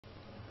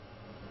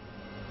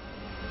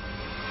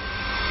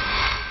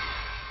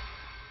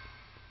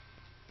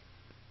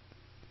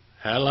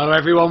Hello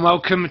everyone,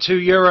 welcome to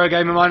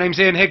Eurogamer. My name's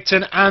Ian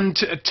Higton, and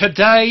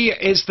today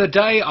is the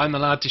day I'm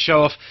allowed to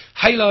show off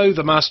Halo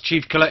the Master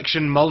Chief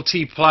Collection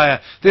multiplayer.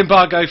 The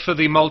embargo for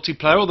the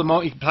multiplayer, or the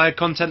multiplayer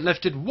content,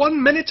 lifted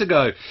 1 minute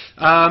ago.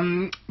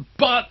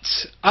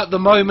 But at the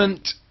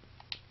moment,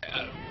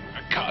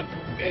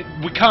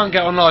 we can't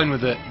get online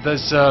with it.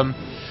 There's, I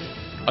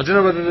don't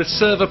know whether there's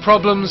server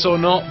problems or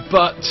not,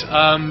 but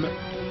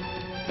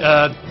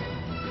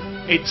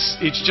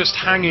it's just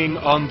hanging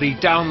on the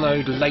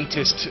download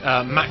latest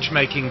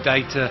matchmaking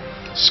data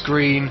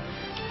screen,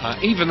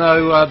 even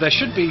though there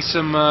should be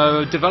some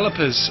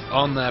developers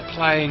on there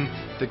playing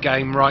the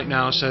game right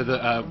now so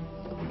that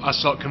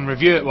us lot can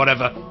review it,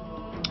 whatever.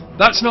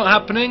 That's not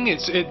happening.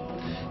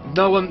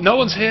 No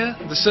one's here.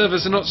 The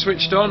servers are not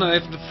switched on, and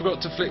they've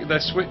forgot to flick their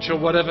switch or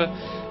whatever.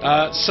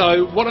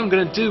 So what I'm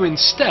going to do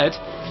instead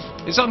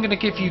is I'm going to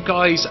give you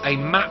guys a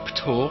map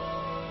tour.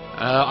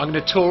 I'm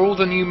going to tour all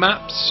the new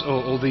maps,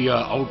 or all the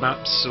old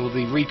maps, or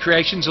the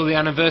recreations, or the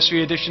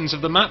anniversary editions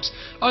of the maps.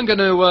 I'm going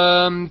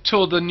to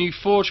tour the new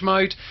Forge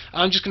mode.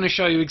 I'm just going to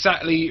show you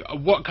exactly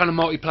what kind of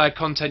multiplayer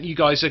content you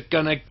guys are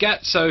going to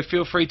get, so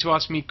feel free to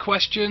ask me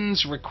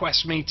questions,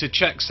 request me to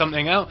check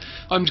something out.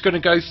 I'm just going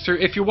to go through,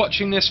 if you're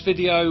watching this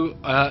video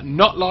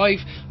not live,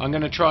 I'm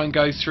going to try and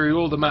go through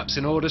all the maps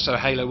in order, so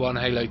Halo 1,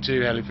 Halo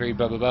 2, Halo 3,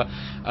 blah blah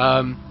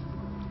blah.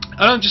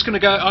 And I'm just going to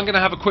go. I'm going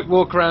to have a quick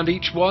walk around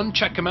each one,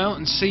 check them out,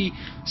 and see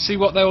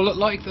what they all look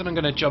like. Then I'm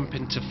going to jump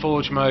into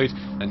Forge mode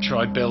and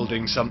try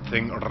building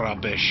something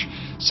rubbish.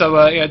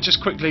 So yeah,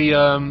 just quickly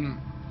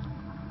trying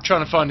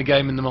to find a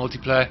game in the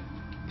multiplayer.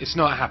 It's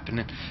not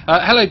happening.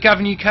 Hello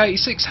Gavin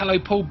UK86, hello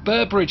Paul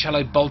Burbridge,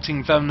 hello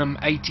Bolting Venom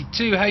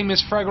 82, hey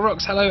Miss Fraggle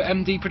Rocks, hello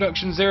MD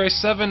Production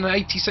 07,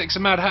 86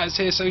 Mad Hatters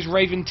here, so's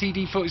Raven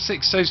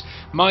TD46, so's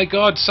My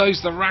God, so's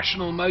The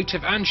Rational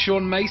Motive, and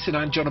Sean Mason,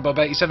 and John Bob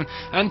 87,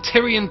 and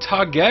Tyrion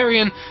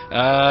Targaryen,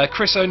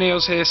 Chris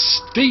O'Neill's here,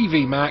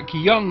 Stevie Mac,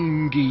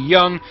 Youngie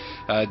Young,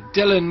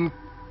 Dylan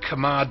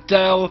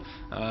Kamardell,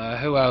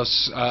 who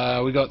else?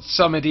 We got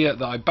Some Idiot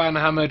That I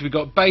Banhammered, we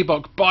got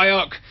Baybok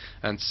Biok,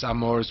 and some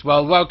more as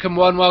well. Welcome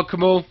one,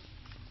 welcome all.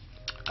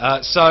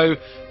 So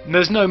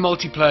there's no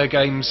multiplayer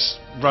games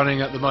running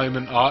at the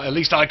moment, or at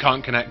least I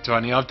can't connect to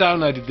any. I've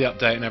downloaded the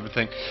update and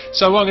everything.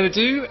 So what I'm going to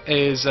do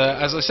is,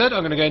 as I said,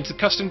 I'm going to go into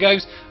custom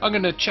games. I'm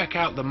going to check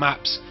out the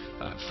maps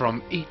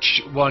from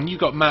each one.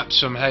 You've got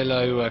maps from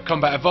Halo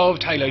Combat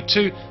Evolved, Halo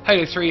 2,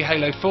 Halo 3,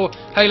 Halo 4.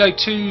 Halo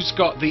 2's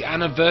got the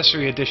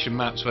Anniversary Edition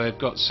maps, where they've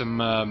got some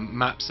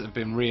maps that have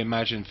been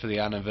reimagined for the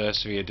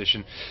Anniversary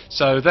Edition.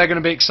 So they're going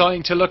to be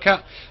exciting to look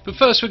at. But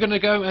first we're going to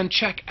go and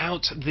check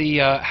out the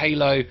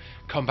Halo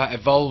Combat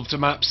Evolved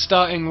maps,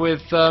 starting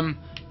with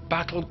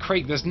Battle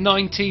Creek. There's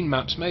 19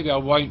 maps. Maybe I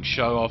won't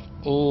show off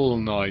all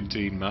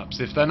 19 maps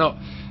if they're not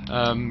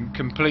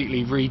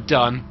completely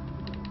redone.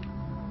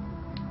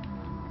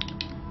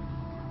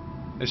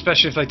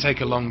 Especially if they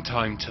take a long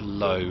time to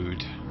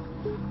load.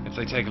 If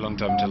they take a long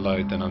time to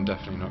load, then I'm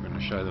definitely not going to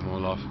show them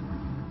all off.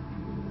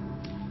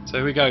 So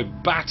here we go,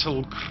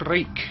 Battle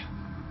Creek.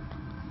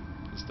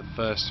 That's the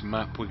first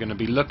map we're going to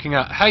be looking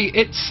at. Hey,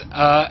 it's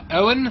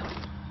Owen.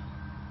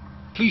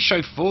 Please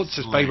show forward,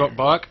 says Baybok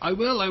Bark. I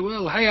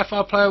will. Hey,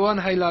 FR Player 1.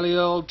 Hey,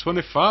 Laliol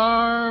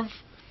 25.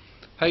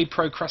 Hey,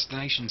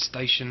 Procrastination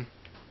Station.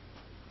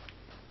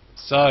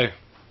 So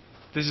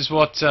this is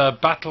what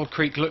Battle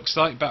Creek looks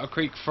like. Battle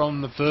Creek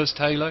from the first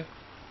Halo.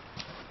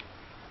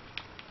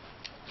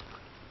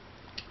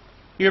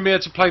 You're going to be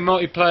able to play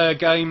multiplayer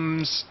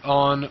games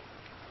on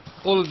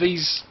all of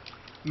these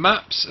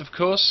maps, of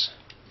course,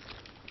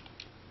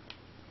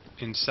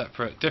 in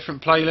separate,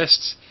 different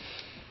playlists.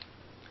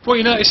 What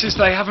you notice is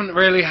they haven't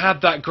really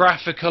had that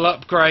graphical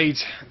upgrade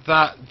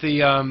that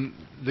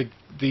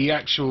the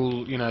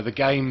actual, you know, the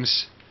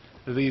games,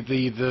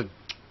 the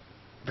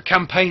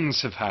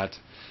campaigns have had.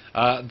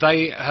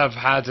 They have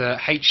had a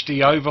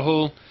HD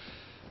overhaul,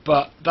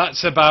 but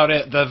that's about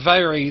it.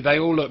 They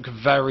all look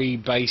very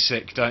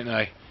basic, don't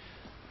they?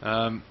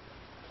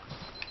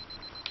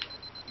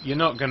 You're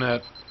not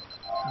gonna.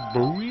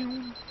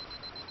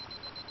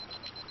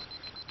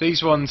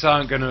 These ones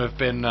aren't going to have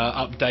been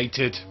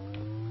updated,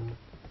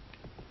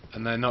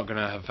 and they're not going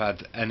to have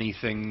had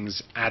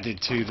anything's added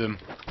to them.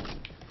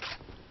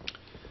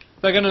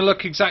 They're going to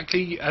look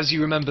exactly as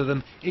you remember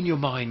them in your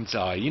mind's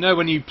eye. You know,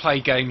 when you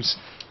play games,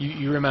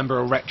 you remember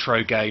a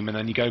retro game, and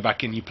then you go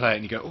back and you play it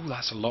and you go, oh,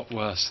 that's a lot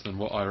worse than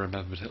what I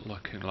remembered it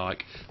looking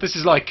like. This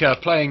is like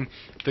playing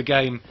the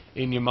game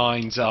in your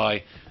mind's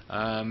eye.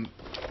 And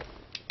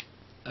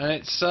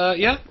it's,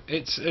 yeah,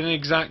 it's an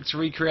exact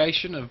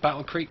recreation of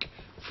Battle Creek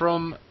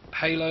from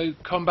Halo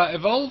Combat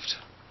Evolved.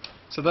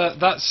 So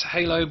that's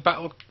Halo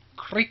Battle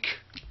Creek.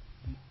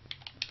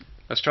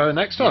 Let's try the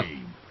next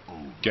one.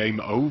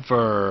 Game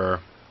over.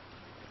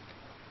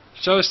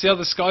 Show us the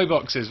other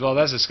skyboxes. Well,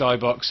 there's a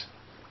skybox.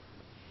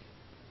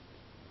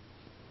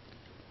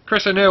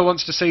 Chris O'Neill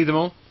wants to see them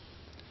all.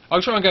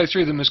 I'll try and go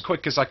through them as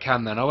quick as I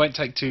can then. I won't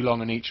take too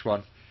long on each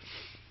one.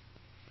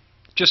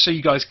 Just so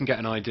you guys can get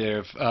an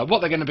idea of what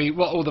they're going to be,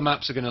 what all the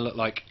maps are going to look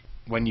like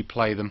when you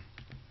play them.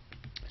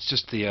 It's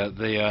just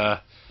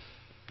the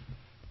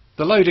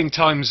loading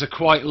times are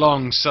quite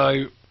long,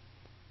 so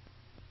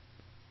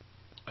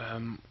I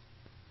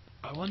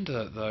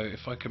wonder though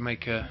if I could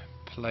make a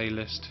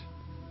playlist.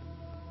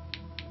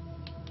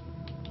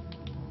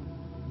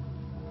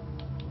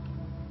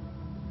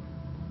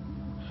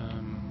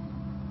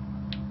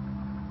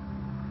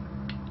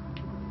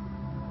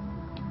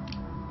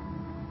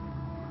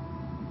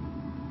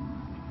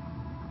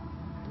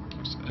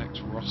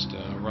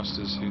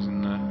 Rosters, who's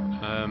in there?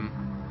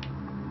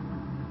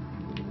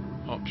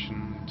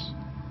 Options.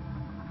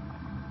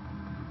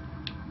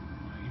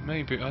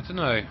 Maybe, I don't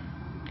know.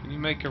 Can you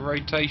make a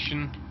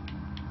rotation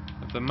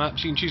of the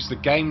maps? You can choose the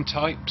game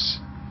types.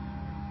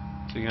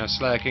 So you can have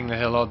Slayer, King of the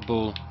Hill,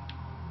 Oddball,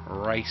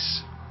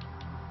 Race.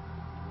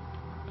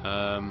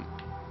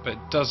 But it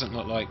doesn't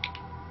look like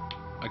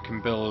I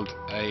can build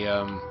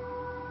a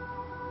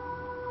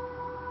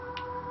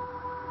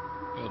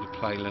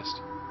playlist.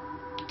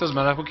 Doesn't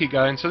matter, we'll keep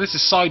going. So this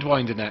is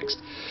Sidewinder next.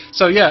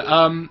 So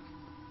yeah,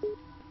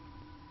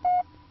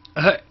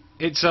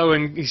 it's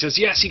Owen. He says,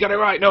 yes, you got it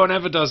right. No one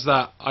ever does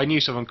that. I knew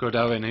someone called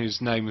Owen whose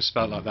name was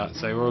spelled like that,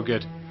 so we're all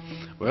good.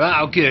 We're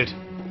all good.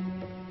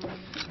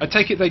 I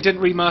take it they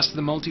didn't remaster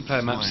the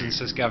multiplayer maps,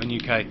 says Gavin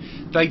UK.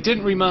 They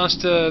didn't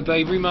remaster,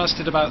 they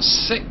remastered about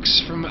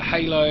 6 from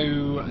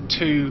Halo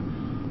 2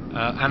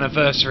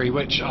 Anniversary,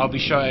 which I'll be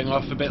showing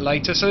off a bit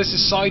later. So this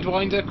is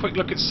Sidewinder. Quick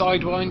look at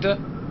Sidewinder.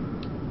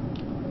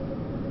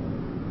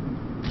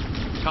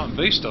 Can't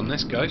boost on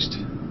this Ghost.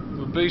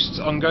 We'll boost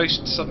on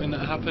Ghost something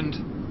that happened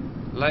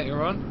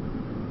later on.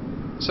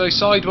 So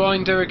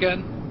Sidewinder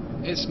again.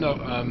 It's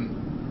not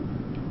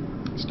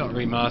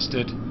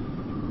remastered.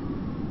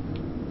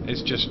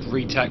 It's just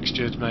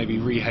retextured, maybe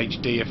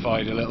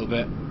re-HDified a little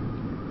bit.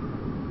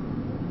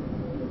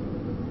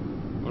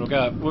 We'll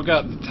go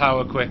up the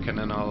tower quick and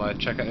then I'll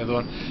check out the other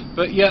one.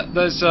 But yeah,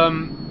 there's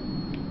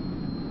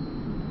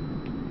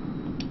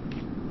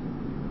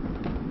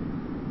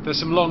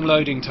some long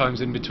loading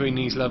times in between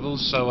these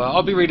levels, so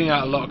I'll be reading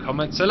out a lot of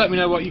comments, so let me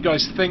know what you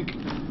guys think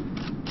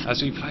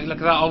as we play. Look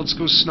at that old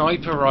school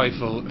sniper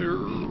rifle.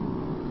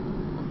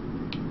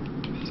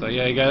 So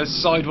yeah, you go,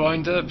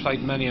 Sidewinder.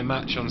 Played many a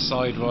match on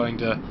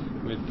Sidewinder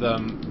with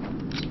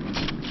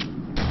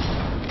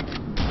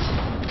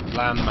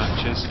LAN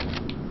matches.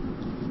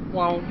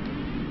 Wow.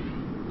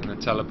 And a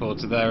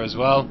teleporter there as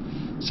well.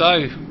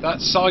 So,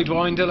 that's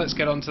Sidewinder, let's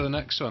get on to the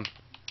next one.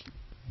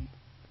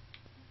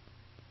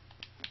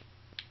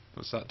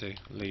 What's that do?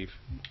 Leave.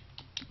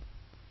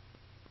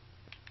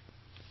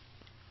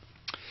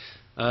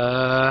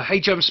 Hey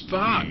Jump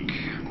Spark.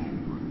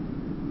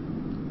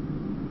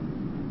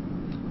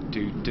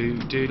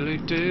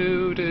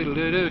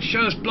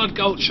 Show us Blood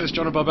Gulch, says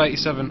John Bob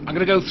 87. I'm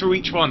gonna go through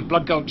each one.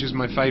 Blood Gulch is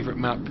my favourite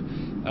map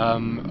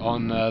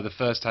on the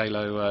first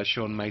Halo,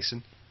 Sean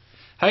Mason.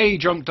 Hey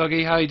Drunk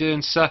Doggy, how you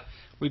doing, sir?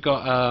 We've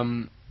got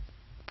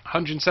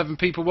 107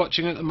 people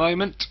watching at the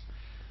moment.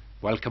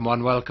 Welcome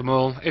one, welcome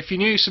all. If you're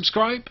new,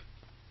 subscribe.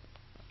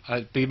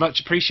 I'd be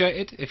much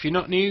appreciated. If you're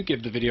not new,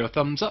 give the video a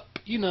thumbs up.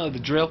 You know the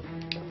drill.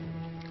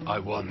 I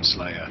won,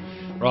 Slayer.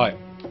 Right.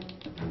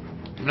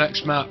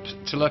 Next map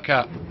to look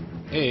at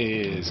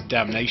is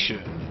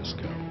Damnation. Let's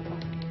go.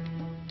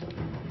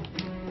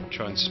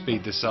 Try and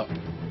speed this up.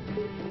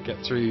 Get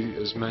through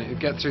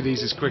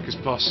these as quick as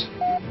possible.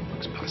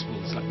 It's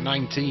like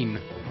 19.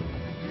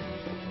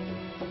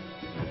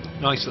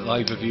 Nice little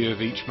overview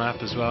of each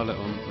map as well.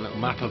 Little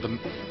map of the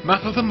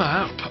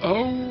map.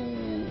 Oh.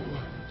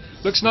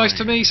 Looks nice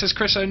to me, says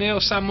Chris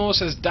O'Neill. Sam Moore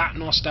says, dat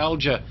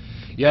nostalgia.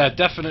 Yeah,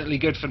 definitely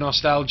good for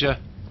nostalgia.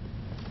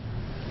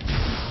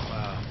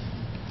 Wow.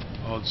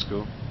 Old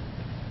school.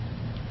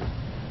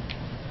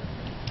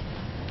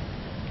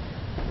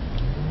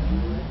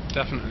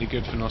 Definitely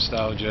good for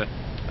nostalgia.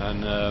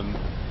 And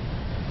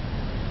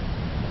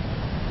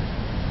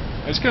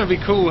it's going to be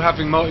cool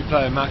having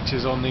multiplayer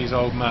matches on these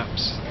old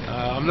maps.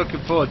 I'm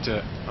looking forward to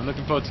it. I'm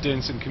looking forward to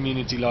doing some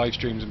community live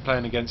streams and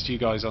playing against you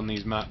guys on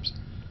these maps.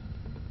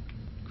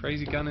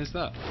 Crazy gun is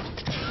that?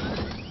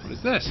 What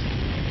is this?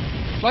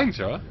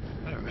 Flamethrower?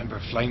 I don't remember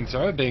a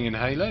flamethrower being in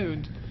Halo.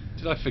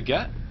 Did I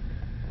forget?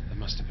 There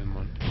must have been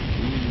one.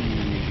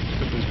 Ooh,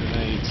 put those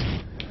grenades.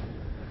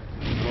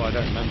 Oh, I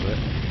don't remember it.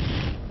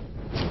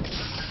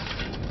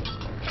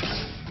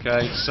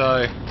 Okay,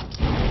 so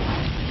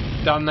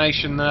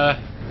Damnation there.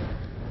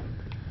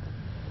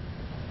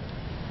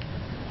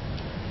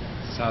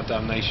 That's how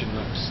Damnation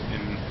looks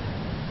in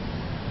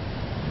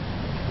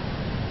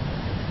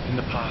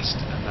the past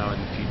and now in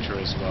the future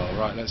as well.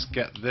 Right, let's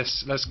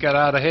get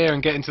out of here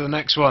and get into the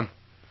next one.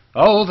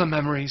 Oh, the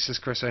memories, says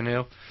Chris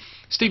O'Neill.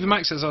 Stephen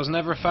Mack says, I was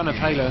never a fan of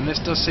Halo, and this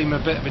does seem a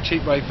bit of a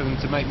cheap way for them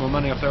to make more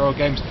money off their old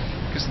games,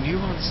 because the new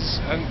ones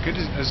aren't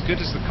as good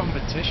as the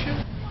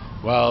competition.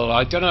 Well,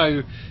 I don't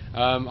know.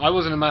 I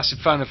wasn't a massive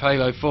fan of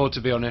Halo 4,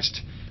 to be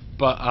honest,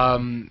 but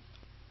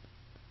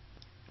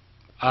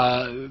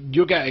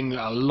you're getting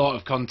a lot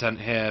of content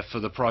here for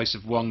the price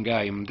of one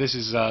game. This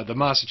is the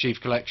Master Chief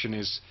Collection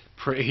is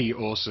pretty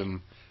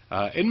awesome,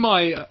 in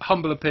my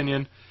humble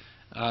opinion,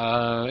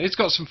 It's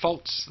got some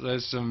faults.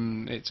 It's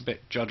a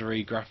bit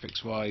juddery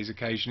graphics wise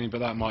occasionally, but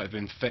that might have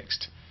been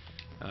fixed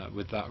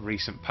with that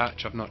recent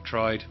patch. I've not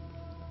tried,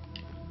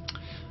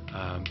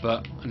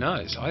 but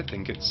no, I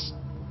think it's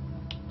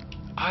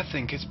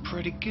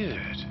pretty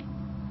good.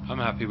 I'm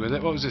happy with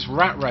it. What was this?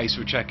 Rat Race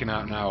we're checking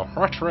out now.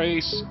 Rat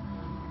Race.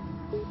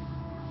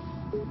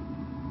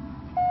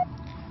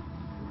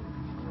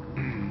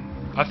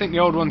 I think the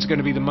old one's going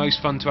to be the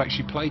most fun to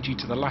actually play due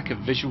to the lack of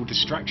visual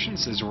distraction,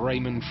 says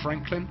Raymond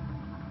Franklin.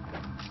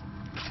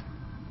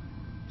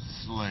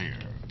 Slayer.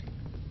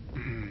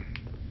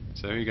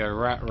 So here you go,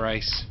 Rat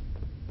Race.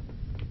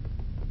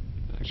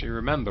 Actually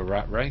remember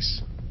Rat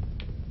Race.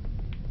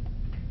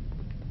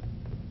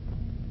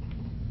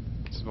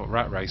 This is what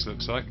Rat Race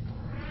looks like.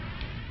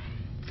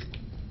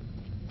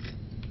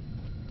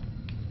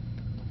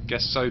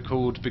 Guess so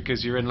called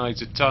because you're in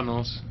loads of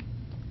tunnels.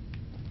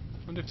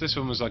 I wonder if this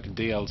one was like a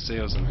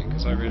DLC or something,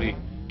 because I really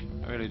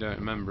don't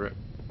remember it.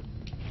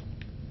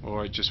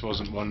 Or it just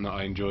wasn't one that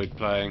I enjoyed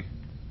playing.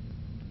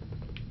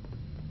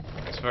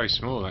 It's very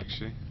small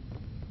actually.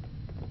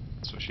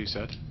 That's what she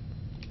said.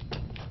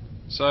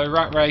 So,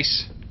 Rat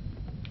Race.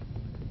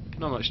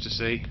 Not much to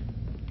see.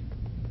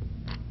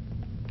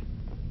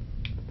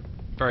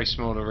 Very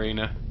small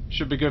arena.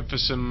 Should be good for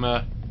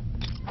some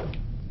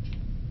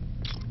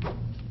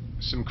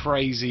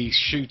crazy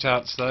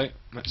shootouts though.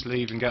 Let's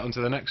leave and get on to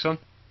the next one.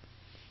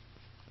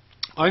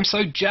 I'm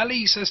so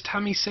jelly, says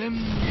Tammy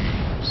Sims.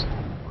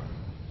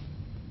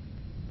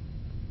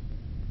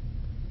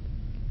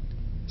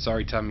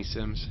 Sorry, Tammy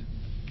Sims.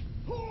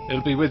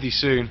 It'll be with you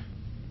soon.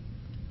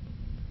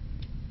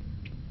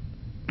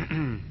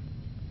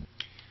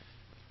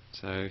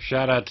 So,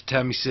 shout out to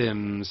Tammy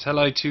Sims.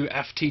 Hello to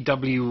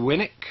FTW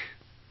Winnick.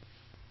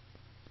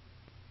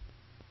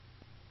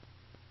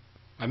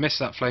 I missed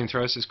that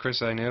flamethrower, says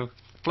Chris O'Neill.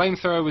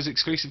 Flamethrower was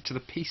exclusive to the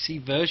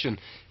PC version,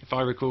 if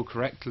I recall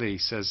correctly,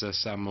 says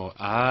Sam Moore.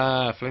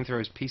 Ah,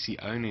 Flamethrower is PC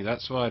only.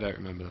 That's why I don't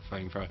remember the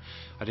Flamethrower.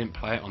 I didn't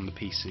play it on the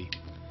PC.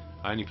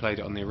 I only played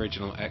it on the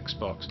original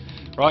Xbox.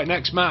 Right,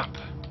 next map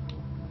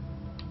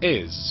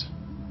is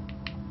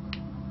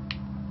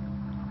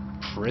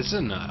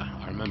Prisoner.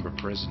 I remember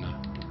Prisoner.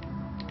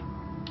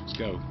 Let's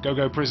go. Go,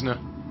 go, Prisoner.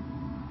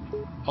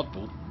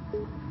 Oddball.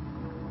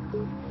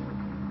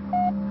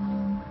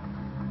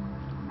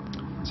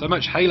 So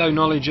much Halo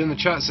knowledge in the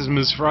chat, says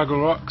Ms.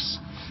 Fraggle Rocks.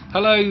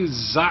 Hello,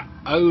 Zat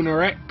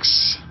Owner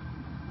X.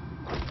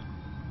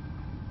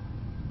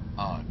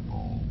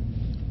 Oddball.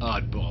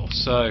 Oddball.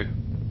 So,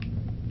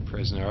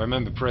 Prisoner. I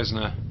remember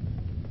Prisoner.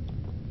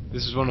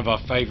 This is one of our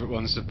favourite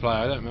ones to play.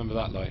 I don't remember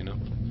that lighting up.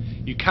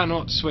 You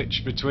cannot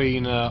switch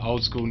between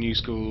old school, new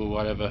school, or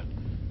whatever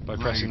by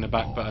pressing the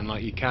back button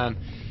like you can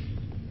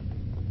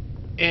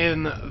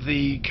in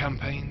the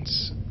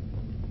campaigns.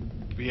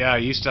 But yeah, I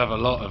used to have a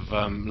lot of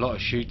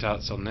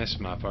shootouts on this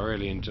map. I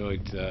really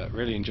enjoyed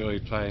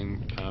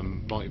playing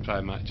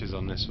multiplayer matches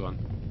on this one.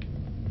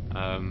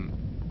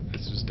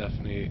 This was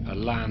definitely a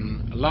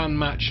LAN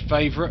match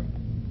favourite.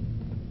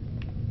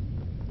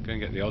 Go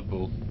and get the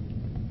oddball.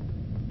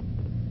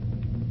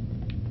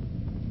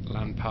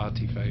 LAN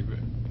party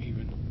favourite,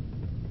 even.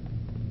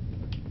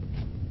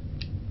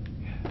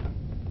 Yeah.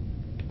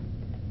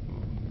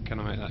 Can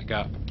I make that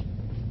gap?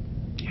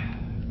 Yeah.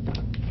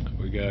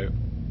 There we go.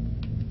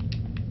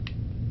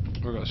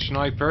 We've got a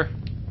sniper.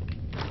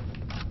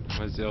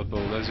 Where's the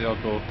oddball? There's the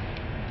oddball.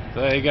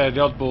 There you go, the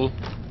oddball.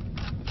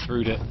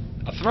 Throwed it.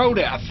 I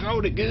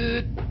throwed it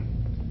good.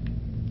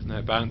 No,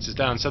 it bounces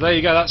down. So there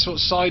you go, that's what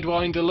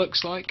Sidewinder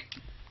looks like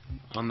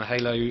on the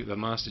Halo the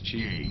Master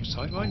Chief.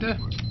 Sidewinder?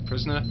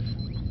 Prisoner?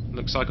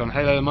 Looks like on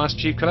Halo the Master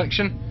Chief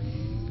Collection.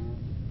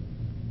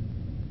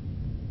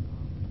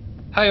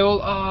 Hey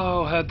all,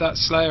 oh, heard that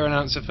Slayer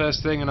announcer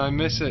first thing and I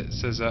miss it,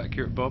 says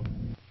Accurate Bob.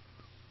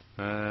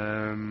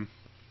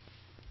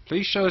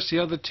 Please show us the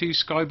other two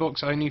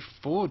Skybox only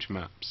Forge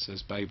maps,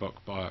 says Baybok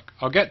Bark.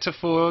 I'll get to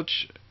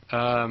Forge.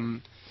 I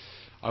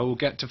will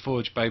get to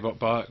Forge Baybok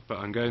Bark, but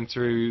I'm going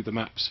through the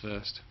maps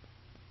first.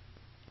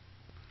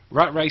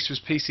 Rat Race was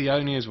PC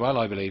only as well,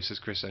 I believe, says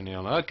Chris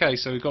O'Neill. Okay,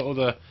 so we've got all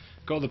the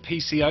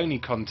PC only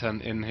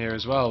content in here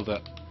as well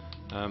that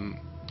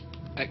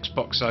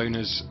Xbox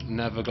owners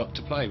never got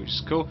to play, which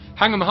is cool.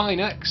 Hang 'em High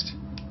next.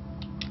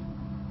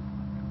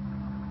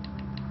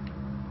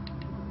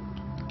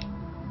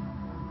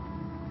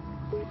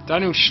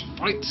 Daniel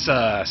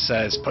Schweitzer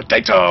says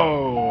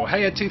potato.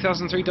 Hey, at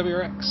 2003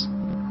 WRX.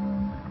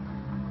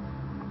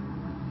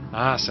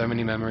 Ah, so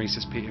many memories,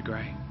 says Peter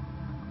Gray.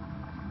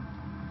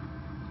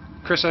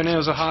 Chris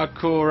O'Neill's a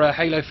hardcore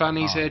Halo fan.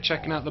 He's here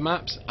checking out the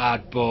maps.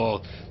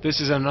 Oddball. This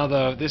is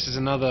another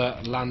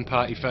LAN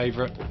party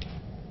favourite.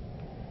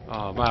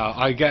 Oh wow,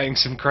 I'm getting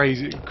some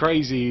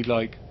crazy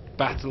like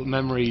battle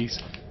memories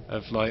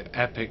of like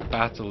epic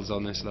battles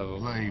on this level.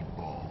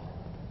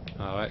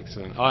 Oh,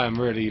 excellent. I am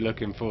really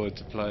looking forward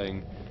to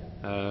playing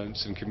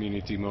some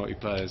community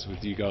multiplayers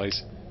with you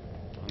guys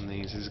on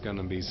these. This is going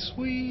to be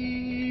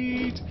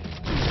sweet.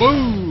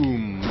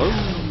 Boom!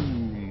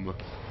 Boom!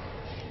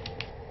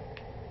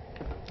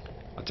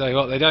 I tell you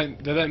what, they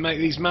don't make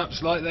these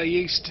maps like they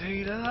used to,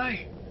 do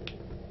they?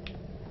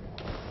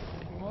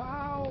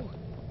 Wow.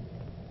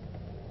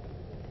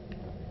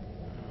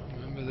 I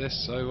remember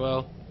this so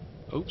well.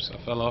 Oops,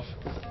 I fell off.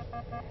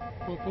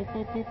 Whoop, whoop,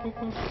 whoop, whoop, whoop,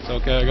 whoop. It's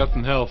okay, I got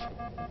some health.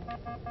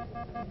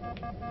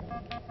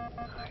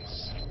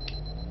 Nice.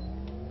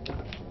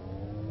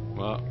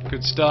 Well,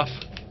 good stuff.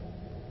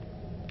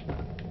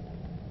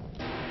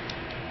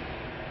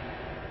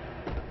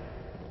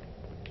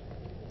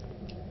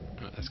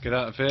 Right, let's get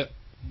out of here.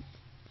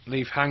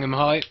 Leave Hangham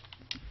High.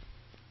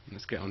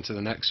 Let's get on to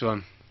the next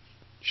one.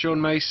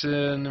 Sean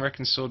Mason, I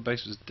reckon Sword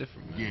Base was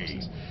different.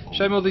 Game.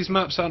 Shame all these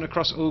maps aren't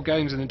across all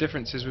games, and the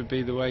differences would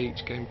be the way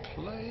each game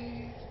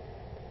plays.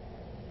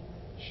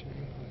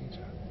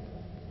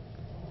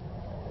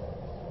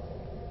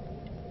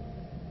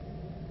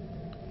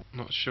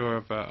 Not sure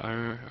about.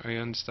 I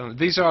understand.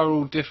 These are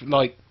all different.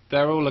 Like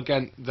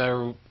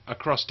they're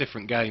across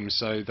different games,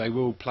 so they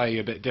will play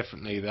a bit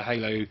differently. The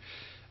Halo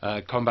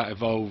Combat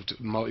Evolved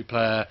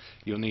multiplayer,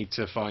 you'll need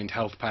to find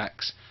health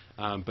packs.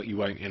 But you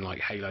won't in like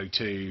Halo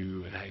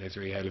 2 and Halo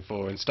 3, Halo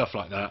 4 and stuff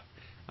like that.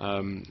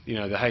 You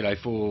know, the Halo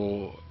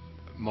 4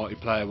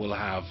 multiplayer will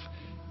have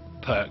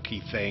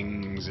perky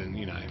things, and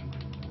you know.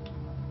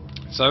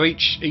 So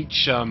each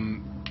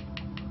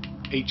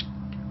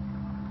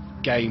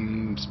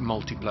game's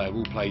multiplayer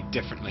will play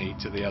differently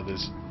to the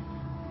others.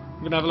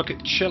 I'm gonna have a look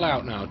at Chill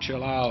Out now.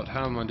 Chill Out.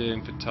 How am I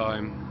doing for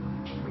time?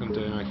 I think I'm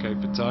doing okay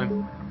for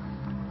time.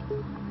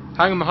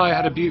 Hangham High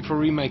had a beautiful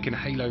remake in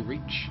Halo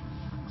Reach.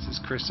 This is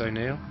Chris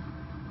O'Neill.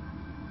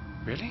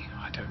 Really?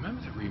 I don't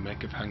remember the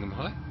remake of Hangham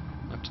High.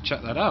 I'll have to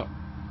check that out.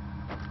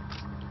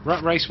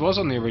 Rat Race was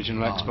on the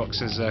original Xbox,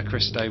 says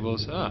Chris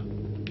Stables. Ah,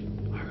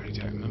 I really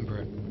don't remember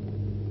it.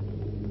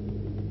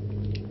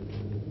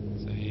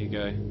 So here you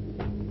go.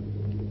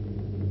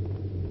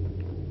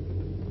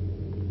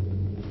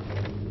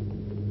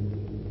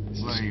 This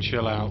is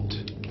Chill Out.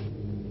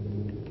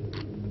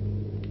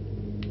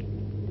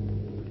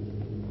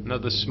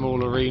 Another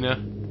small arena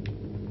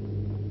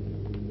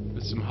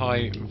with some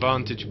high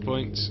vantage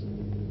points.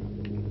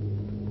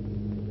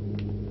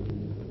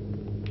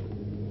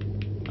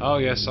 Oh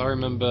yes, I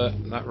remember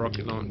that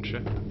rocket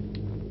launcher.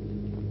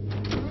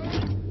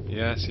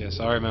 Yes,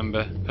 I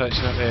remember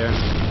perching up here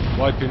and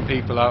wiping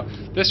people out.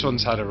 This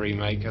one's had a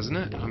remake, hasn't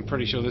it? I'm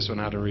pretty sure this one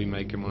had a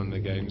remake in one of the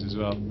games as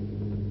well.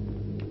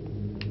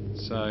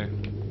 So,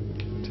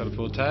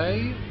 teleport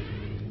to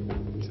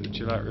the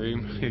Chill Out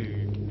room.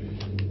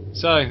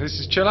 So, this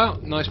is Chill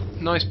Out,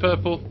 nice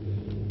purple,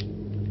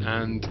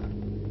 and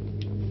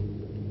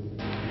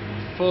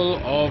full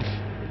of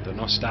the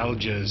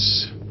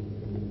nostalgias.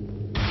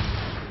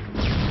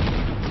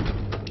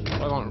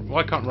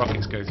 Why can't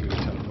rockets go through the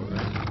teleport?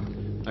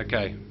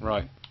 Okay,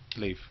 right,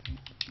 leave.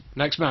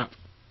 Next map.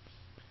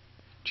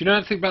 Do you know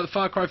anything about the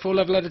Far Cry 4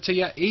 level editor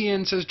yet?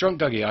 Ian says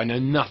Drunk Dougie. I know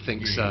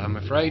nothing, sir, I'm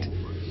afraid.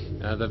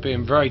 They're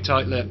being very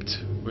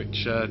tight-lipped,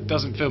 which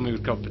doesn't fill me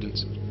with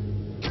confidence.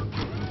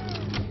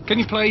 Can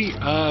you play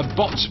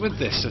bots with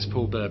this, says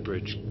Paul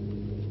Burbridge?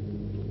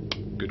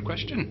 Good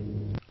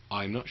question.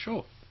 I'm not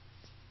sure.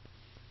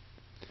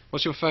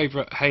 What's your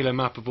favourite Halo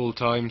map of all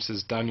time,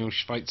 says Daniel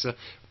Schweitzer?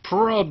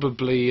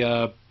 Probably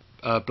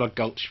Blood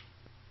Gulch,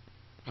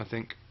 I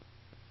think.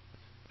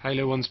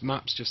 Halo 1's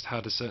maps just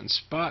had a certain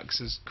spark,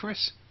 says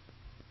Chris.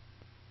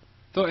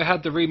 Thought it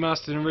had the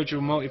remastered and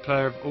original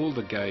multiplayer of all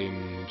the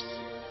games,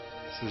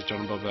 says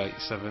John Bob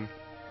 87.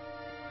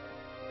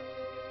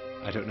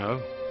 I don't know.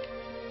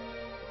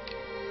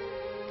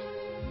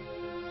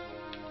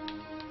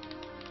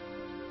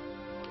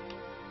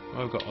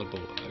 Oh, I've got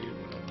oddball.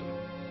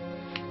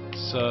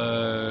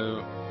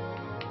 So,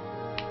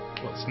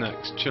 what's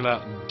next? Chill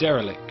Out.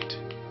 Derelict.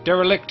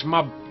 Derelict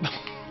my...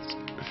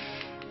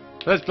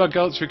 There's Blood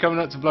Gulch. We're coming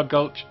up to Blood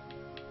Gulch.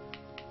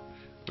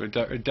 We're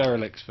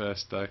Derelicts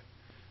first, though.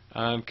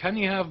 Can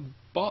you have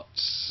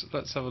bots?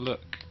 Let's have a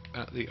look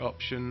at the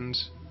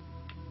options.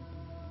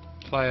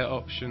 Player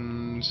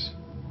options.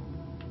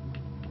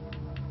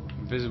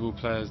 Invisible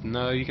players.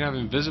 No, you can have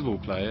invisible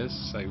players.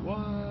 Say what?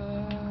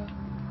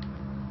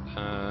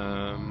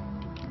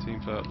 Team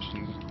play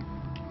options.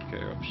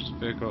 Career options,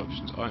 vehicle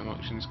options, item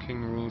options,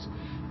 king rules.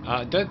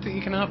 I don't think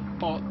you can have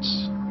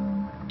bots.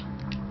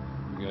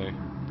 There we go.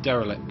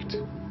 Derelict.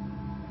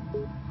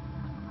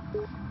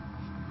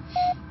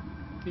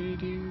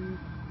 Doo-doo.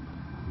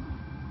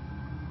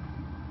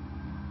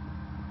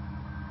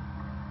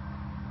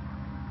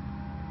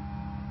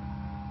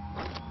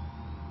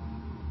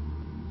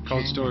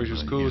 Cold storage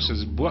was cool,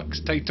 says Bux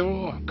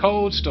Tator.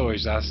 Cold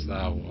storage, that's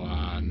the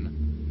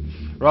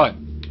one. Right.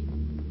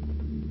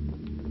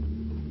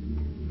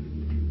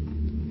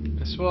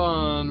 This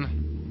one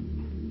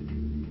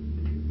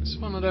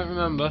I don't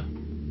remember.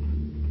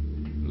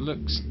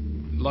 Looks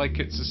like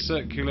it's a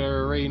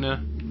circular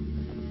arena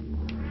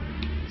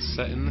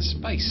set in the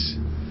space.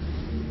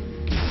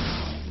 Let's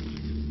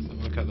have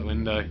a look out the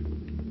window.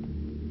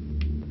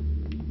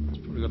 It's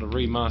probably got a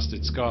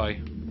remastered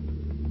sky.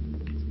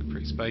 It's looking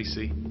pretty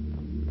spacey.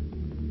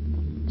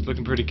 It's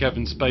looking pretty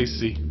Kevin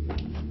Spacey.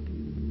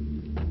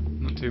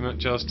 Not too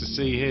much else to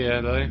see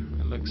here, though.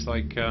 It looks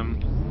like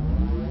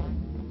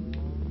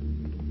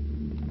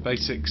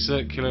basic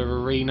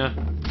circular arena.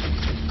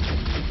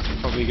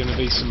 Probably going to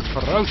be some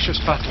ferocious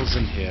battles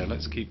in here.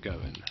 Let's keep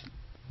going.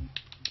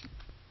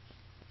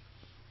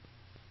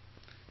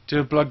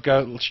 Do a Blood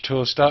Gulch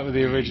tour, start with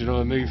the original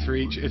and move through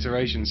each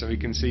iteration so we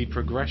can see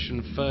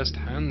progression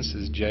firsthand,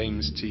 says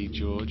James T.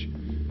 George.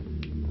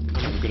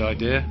 Kind of a good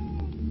idea.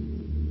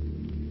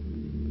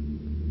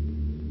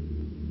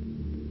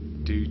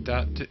 Do.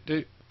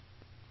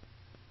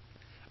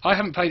 I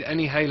haven't played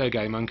any Halo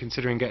game. I'm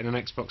considering getting an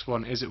Xbox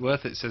One. Is it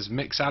worth it? Says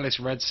Mix Alice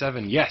Red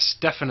 7. Yes,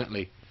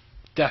 definitely.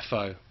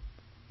 Defo.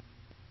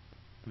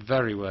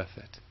 Very worth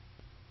it.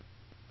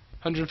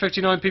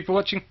 159 people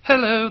watching.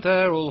 Hello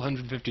there, all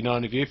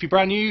 159 of you. If you're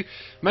brand new,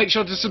 make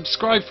sure to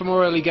subscribe for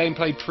more early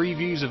gameplay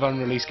previews of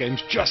unreleased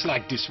games just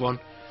like this one.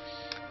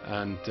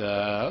 And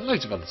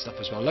loads of other stuff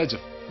as well. Loads of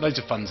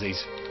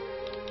funsies.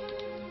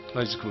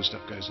 Loads of cool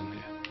stuff goes on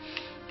here.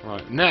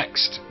 Right,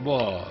 next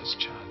was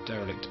Child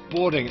Derelict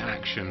boarding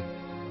action.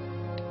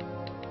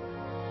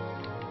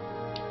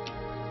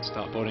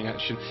 Start boarding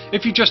action.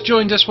 If you just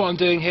joined us, what I'm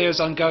doing here is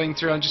I'm going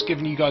through, I'm just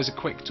giving you guys a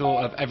quick tour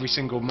of every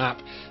single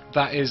map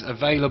that is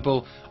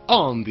available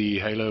on the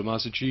Halo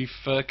Master Chief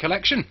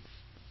collection.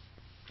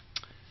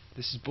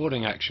 This is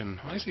boarding action.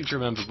 I seem to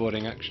remember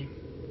boarding action.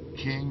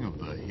 King of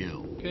the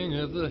Hill. King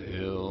of the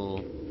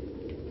Hill.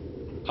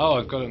 Oh,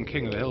 I've got it on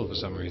King of the Hill for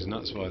some reason.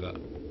 That's why that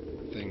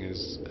thing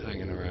is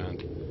hanging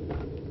around.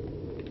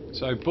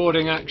 So,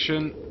 boarding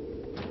action.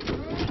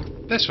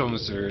 This one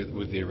was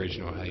with the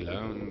original Halo,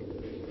 and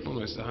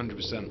almost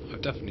 100%.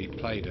 I've definitely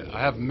played it. I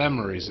have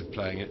memories of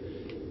playing it.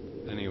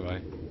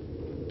 Anyway.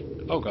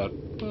 Oh god.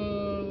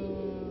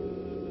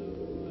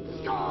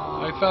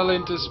 I fell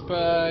into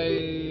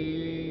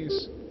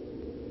space.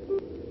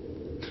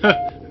 Look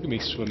at me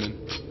swimming.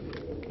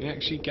 Can you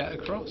actually get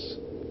across?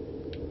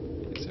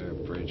 Is there a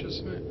bridge or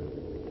something?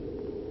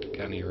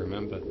 Can you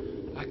remember?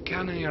 I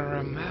can't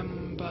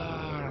remember.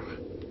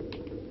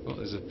 Oh,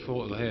 there's a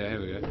portal here.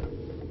 Here we go.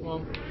 Come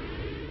on.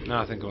 No,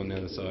 I think I'm on the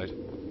other side.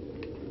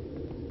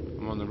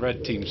 I'm on the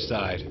red team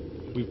side.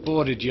 We've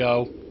boarded,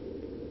 yo.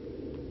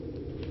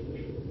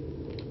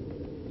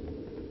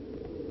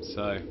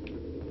 So.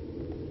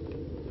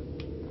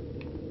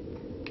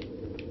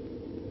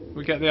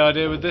 We get the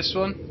idea with this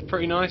one.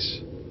 Pretty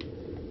nice.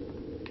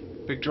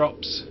 Big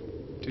drops.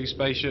 2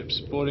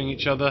 spaceships boarding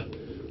each other.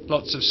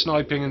 Lots of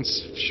sniping and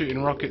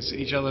shooting rockets at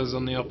each other's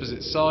on the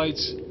opposite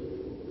sides.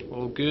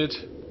 All good.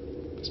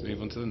 Let's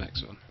move on to the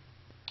next one.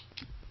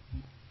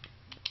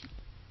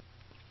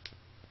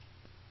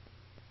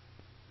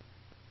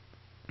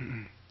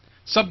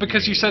 Sub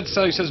because you said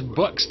so, says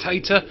Bucks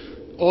Tater.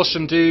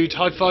 Awesome dude.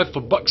 High five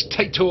for Bucks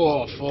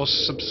Tater for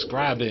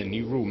subscribing.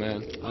 You rule,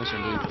 man. Nice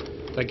one,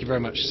 dude. Thank you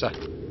very much, sir.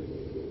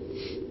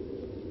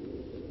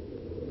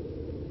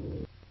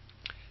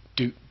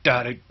 Do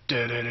da da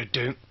da da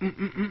do.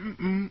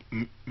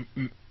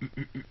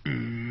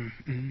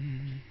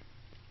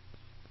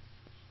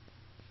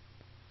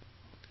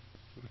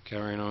 We're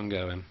carrying on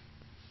going.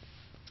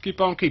 Let's keep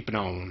on keeping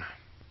on.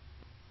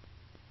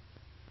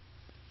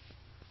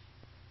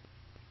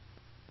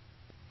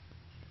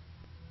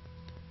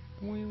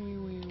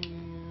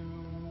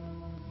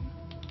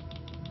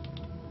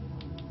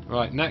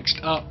 Right, next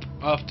up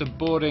after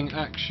boarding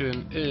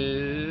action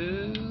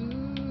is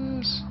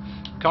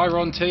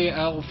Chiron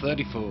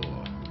TL34.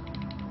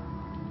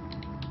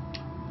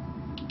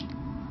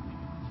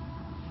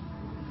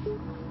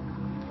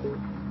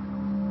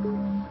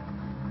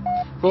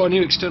 Bought a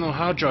new external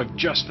hard drive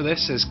just for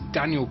this, says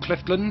Daniel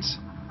Cliftlands.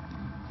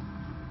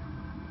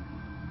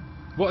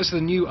 What is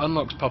the new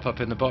unlocks pop up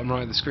in the bottom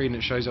right of the screen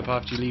that shows up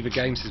after you leave a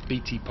game, says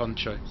BT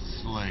Poncho.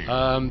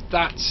 Slayer.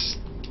 That's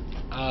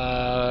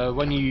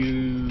when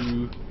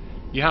you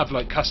have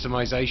like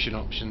customization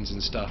options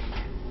and stuff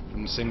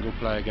from the single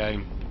player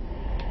game,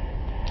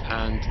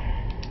 and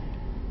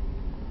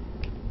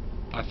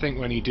I think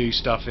when you do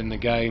stuff in the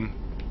game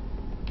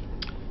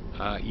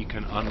you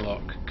can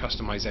unlock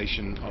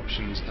customization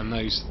options, and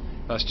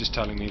that's just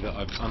telling me that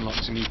I've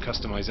unlocked a new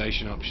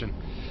customization option.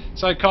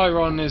 So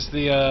Chiron is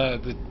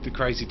the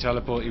crazy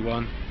teleporty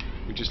one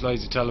with just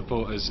loads of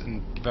teleporters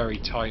and very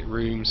tight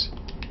rooms.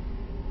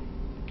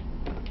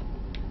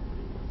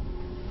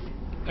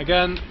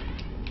 Again,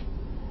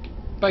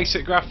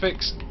 basic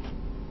graphics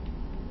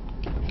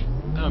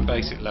and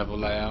basic level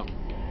layout,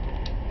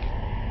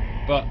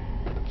 but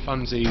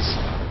funsies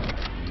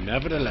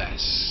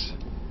nevertheless.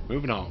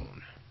 Moving on.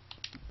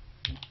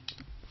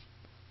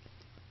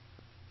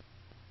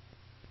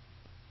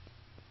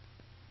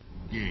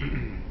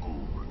 Game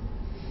over.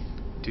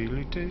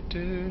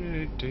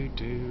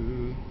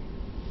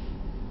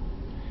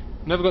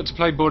 Never got to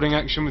play boarding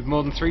action with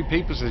more than 3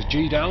 people, says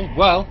G-Dal.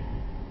 Well,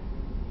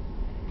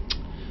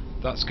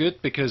 that's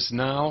good, because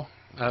now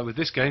with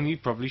this game you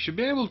probably should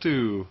be able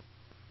to.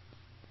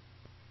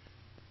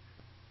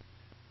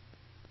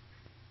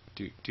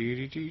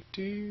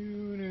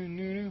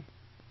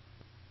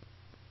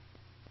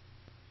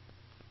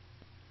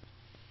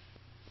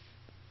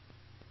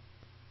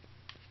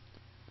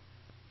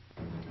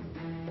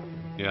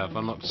 Yeah, I've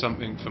unlocked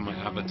something for my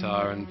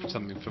avatar and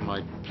something for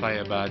my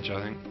player badge,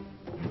 I think.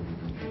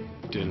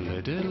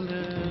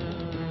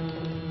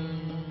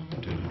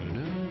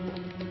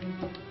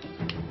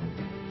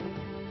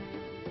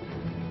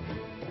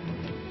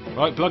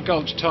 Right, Blood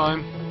Gulch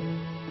time.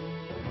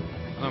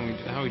 How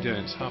are we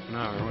doing? It's half an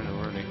hour in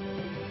already.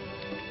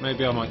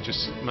 Maybe I might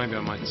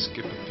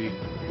skip a few.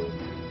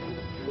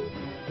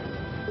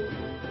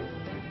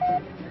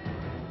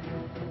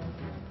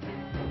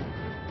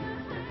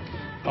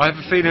 I have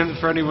a feeling that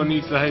for anyone new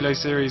to the Halo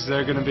series,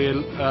 there are going to be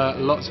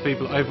lots of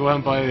people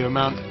overwhelmed by the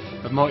amount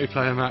of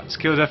multiplayer maps.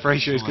 Kill-death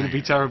ratio is going to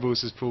be terrible,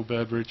 says Paul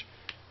Burbridge.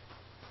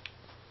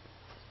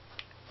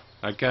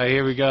 Okay,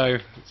 here we go.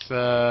 It's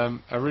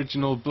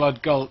original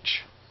Blood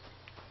Gulch,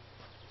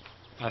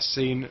 as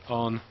seen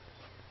on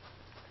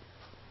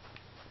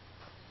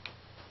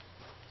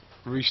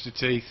Rooster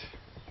Teeth.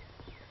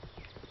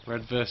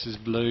 Red versus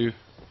blue.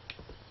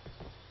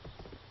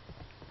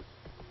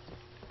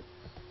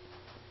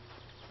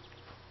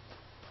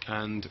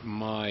 And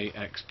my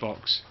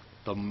Xbox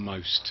the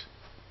most.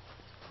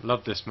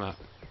 Love this map.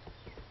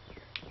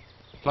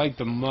 Played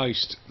the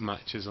most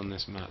matches on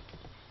this map.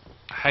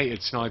 I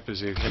hated snipers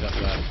who hid up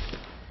there.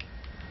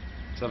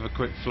 Let's have a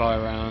quick fly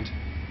around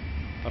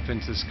up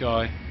into the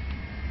sky.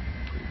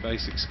 Pretty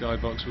basic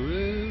skybox.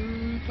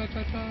 Woo! Fly,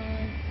 fly,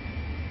 fly.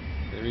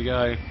 There we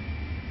go.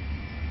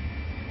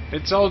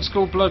 It's old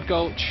school Blood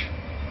Gulch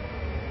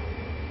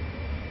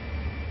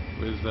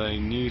with a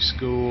new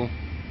school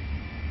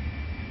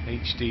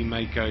HD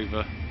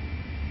makeover.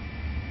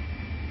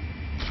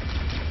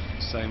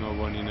 Same old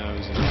one you know,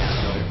 isn't it?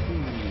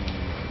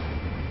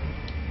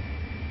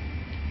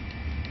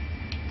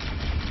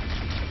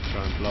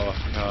 Try and blow off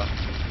the car. A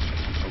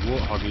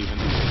warthog even.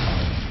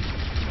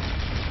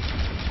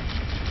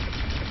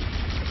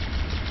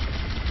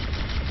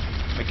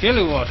 I kill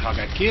you, warthog,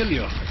 I kill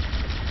you.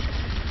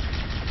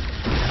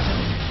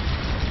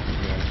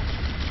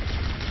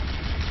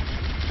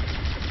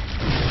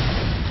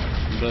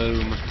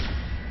 Boom.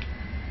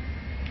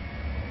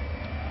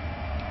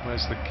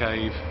 Where's the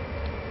cave?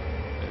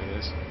 There it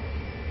is.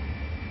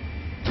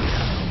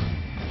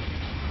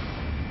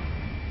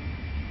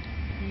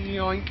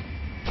 Yoink.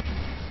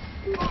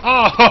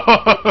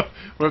 Oh!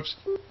 Whoops.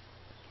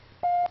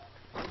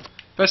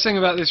 Best thing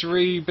about this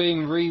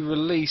being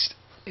re-released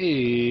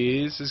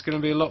is there's going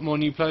to be a lot more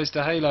new players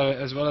to Halo,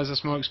 as well as a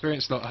more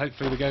experienced lot.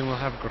 Hopefully the game will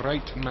have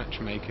great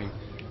matchmaking.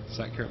 Is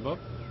that accurate, Bob?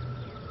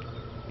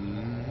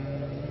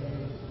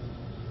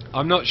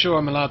 I'm not sure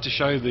I'm allowed to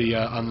show the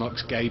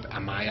unlocks, Gabe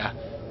Amaya,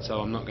 so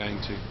I'm not going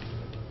to.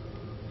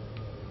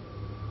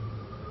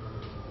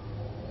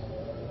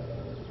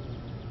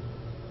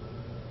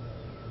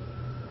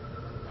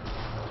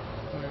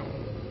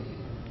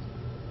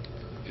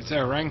 Is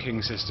there a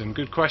ranking system?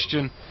 Good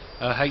question,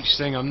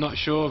 H-Sing. I'm not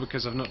sure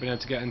because I've not been able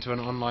to get into an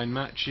online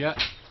match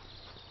yet.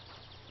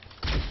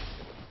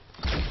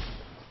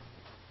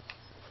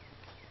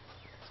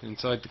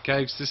 Inside the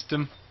cave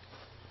system.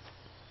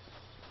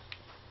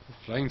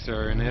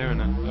 Flamethrower in here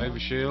and an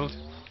overshield.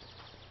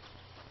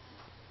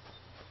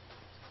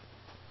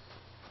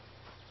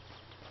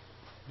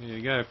 There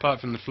you go. Apart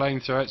from the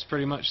flamethrower, it's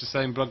pretty much the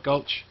same Blood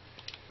Gulch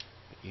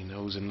that he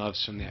knows and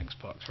loves from the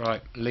Xbox.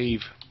 Right,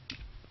 leave.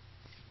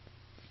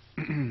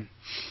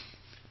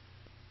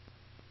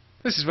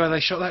 This is where they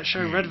shot that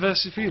show, Red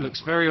vs. View.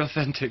 Looks very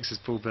authentic, says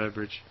Paul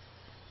Burbridge.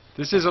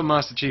 This is on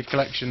Master Chief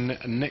Collection,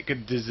 Nick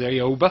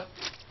Dizayoba.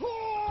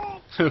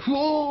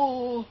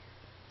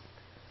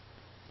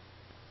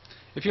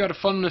 If you had a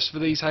fondness for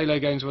these Halo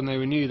games when they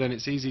were new, then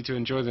it's easy to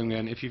enjoy them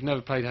again. If you've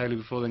never played Halo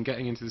before, then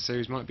getting into the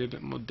series might be a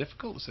bit more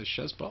difficult, says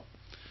Shazbot.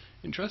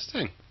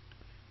 Interesting.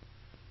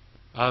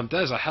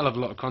 There's a hell of a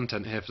lot of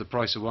content here for the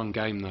price of one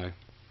game, though.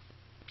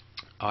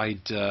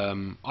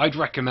 I'd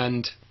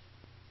recommend,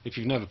 if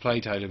you've never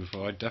played Halo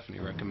before, I'd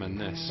definitely recommend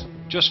this.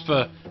 Just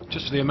for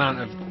the amount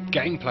of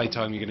gameplay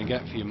time you're going to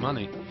get for your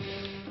money.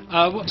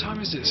 What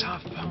time is it? It's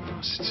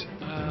past.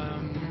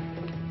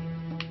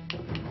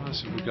 What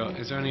else have we got?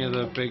 Is there any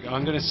other big...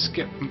 I'm going to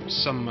skip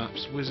some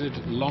maps. Wizard,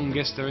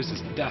 Longest, there is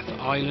this Death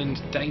Island,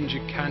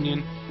 Danger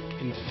Canyon,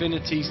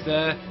 Infinity's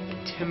there,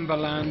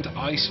 Timberland,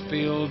 Ice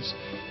Fields,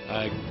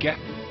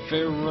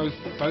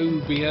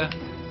 Gephyrophobia,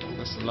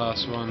 that's the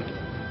last one.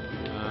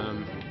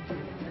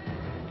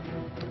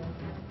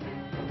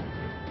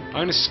 I'm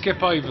going to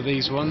skip over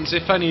these ones.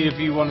 If any of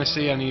you want to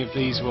see any of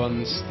these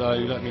ones, though,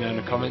 let me know in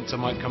the comments. I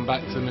might come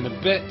back to them in a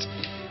bit.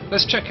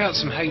 Let's check out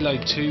some Halo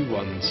 2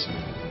 ones.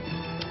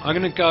 I'm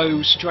going to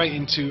go straight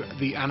into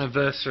the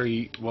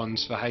anniversary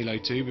ones for Halo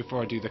 2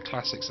 before I do the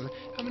classics.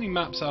 How many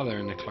maps are there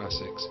in the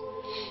classics?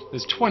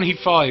 There's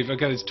 25.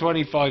 Okay, there's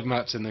 25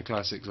 maps in the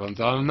classics ones.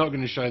 I'm not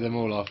going to show them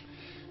all off.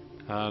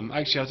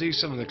 Actually, I'll do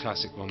some of the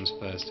classic ones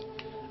first.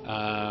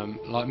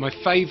 Like my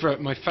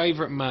favourite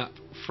map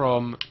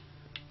from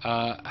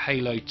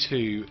Halo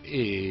 2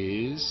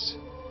 is...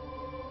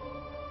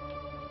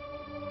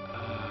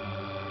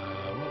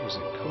 what was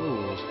it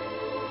called?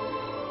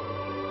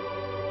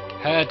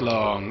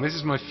 Headlong. This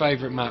is my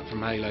favourite map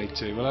from Halo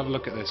 2. We'll have a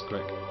look at this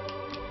quick.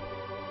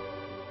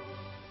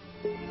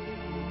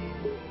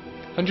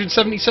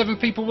 177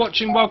 people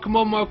watching. Welcome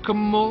on,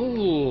 welcome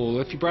all.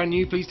 If you're brand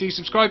new, please do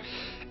subscribe.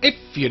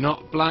 If you're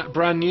not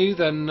brand new,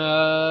 then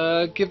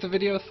give the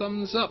video a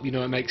thumbs up. You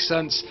know it makes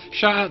sense.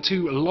 Shout out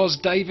to Loz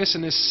Davis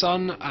and his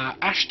son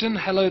Ashton.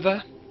 Hello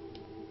there.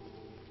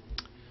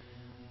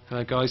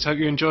 Hello guys, hope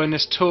you're enjoying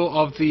this tour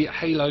of the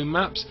Halo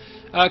maps.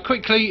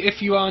 Quickly,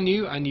 if you are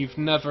new and you've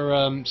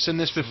never seen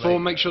this before,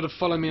 make sure to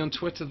follow me on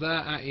Twitter there,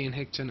 at Ian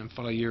Higton, and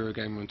follow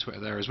Eurogamer on Twitter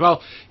there as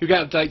well. You'll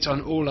get updates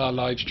on all our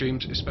live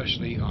streams,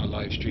 especially our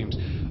live streams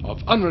of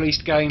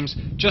unreleased games,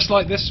 just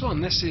like this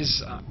one. This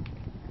is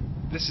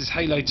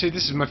Halo 2.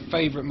 This is my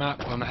favourite map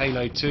on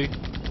Halo 2.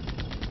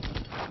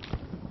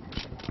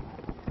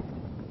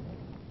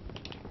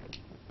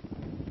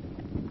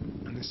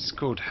 And this is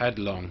called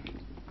Headlong.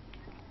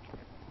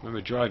 Remember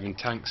driving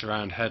tanks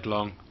around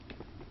Headlong,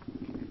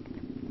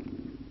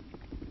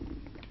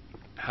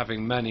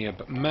 having many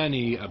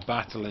a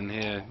battle in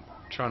here,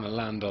 trying to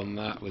land on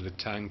that with a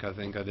tank. I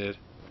think I did.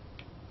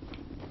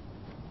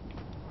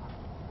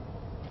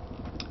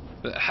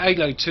 But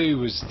Halo 2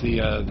 was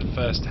the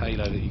first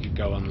Halo that you could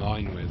go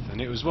online with,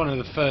 and it was one of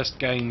the first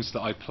games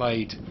that I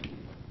played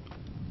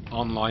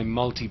online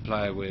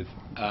multiplayer with,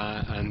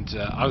 and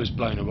I was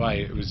blown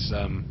away. It was,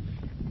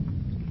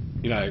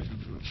 you know,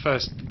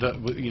 first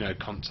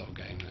console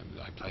game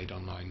that I played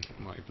online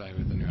multiplayer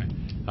with anyway.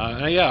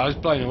 Yeah, I was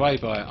blown away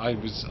by it. I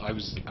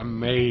was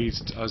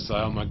amazed. I was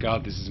like, oh my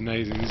god, this is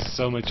amazing. This is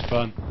so much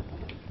fun.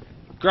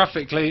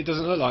 Graphically, it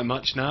doesn't look like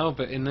much now,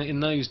 but in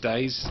those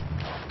days,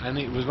 and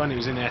it was when it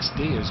was in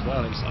SD as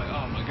well. It was like,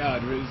 oh my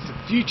god, it's the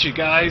future,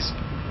 guys.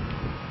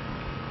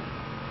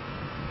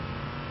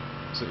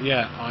 So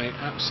yeah, I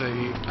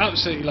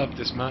absolutely loved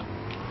this map.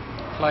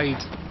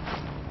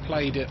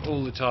 Played it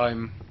all the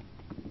time.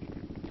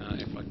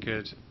 If I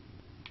could,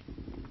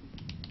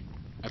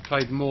 I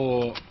played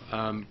more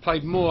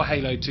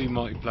Halo 2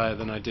 multiplayer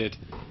than I did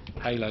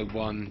Halo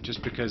 1,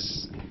 just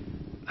because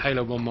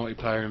Halo 1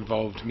 multiplayer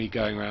involved me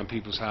going around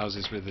people's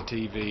houses with a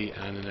TV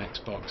and an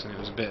Xbox, and it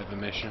was a bit of a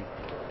mission.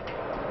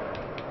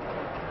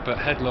 But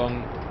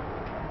Headlong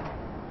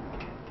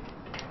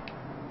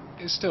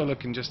is still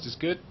looking just as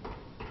good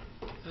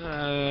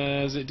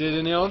as it did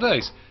in the old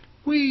days.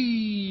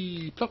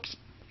 Whee! Plops!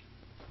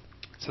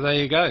 So there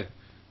you go.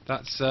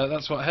 That's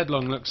what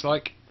Headlong looks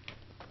like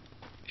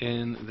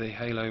in the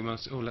Halo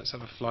most. Oh, let's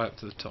have a fly up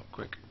to the top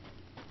quick.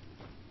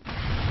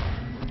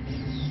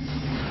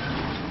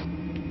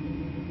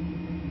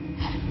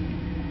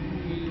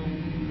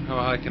 How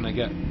high can I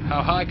get?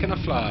 How high can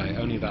I fly?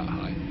 Only that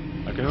high.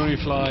 I can only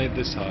fly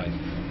this high.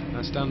 Can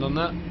I stand on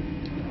that?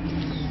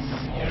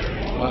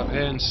 Fly up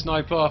here and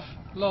snipe off.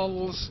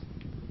 Lols.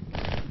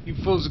 You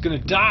fools are gonna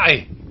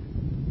die.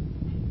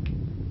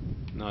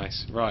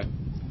 Nice. Right.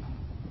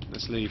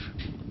 Let's leave.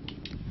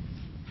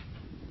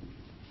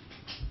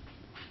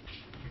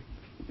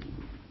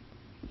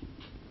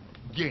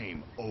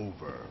 Game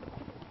over.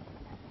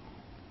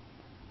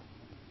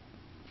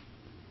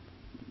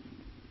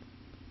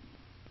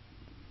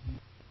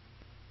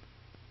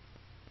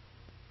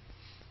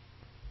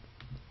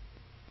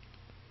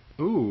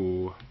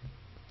 Ooh.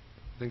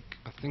 I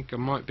think I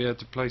might be able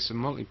to play some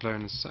multiplayer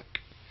in a sec.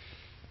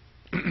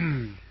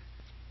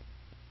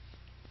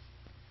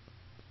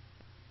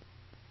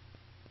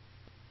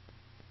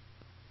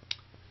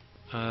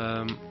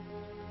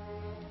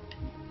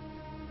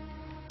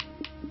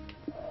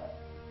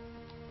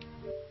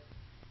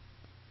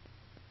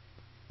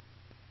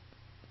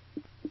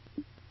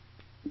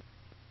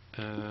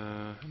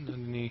 Haven't had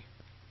any.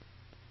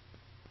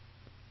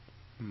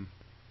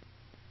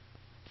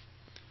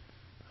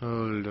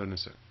 Hold on a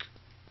sec.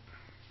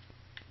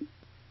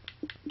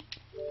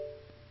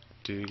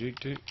 Do do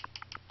do.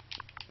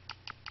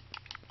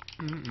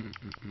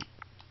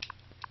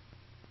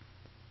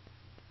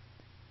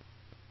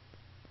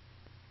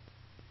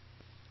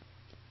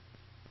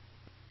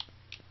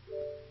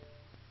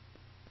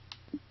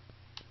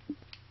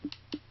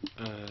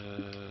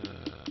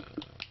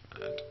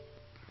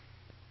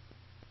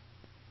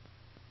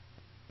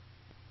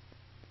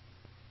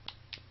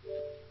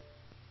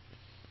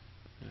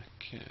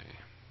 Okay.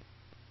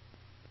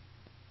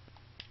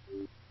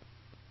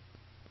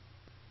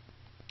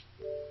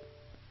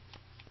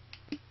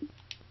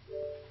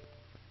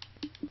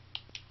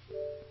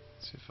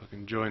 See if I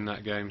can join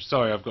that game.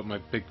 Sorry, I've got my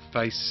big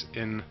face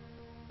in.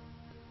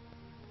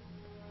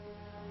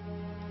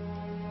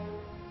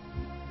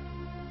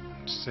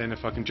 Just seeing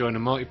if I can join a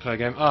multiplayer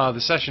game. Ah, the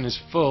session is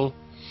full.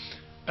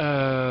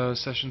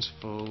 Session's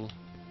full.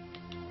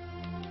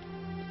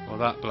 Well,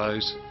 that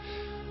blows.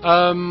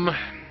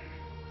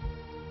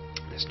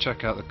 Let's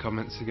check out the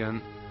comments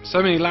again.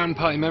 So many LAN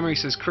party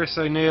memories, says Chris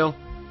O'Neill.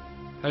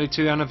 Halo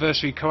 2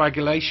 anniversary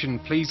coagulation.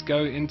 Please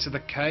go into the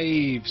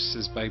caves,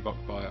 says Baybok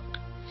Biok.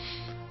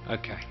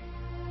 Okay.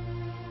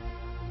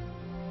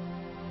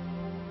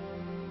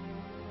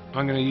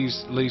 I'm going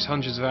to lose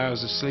hundreds of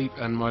hours of sleep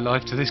and my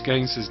life to this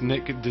game, says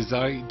Nick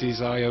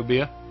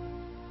Desiobia.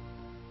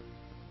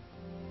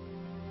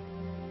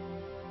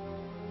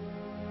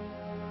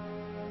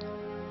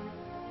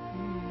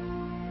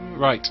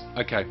 Right,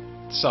 okay.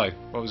 So,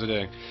 what was I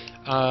doing?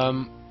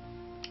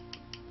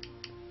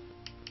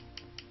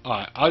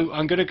 Alright,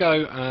 I'm going to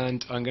go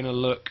and I'm going to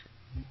look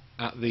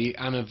at the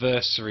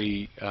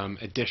anniversary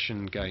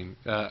edition game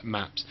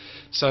maps.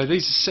 So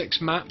these are 6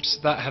 maps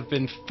that have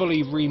been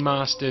fully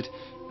remastered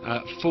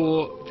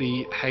for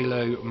the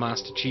Halo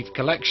Master Chief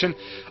Collection.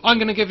 I'm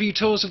going to give you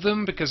tours of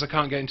them because I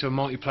can't get into a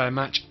multiplayer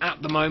match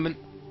at the moment.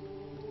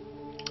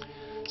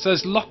 So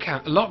there's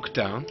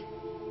Lockdown,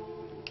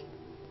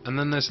 and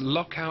then there's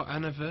Lockout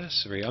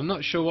Anniversary. I'm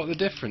not sure what the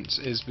difference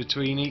is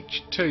between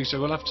each two, so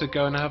we'll have to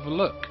go and have a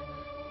look.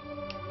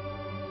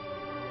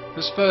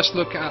 Let's first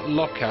look at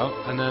Lockout,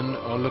 and then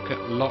I'll look at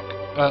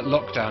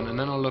Lockdown, and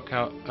then I'll look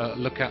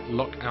at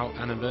Lockout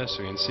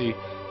Anniversary and see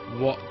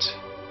what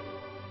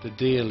the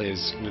deal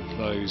is with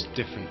those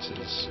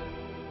differences.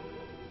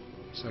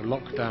 So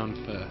Lockdown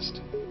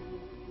first.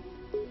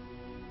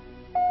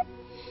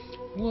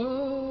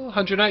 Whoa,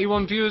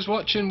 181 viewers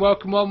watching.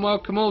 Welcome on,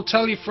 welcome all.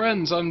 Tell your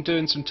friends I'm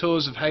doing some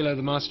tours of Halo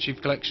the Master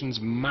Chief Collection's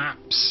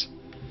maps.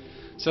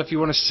 So if you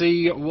want to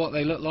see what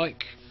they look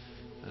like,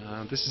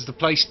 this is the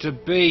place to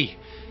be.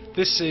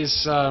 This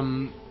is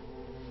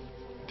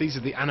these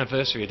are the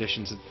anniversary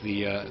editions of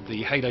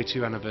the Halo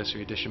 2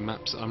 anniversary edition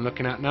maps that I'm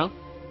looking at now.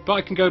 But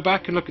I can go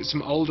back and look at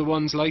some older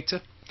ones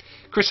later.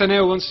 Chris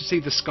O'Neill wants to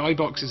see the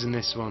skyboxes in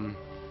this one.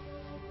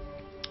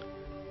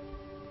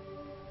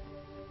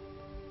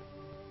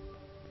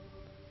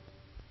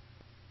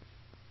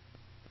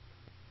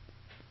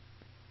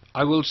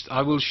 I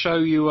will show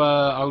you.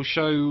 I'll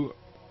show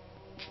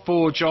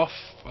Forge off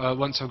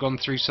once I've gone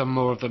through some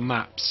more of the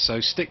maps. So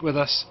stick with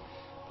us.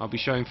 I'll be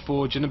showing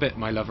Forge in a bit,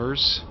 my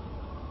lovers.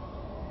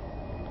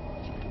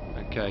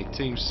 Okay,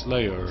 Team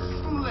Slayer.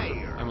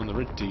 I'm on the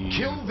red team.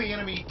 Kill the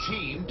enemy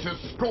team to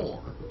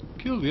score.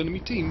 Kill the enemy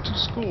team to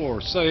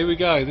score. So here we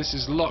go. This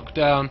is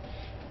Lockdown,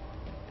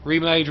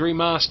 remade,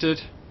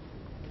 remastered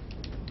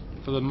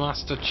for the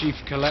Master Chief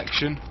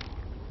Collection.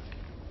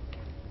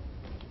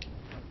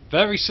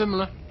 Very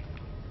similar.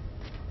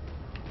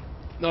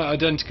 Not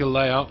identical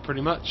layout,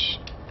 pretty much.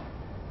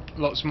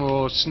 Lots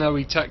more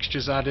snowy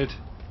textures added,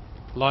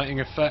 lighting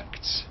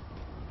effects.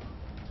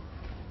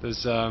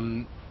 There's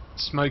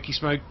smoky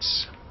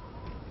smokes.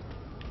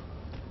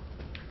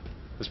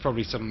 There's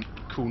probably some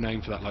cool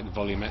name for that, like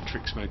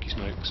volumetric smoky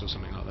smokes or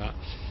something like that,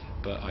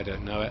 but I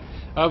don't know it.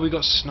 We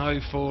got snow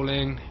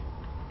falling.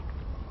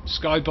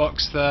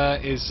 Skybox there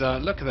is.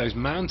 Look at those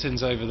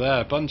mountains over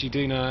there. Bungie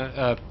do know.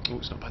 Oh,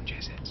 it's not Bungie,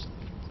 is it? It's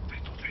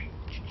 343.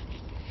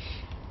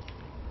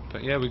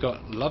 But yeah, we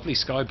got lovely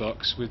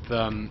skybox with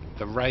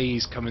the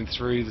rays coming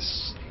through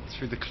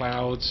the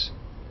clouds,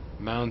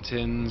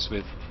 mountains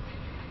with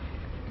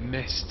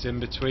mist in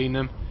between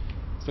them.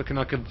 It's looking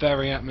like a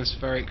very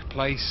atmospheric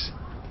place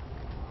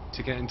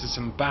to get into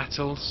some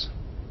battles.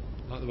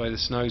 I like the way the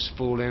snow's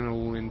falling,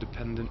 all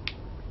independent.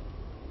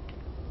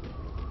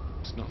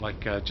 It's not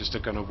like just a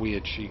kind of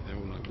weird sheet, they're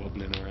all like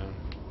wobbling around.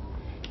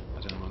 I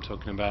don't know what I'm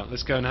talking about.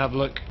 Let's go and have a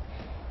look.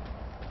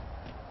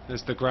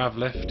 There's the grav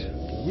lift.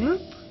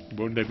 Whoop!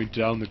 Won't let me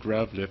down the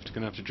grav lift.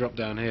 Gonna have to drop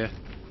down here.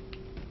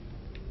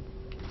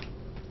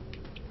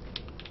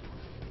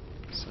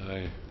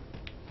 So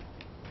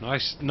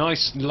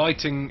nice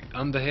lighting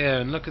under here,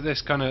 and look at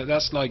this kind of.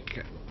 That's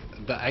like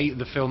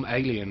the film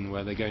Alien,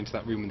 where they go into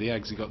that room with the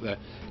eggs. You got the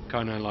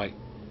kind of like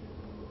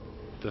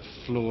the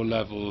floor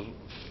level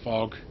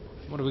fog.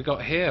 What do we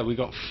got here? We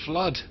got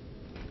flood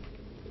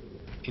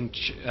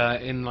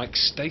in like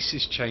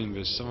stasis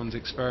chambers. Someone's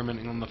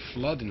experimenting on the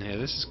flood in here.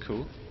 This is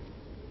cool.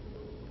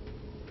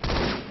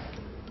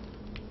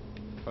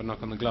 If I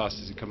knock on the glass,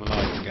 does he come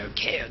alive and go,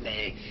 kill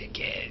me,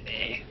 kill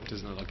me?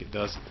 Doesn't look like it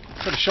does.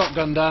 Got a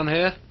shotgun down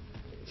here.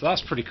 So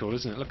that's pretty cool,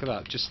 isn't it? Look at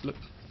that. Just look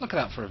at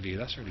that for a view.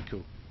 That's really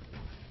cool.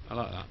 I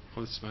like that.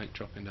 All the smoke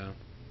dropping down.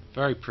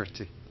 Very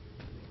pretty.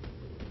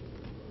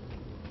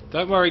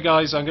 Don't worry,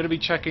 guys. I'm going to be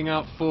checking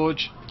out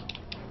Forge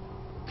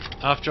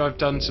after I've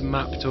done some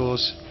map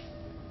tours.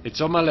 It's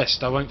on my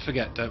list. I won't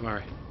forget. Don't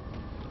worry.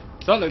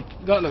 That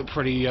looked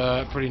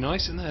pretty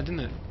nice in there, didn't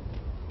it?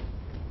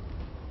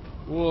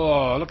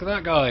 Whoa! Look at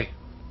that guy.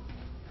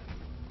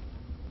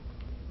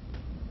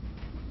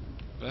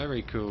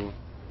 Very cool.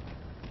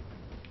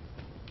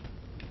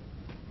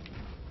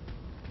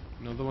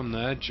 Another one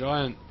there.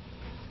 Giant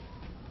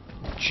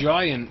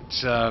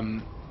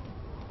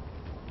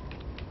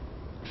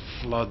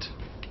flood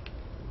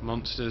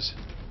monsters.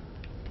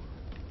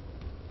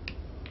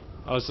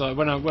 I was like,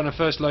 when I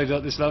first loaded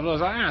up this level, I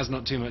was like, there's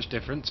not too much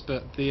difference,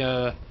 but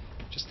the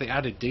just the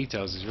added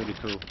details is really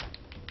cool.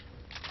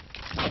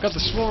 I got the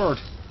sword.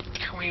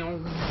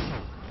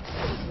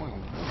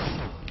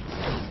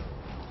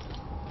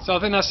 So I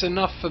think that's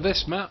enough for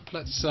this map.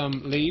 Let's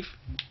leave.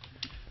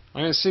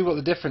 I'm going to see what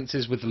the difference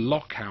is with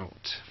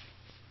Lockout.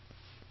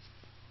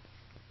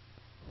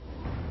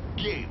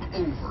 Game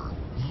over.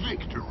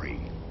 Victory.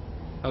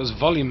 That was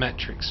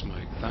volumetric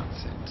smoke.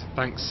 That's it.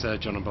 Thanks,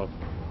 John and Bob.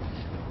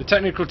 The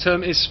technical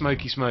term is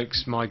smoky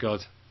smokes. My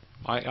God,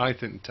 I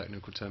think the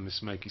technical term is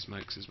smoky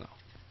smokes as well.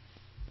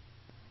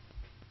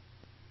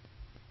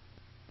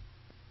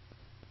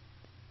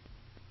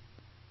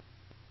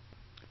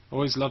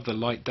 Always love the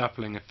light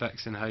dappling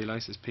effects in Halo,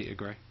 says Peter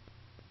Gray.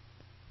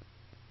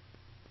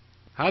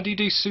 How do you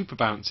do super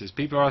bounces?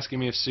 People are asking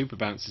me if super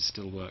bounces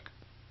still work.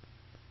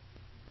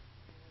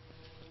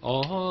 Oh,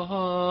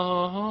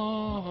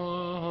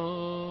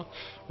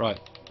 right.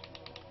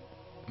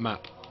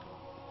 Map.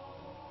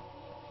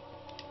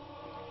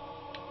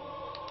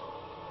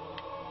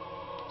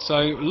 So,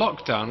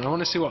 lockdown, I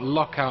want to see what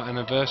lockout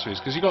anniversary is,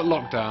 because you got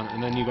lockdown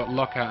and then you got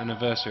lockout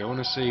anniversary. I want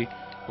to see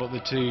what the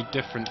two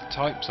different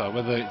types are,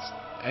 whether it's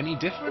any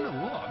different or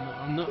what.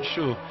 I'm not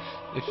sure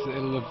if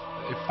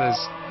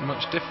there's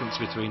much difference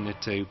between the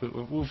two, but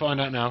we'll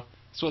find out now.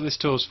 That's what this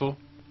tour's for.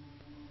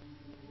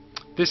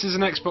 This is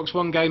an Xbox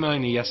One game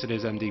only. Yes, it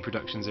is, MD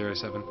Production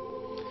 07.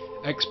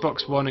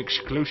 Xbox One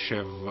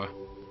exclusive.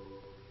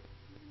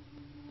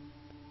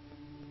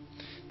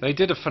 They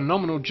did a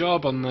phenomenal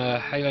job on the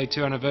Halo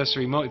 2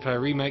 Anniversary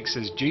multiplayer remake,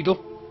 says Jeedle.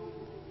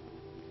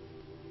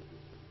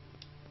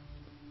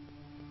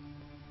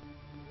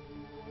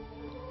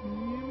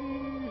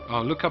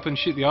 Oh, look up and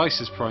shoot the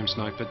ISIS Prime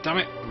Sniper. Damn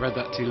it, read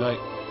that too late.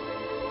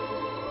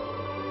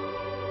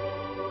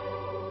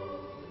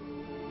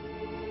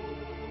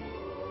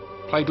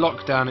 Played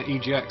Lockdown at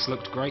EGX,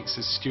 looked great,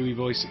 says Stewie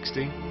Boy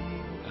 16.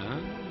 Ah,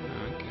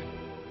 okay.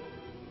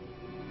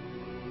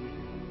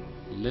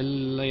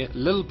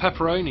 Lil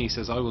Pepperoni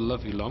says, I will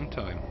love you long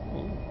time.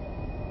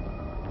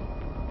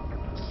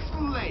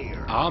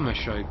 Slayer. Armor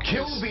showcase.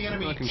 Kill the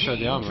enemy I can show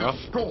the armor off.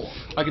 Score.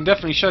 I can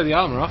definitely show the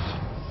armor off.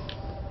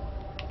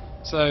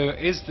 So,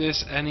 is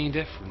this any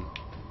different?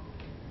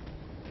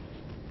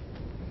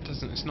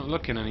 It's not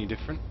looking any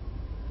different.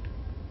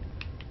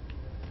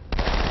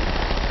 Looking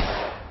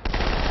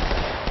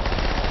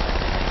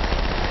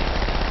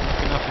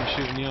up and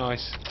shooting the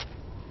ice.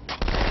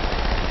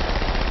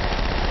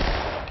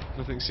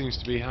 Nothing seems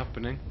to be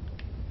happening.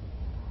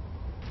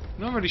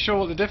 Not really sure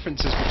what the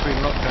difference is between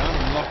lockdown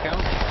and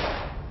lockout.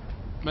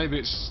 Maybe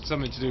it's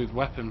something to do with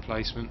weapon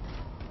placement.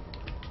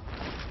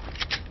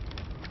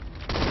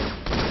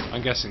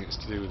 I'm guessing it's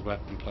to do with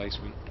weapon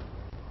placement.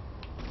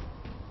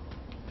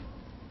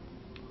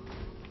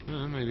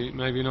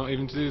 Maybe not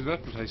even to do with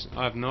weapon placement.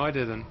 I have no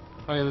idea then.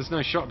 Oh yeah, there's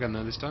no shotgun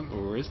there this time.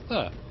 Or is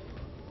there?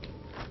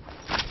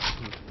 I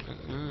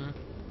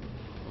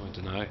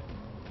don't know.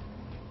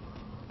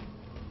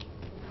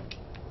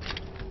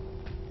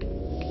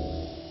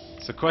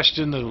 It's a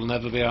question that will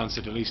never be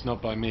answered, at least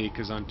not by me,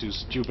 because I'm too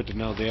stupid to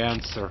know the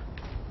answer.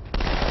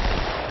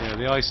 Yeah,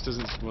 the ice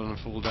doesn't want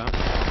to fall down.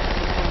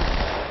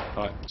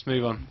 Right, let's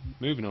move on.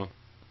 Moving on.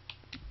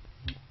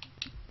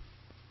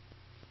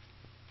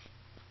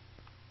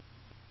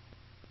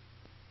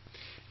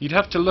 You'd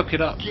have to look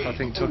it up, I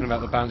think, talking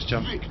about the bounce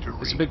jump.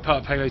 It's a big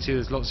part of Halo 2,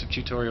 there's lots of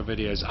tutorial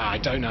videos. I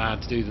don't know how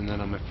to do them then,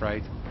 I'm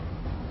afraid.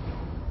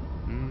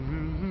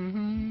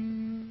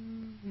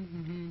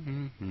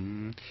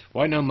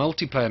 Why no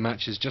multiplayer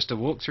matches, just a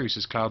walkthrough,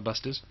 says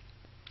Cloudbusters.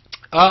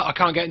 I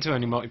can't get into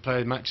any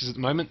multiplayer matches at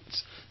the moment.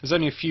 There's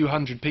only a few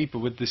hundred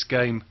people with this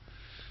game.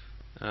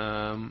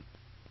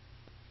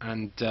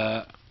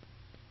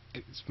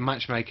 Its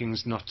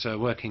matchmaking's not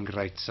working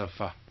great so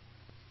far.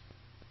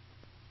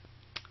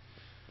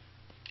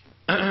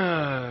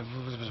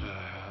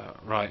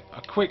 Right,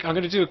 I'm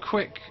going to do a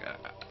quick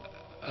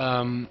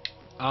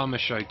armor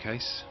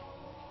showcase.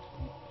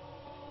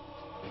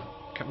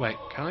 Wait,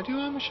 can I do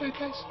armor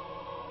showcase?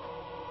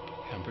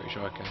 Yeah, I'm pretty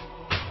sure I can.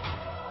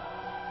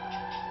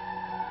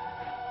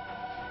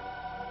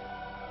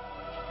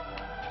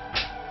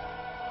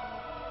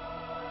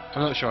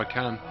 I'm not sure I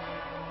can.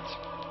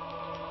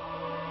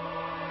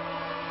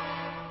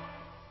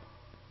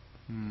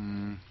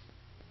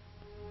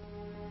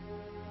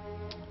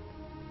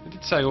 I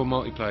did say all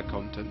multiplayer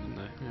content, didn't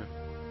I? Yeah.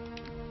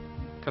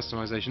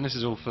 Customization. This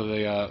is all for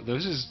the.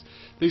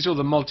 These are all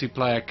the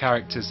multiplayer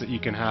characters that you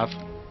can have.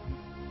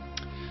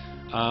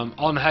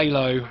 On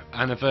Halo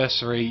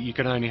Anniversary, you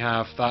can only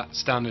have that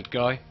standard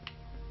guy.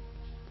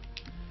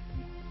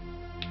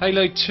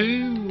 Halo 2,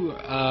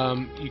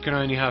 you can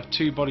only have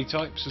 2 body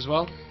types as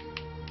well.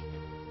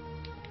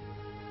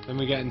 Then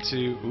we get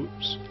into,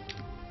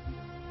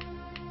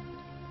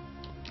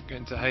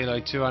 Halo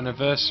 2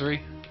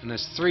 Anniversary, and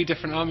there's 3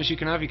 different armors you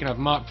can have. You can have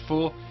Mark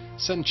IV,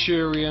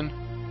 Centurion,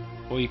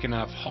 or you can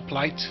have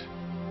Hoplite.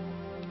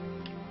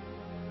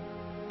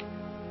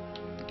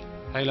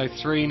 Halo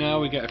 3 now,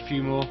 we get a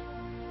few more.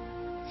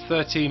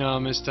 13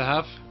 armors to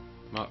have.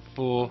 Mark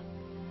IV,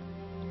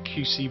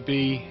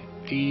 QCB,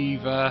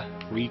 Eva,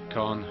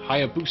 Recon,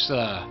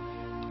 Hayabusa,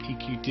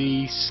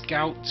 EQD,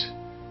 Scout,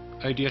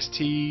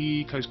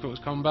 ODST, Close Quarters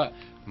Combat,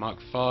 Mark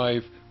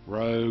V,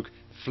 Rogue,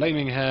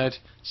 Flaming Head,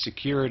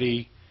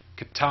 Security,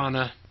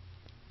 Katana.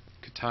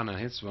 Katana,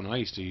 here's the one I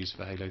used to use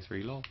for Halo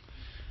 3, lol.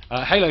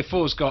 Halo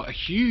 4's got a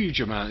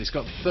huge amount, it's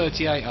got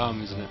 38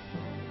 armors in it.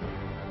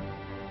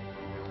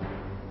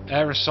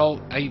 Air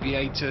Assault,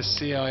 Aviator,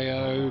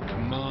 CIO,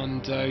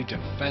 Commando,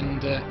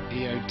 Defender,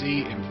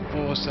 EOD,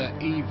 Enforcer,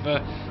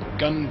 Eva,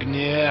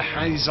 Gungnir,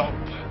 Hazop,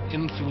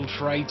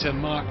 Infiltrator,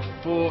 Mark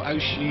IV,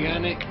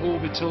 Oceanic,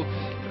 Orbital,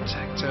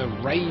 Protector,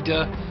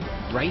 Raider,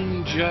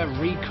 Ranger,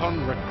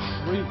 Recon,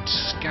 Recruit,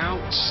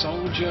 Scout,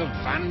 Soldier,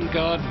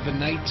 Vanguard,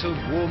 Venator,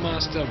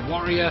 Warmaster,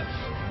 Warrior,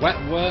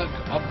 Wetwork,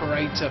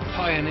 Operator,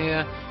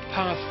 Pioneer,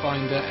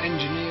 Pathfinder,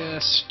 Engineer,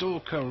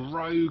 Stalker,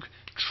 Rogue,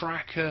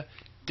 Tracker,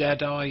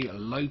 Deadeye,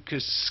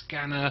 Locust,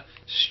 Scanner,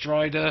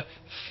 Strider,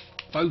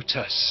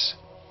 Photos.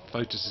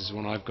 Photos is the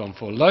one I've gone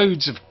for.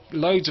 Loads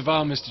of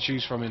armors to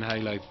choose from in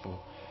Halo 4.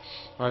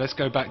 Right, let's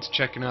go back to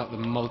checking out the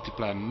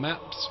multiplayer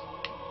maps.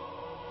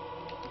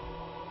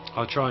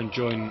 I'll try and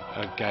join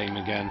a game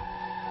again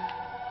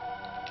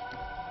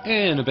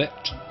in a bit.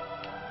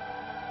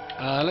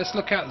 Let's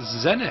look at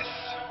Zenith.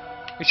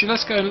 Actually,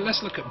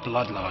 let's look at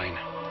Bloodline.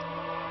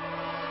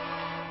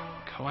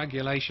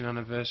 Coagulation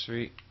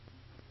Anniversary.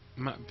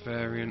 Map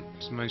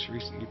variants most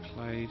recently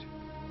played.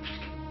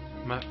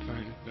 Map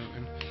variant built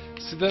in.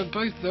 So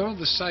they're all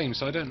the same,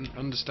 so I don't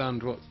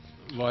understand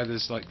why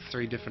there's like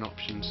 3 different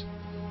options.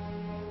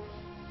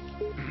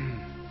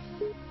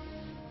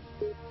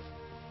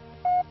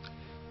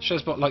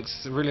 Shazbot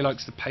really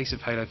likes the pace of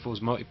Halo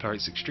 4's multiplayer.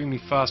 It's extremely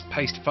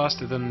fast-paced,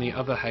 faster than the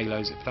other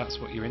Halos, if that's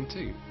what you're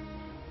into.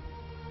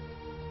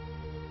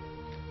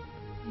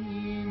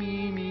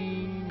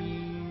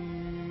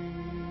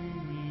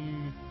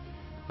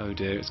 Oh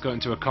dear, it's got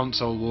into a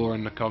console war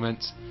in the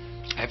comments.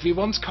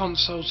 Everyone's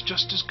console's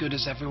just as good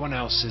as everyone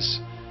else's,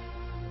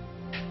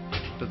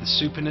 but the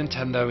Super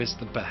Nintendo is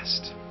the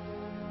best.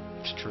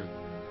 It's true.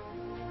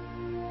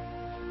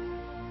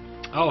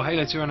 Oh,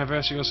 Halo 2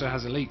 Anniversary also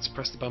has elites.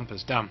 Press the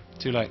bumpers. Damn,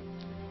 too late.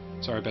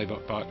 Sorry,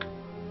 Baybot Bark.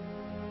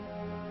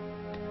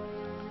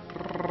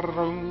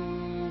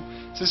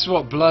 So this is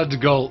what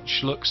Blood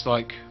Gulch looks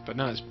like, but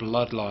now it's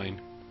Bloodline.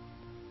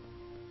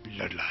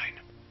 Bloodline.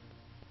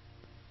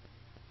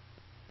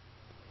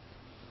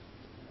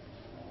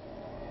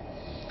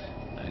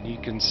 And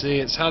you can see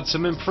it's had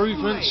some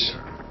improvements.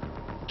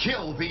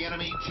 Kill the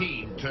enemy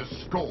team to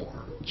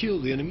score.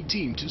 Kill the enemy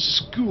team to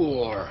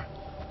score.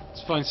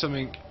 Let's find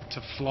something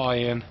to fly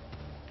in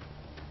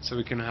so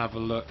we can have a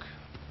look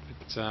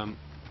at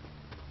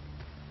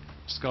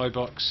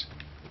skybox.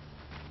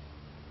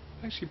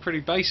 Actually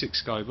pretty basic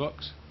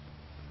skybox.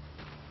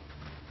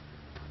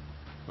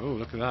 Oh,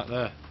 look at that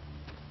there.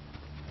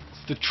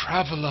 It's the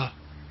Traveller.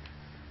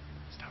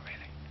 It's not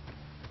really.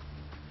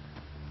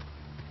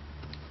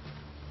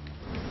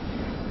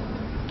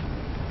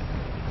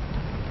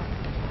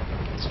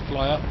 Let's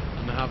fly up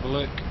and have a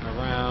look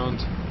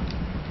around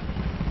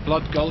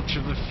Blood Gulch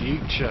of the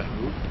future.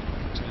 Ooh.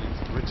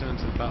 Return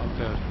to the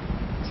battlefield.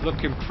 It's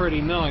looking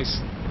pretty nice.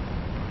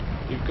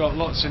 You've got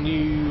lots of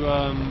new,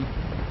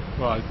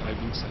 well, I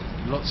wouldn't say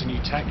lots of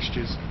new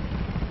textures.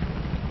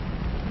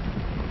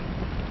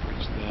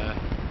 Which there.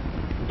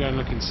 We'll go and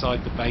look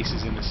inside the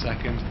bases in a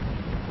second.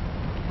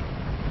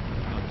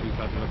 After we've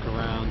had a look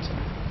around.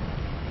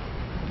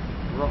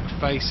 Rock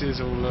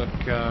faces all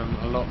look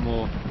a lot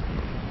more,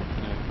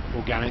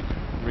 organic,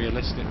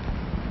 realistic.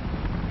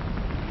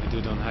 Than they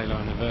did on Halo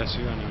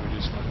Anniversary. I know we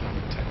just like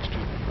having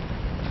textured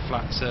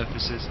flat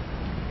surfaces.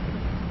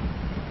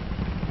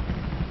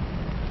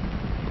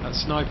 That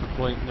sniper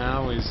point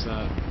now is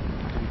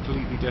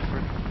completely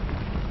different.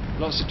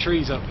 Lots of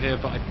trees up here,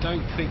 but I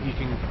don't think you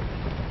can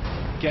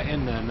get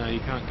in there. No,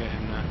 you can't get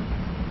in there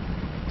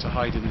to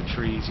hide in the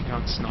trees. You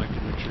can't snipe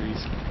in the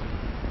trees.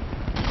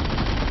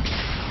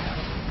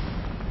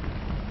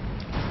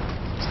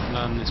 Let's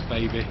land this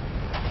baby.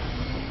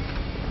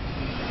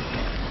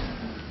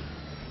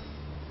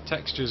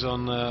 Textures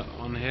on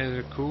here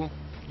are cool.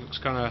 Looks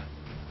kind of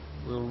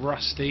real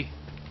rusty.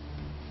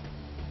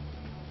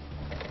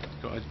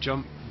 Got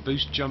a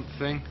boost jump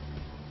thing.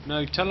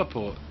 No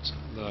teleport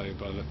though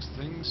by the looks of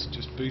things,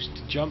 just boost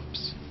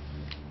jumps.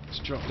 Let's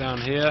drop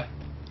down here.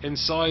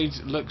 Inside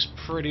looks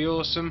pretty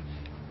awesome.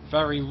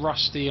 Very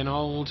rusty and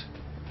old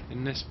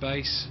in this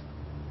base.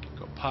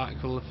 Got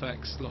particle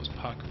effects, lots of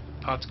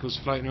particles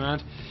floating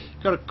around.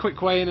 Got a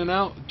quick way in and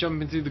out,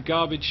 jumping through the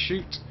garbage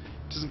chute.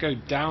 Doesn't go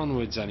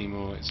downwards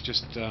anymore, it's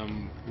just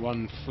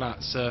one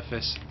flat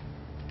surface.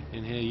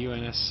 In here,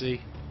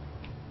 UNSC.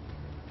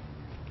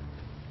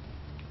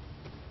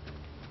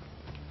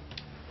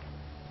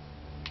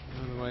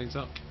 Other ways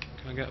up.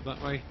 Can I get up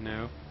that way?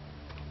 No.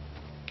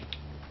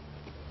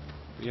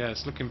 But yeah,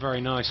 it's looking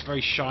very nice,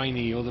 very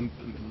shiny. All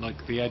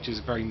the edges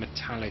are very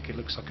metallic. It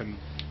looks like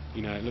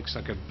it looks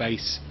like a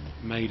base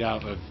made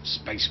out of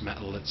space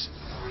metal that's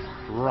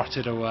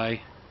rotted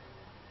away.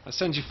 That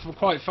sends you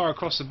quite far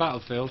across the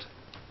battlefield.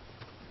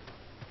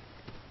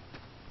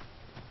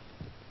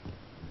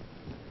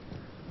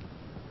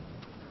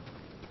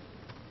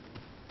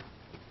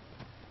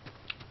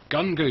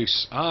 Gun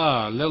Goose.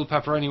 Ah, Lil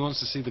Pepperoni wants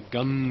to see the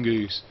Gun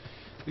Goose.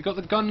 We got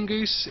the Gun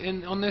Goose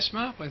on this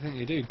map? I think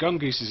they do. Gun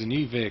Goose is a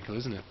new vehicle,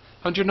 isn't it?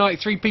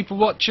 193 people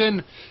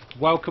watching.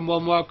 Welcome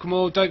one, welcome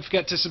all. Don't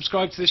forget to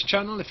subscribe to this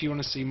channel if you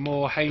want to see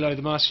more Halo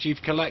the Master Chief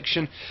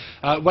Collection.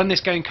 When this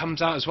game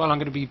comes out as well, I'm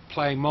going to be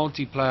playing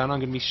multiplayer and I'm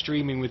going to be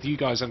streaming with you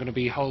guys. I'm going to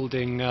be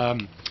holding...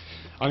 I'm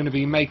going to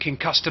be making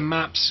custom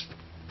maps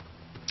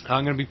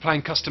I'm going to be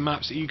playing custom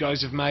maps that you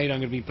guys have made. I'm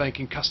going to be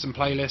making custom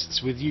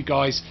playlists with you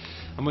guys,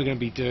 and we're going to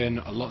be doing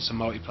lots of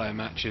multiplayer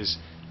matches,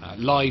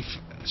 live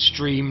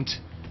streamed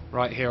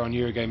right here on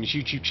Eurogamer's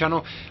YouTube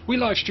channel. We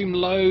live stream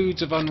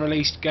loads of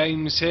unreleased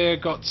games here.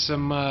 Got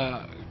some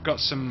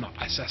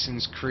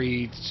Assassin's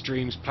Creed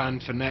streams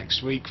planned for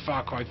next week.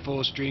 Far Cry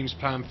 4 streams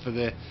planned for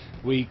the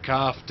week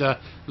after.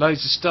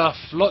 Loads of stuff.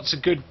 Lots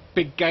of good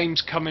big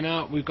games coming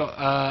out. We've got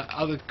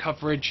other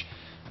coverage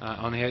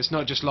on here. It's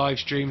not just live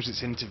streams,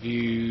 it's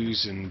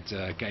interviews and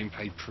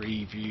gameplay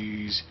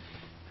previews,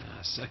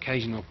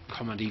 occasional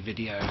comedy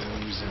videos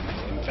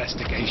and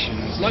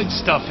investigations. Loads of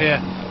stuff here.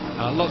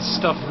 Lots of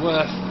stuff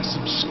worth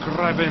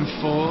subscribing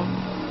for.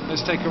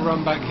 Let's take a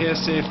run back here,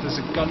 see if there's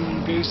a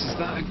gun goose. Is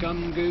that a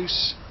gun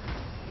goose?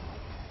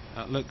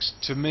 That looks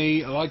to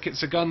me like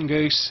it's a gun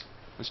goose.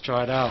 Let's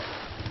try it out.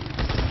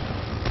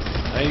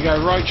 There you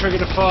go, right trigger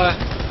to fire.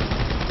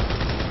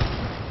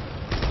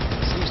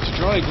 Seems to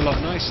drive a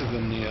lot nicer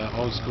than the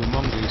old school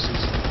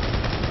mongooses.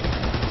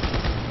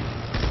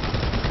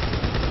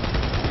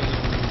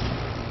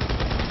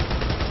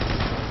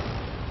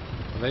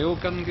 Are they all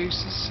gun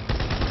gooses?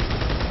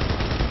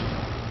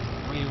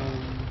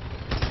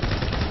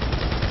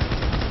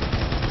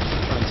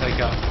 Try and take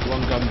out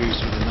one gun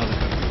goose with another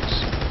gun goose.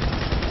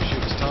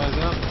 Shoot his tyres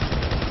out.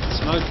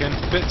 Smoking.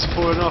 Bits are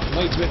falling off.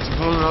 Loads of bits are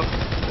falling off.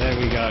 There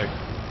we go.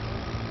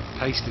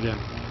 Pasted him.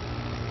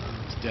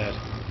 He's dead.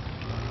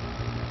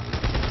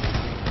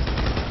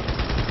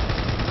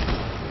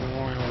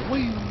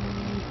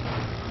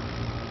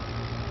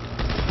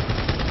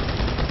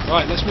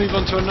 Right, let's move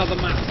on to another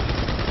map.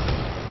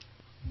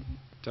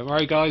 Don't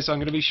worry guys, I'm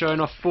going to be showing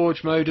off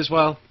Forge mode as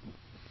well.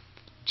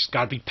 Just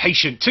gotta be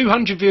patient.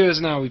 200 viewers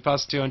now, we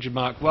passed the 200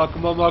 mark.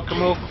 Welcome on,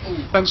 welcome all.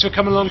 Thanks for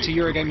coming along to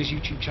Eurogamer's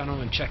YouTube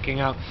channel and checking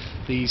out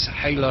these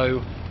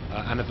Halo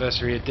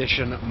Anniversary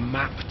Edition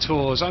map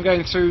tours. I'm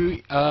going through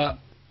a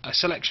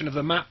selection of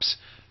the maps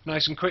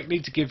nice and quickly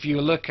to give you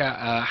a look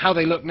at how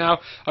they look now.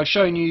 I've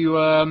shown you,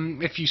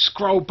 if you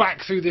scroll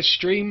back through this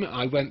stream,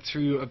 I went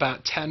through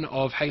about 10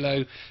 of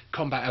Halo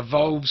Combat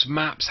Evolved's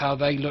maps, how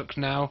they look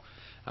now.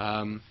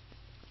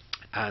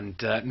 And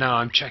now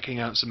I'm checking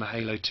out some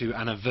Halo 2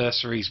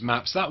 Anniversaries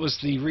maps. That was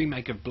the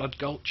remake of Blood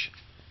Gulch.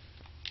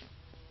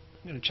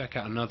 I'm going to check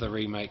out another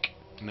remake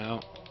now.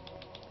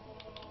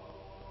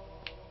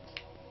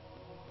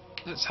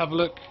 Let's have a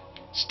look.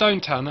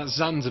 Stone Town, that's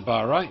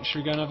Zanzibar, right? Should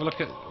we go and have a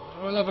look at...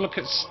 We'll have a look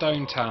at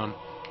Stone Town.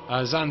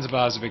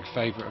 Zanzibar's a big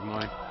favourite of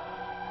mine.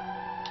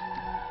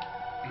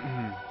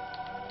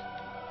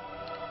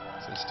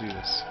 So let's do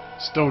this.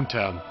 Stone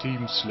Town,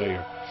 Team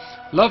Slayer.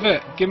 Love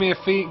it! Give me a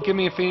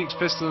Phoenix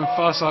pistol and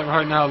Farsight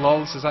right now, lol.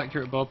 This is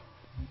accurate, Bob.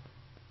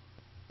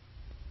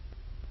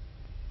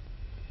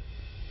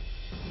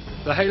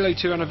 The Halo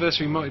 2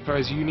 Anniversary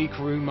multiplayer is unique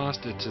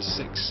remastered to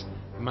 6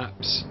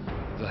 maps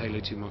of the Halo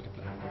 2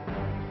 multiplayer.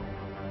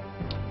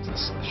 This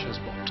is the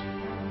Shazbot.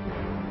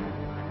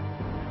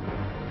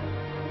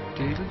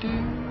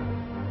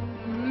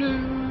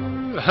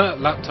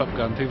 Laptop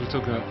gun. People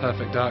talking about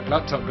Perfect Dark.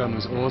 Laptop gun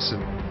was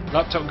awesome.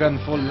 Laptop gun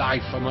for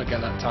life. I might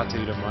get that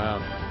tattooed on my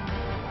arm.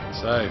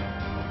 So,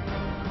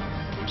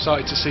 I'm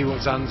excited to see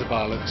what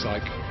Zanzibar looks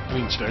like. I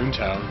mean, Stone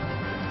Town.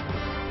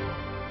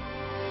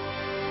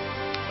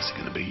 What's it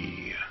going to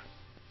be?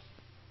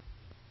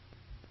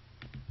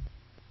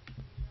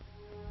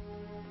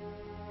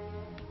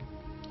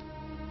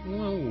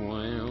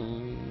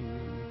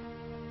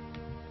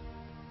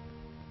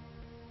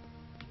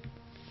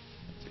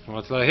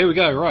 Well, here we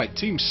go. Right,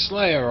 Team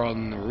Slayer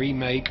on the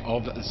remake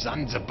of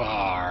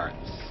Zanzibar.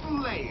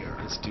 Slayer.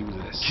 Let's do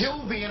this.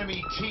 Kill the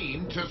enemy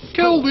team to score.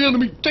 Kill the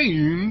enemy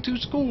team to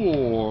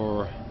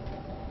score.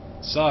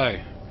 So,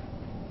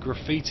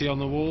 graffiti on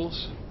the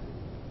walls.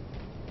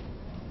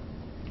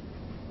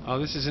 Oh,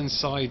 this is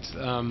inside.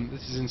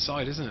 This is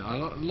inside, isn't it?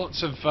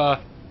 Lots of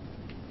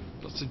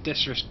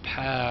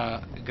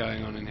disrepair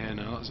going on in here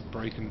now. Lots of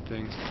broken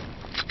things.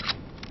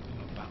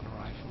 Battle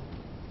rifle.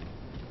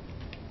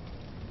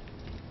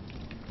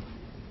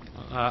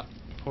 Like that.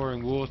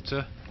 Pouring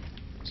water.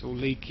 It's all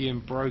leaky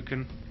and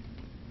broken.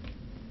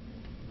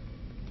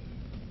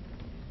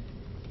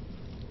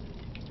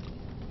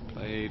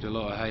 Played a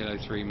lot of Halo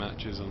 3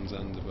 matches on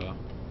Zanzibar.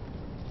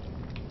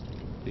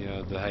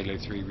 The Halo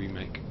 3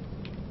 remake.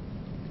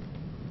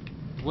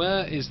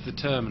 Where is the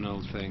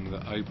terminal thing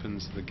that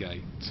opens the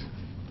gate?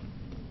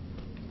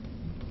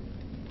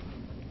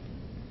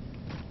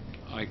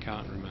 I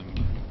can't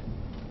remember.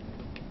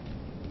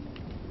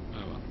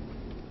 Oh well.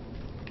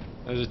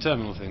 There's a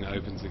terminal thing that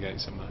opens the gate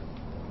somewhere.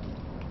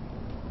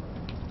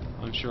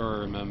 I'm sure I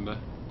remember.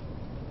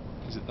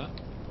 Is it that?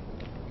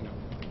 No.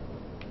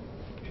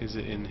 Is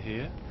it in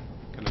here?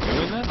 Can I go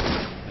in there?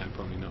 No,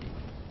 probably not.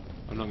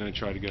 I'm not going to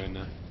try to go in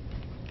there.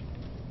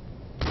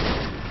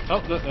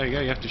 Oh, look, there you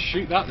go. You have to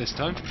shoot that this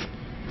time.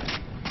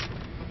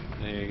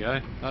 There you go.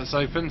 That's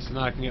open, so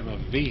now I can get my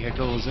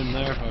vehicles in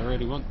there if I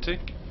really want to.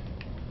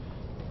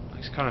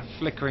 Nice kind of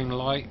flickering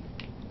light.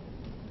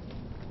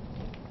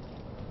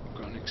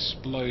 Got an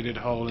exploded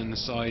hole in the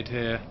side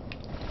here.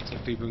 So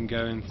people can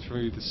go in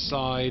through the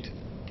side.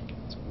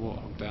 There's a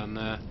warthog down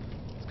there.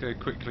 Let's go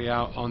quickly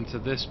out onto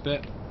this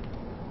bit.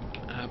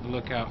 Have a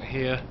look out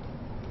here.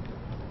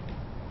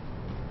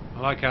 I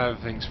like how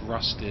everything's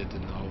rusted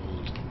and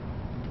old.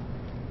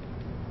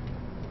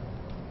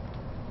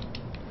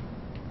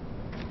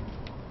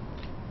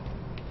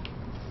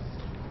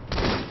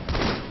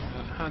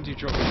 How do you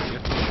drop that? You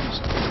have to shoot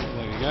something.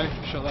 There we go.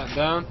 Shot that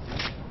down.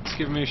 It's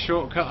giving me a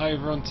shortcut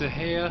over onto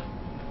here.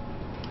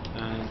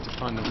 And to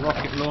find the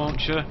rocket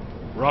launcher.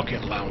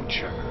 Rocket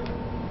launcher.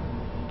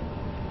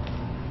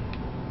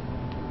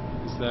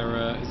 Is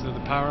there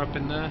the power up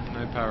in there?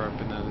 No power up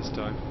in there this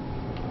time.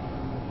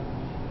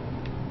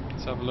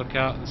 Let's have a look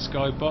out at the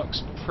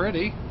skybox.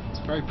 Pretty. It's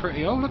very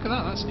pretty. Oh, look at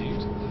that. That's new.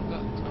 That's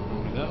not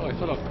normally there. Oh, I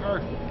fell off. Oh.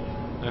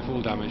 No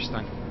fall damage,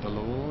 thank the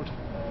Lord.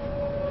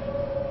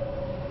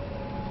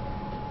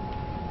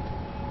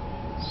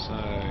 So,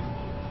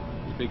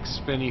 the big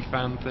spinny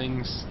fan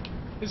things.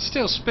 It's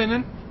still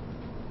spinning.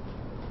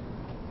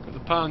 Got the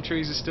palm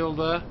trees are still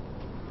there.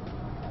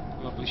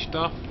 Lovely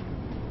stuff.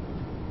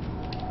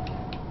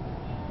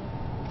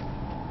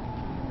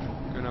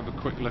 Go and have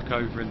a quick look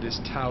over in this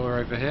tower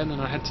over here, and then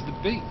I head to the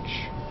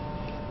beach.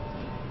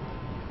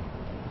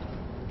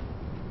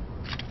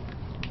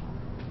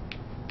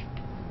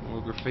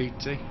 More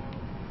graffiti.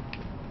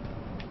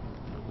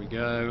 Up we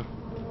go.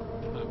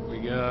 Up we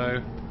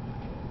go.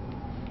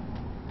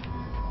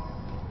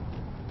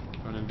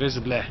 Run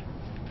invisibly.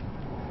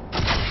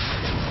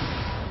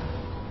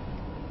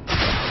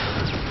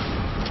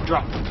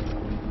 Drop.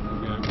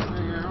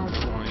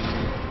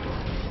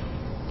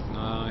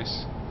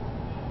 Nice.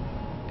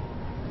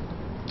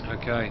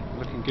 Okay,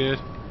 looking good.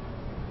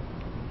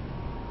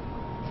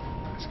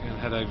 Let's go and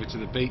head over to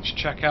the beach,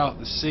 check out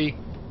the sea.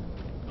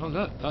 Oh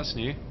look, that's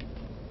new.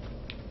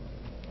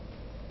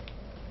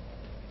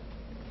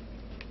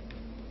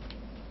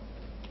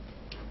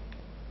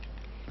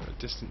 A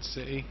distant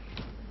city.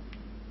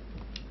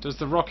 Does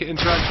the rocket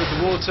interact with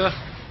the water?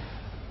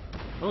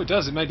 Oh, it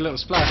does. It made a little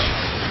splash.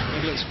 It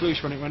made a little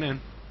sploosh when it went in.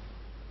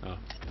 Oh,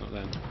 not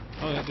then.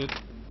 Oh, yeah, it did.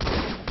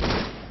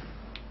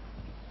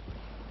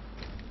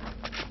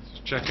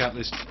 Let's check out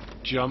this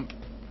jump.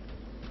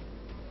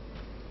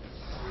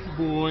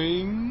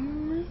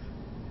 Boing.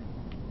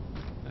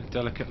 It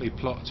delicately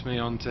plopped me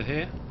onto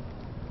here.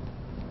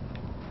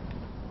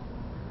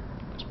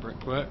 That's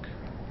brickwork.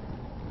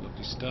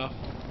 Lovely stuff.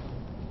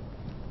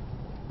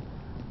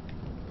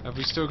 Have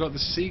we still got the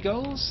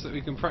seagulls that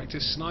we can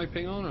practice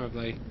sniping on, or have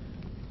they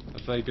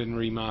been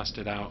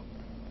remastered out?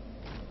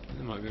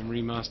 They might have been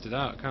remastered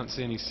out. I can't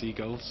see any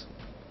seagulls.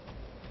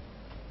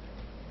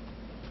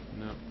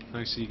 No,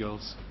 no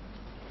seagulls.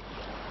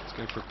 Let's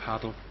go for a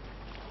paddle.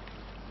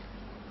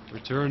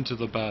 Return to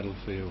the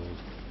battlefield.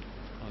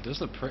 Oh, it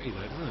does look pretty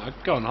though, doesn't it? I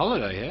could go on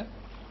holiday here.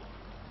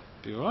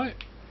 Be alright.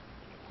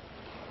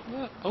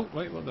 Oh,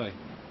 wait, what are they?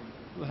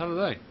 What the hell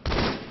are they?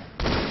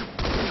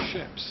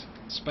 Ships.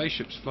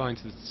 Spaceships flying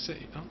to the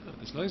city. Oh, look,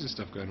 there's loads of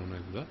stuff going on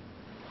over there.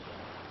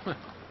 Huh.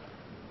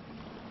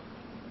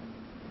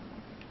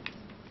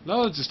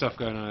 Loads of stuff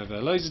going on over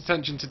there. Loads of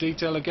attention to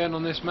detail again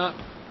on this map.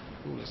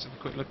 Ooh, let's have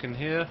a quick look in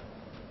here.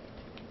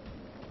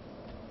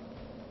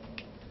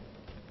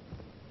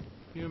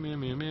 Meow meow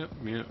meow meow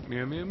meow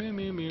meow meow meow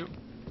meow meow.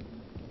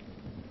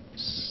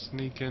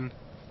 Sneaking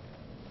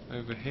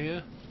over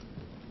here.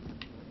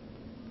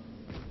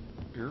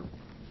 Here.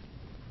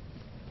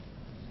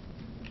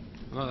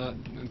 Like that.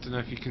 I don't know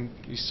if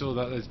you saw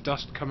that. There's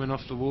dust coming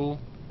off the wall.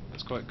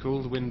 That's quite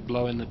cool. The wind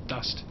blowing the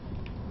dust.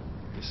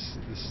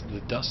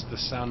 The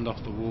sand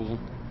off the wall.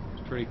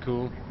 It's pretty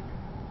cool.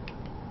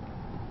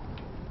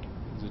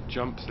 There's a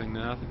jump thing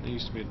there. I think there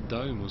used to be a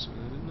dome or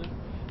something, didn't there?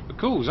 But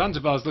cool.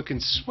 Zanzibar's looking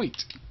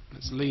sweet.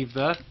 Let's leave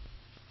there.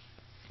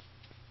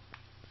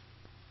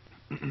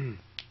 Game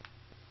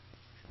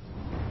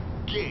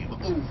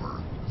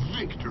over.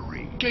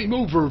 Victory. Game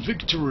over.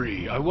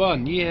 Victory. I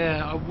won.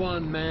 Yeah, I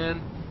won,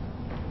 man.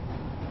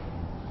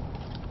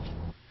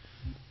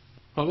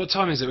 Well, what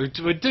time is it?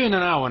 We're doing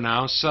an hour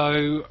now,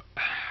 so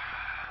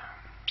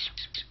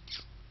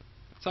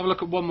let's have a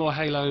look at one more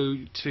Halo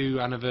 2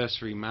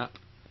 anniversary map.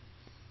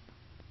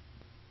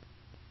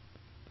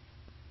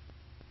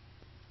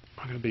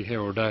 I'm going to be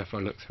here all day if I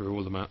look through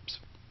all the maps.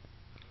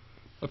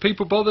 Are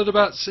people bothered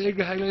about seeing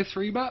the Halo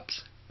 3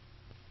 maps?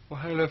 Or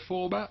Halo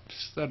 4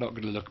 maps? They're not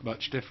going to look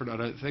much different, I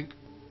don't think.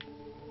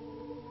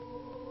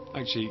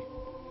 Actually,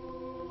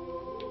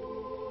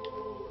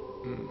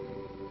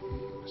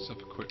 let's have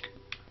a quick...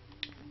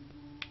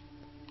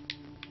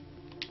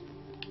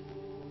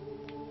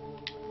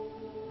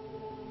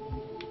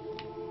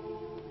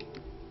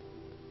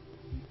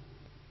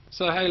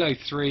 So Halo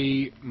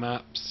 3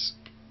 maps.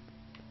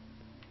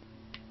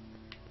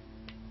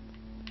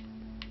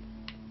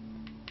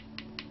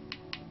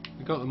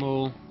 We got them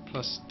all,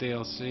 plus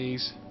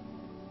DLCs.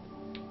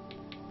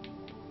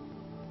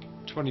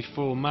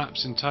 24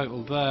 maps in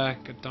total there.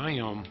 God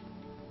damn.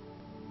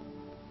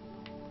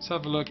 Let's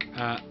have a look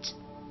at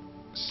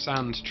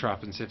Sand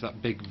Trap and see if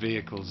that big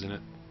vehicle's in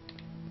it.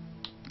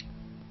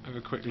 Have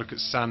a quick look at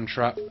Sand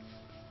Trap.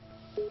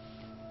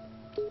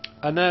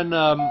 And then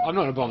I'm not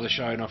going to bother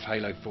showing off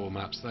Halo 4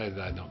 maps. They're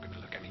not going to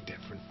look any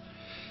different.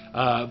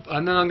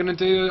 And then I'm going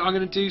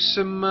to do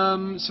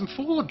some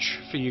Forge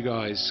for you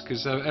guys,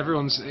 because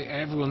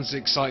everyone's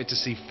excited to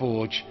see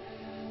Forge.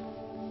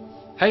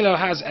 Halo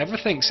has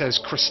everything, says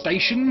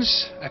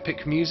crustaceans,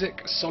 epic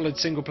music, solid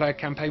single-player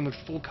campaign with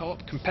full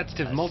co-op,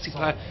 competitive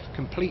multiplayer,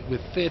 complete with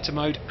theatre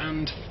mode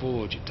and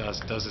Forge. It does.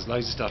 There's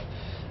loads of stuff.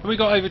 And we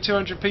got over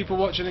 200 people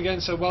watching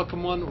again, so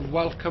welcome one,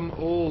 welcome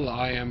all.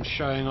 I am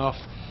showing off,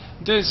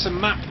 doing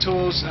some map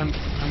tours, and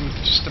I'm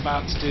just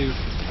about to do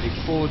a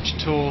Forge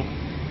tour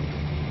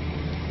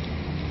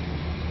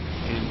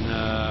in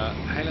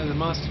Halo the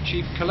Master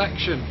Chief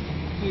Collection.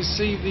 You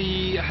see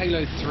the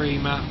Halo 3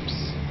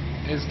 maps.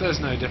 There's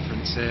no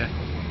difference here.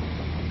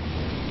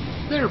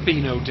 There'll be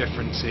no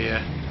difference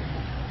here.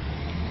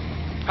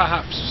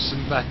 Perhaps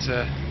some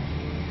better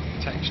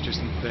textures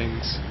and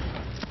things.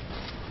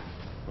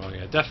 Well,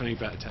 yeah, definitely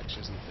better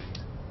textures and things.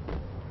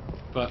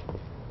 But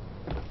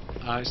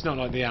it's not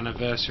like the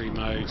anniversary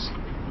modes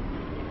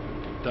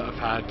that have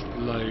had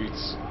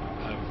loads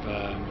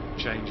of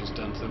changes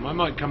done to them. I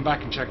might come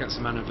back and check out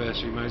some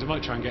anniversary modes. I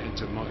might try and get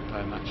into a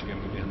multiplayer match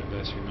again with the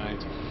anniversary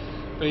modes.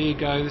 There you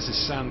go. This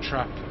is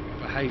Soundtrap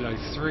for Halo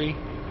 3.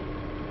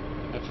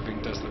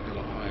 Everything does look a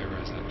lot higher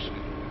res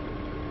actually.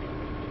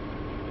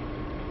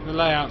 The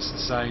layout's the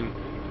same,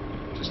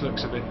 just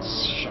looks a bit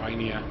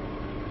shinier.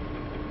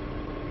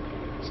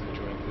 Let's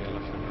drag the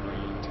elephant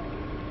around.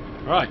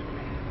 Right.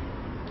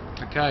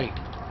 Okay.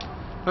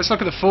 Let's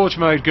look at the Forge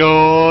mode,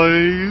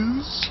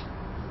 guys.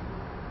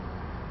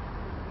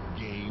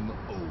 Game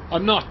over.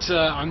 I'm not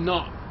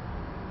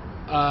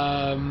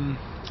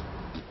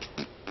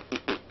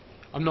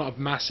a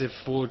massive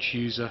Forge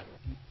user,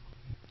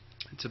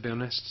 to be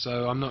honest,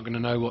 so I'm not going to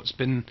know what's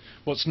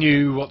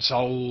new, what's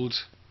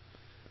old.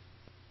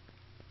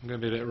 I'm going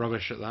to be a bit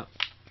rubbish at that,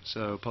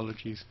 so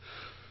apologies.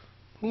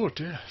 Oh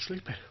dear,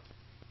 sleepy.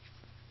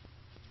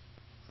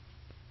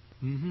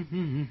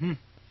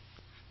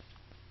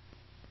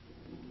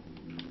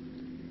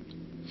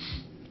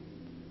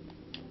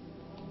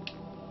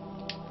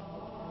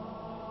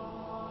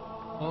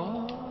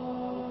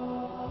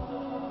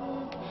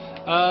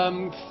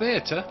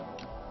 Theatre.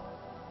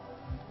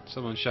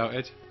 Someone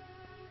shouted.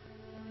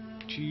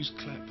 Choose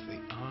clip the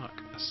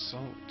Ark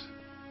Assault.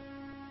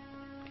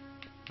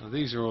 Now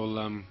these are all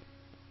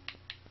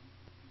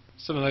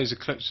some of those are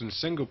clips from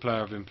single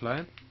player I've been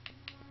playing.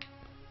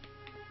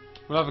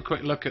 We'll have a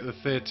quick look at the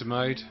theatre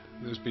mode.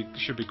 This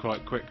should be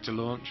quite quick to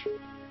launch.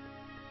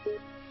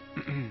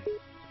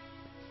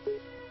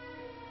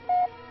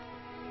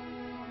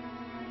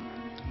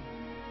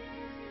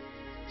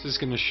 This is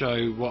going to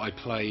show what I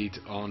played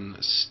on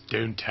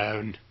Stone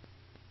Town.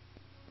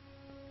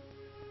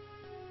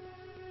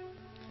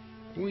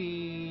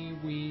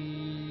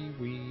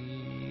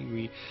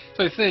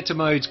 So theatre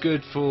mode's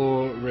good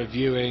for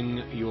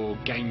reviewing your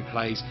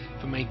gameplays,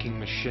 for making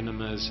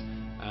machinimas,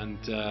 and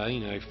you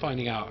know,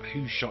 finding out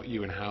who shot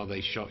you and how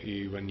they shot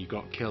you when you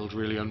got killed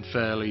really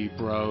unfairly,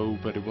 bro.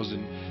 But it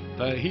wasn't.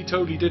 He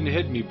totally didn't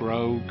hit me,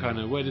 bro. Kind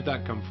of, where did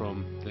that come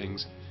from?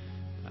 Things.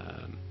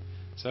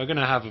 So I'm going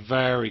to have a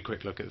very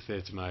quick look at the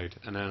theatre mode,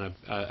 and then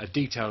a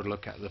detailed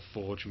look at the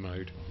Forge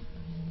mode.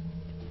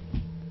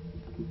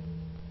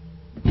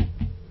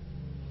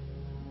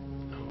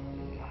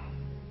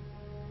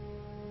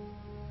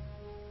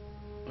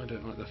 I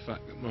don't like the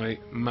fact that my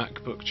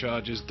MacBook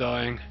charger's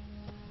dying.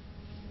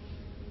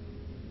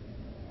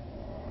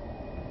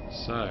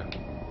 So,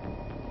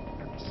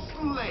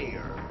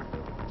 Slayer.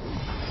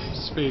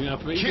 speed it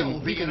up a bit.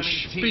 You can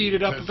speed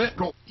it up a bit.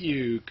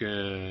 You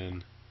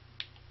can.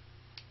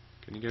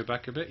 Can you go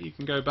back a bit? You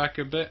can go back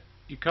a bit.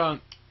 You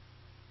can't.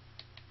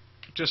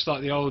 Just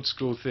like the old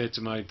school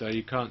theatre mode, though,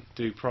 you can't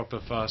do proper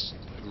fast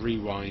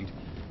rewind.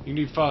 You can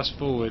do fast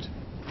forward.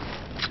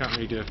 You can't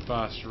really do a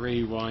fast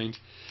rewind.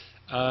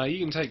 You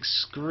can take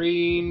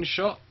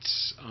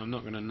screenshots. I'm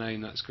not going to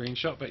name that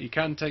screenshot, but you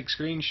can take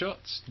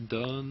screenshots.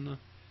 Done.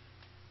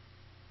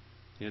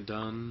 You're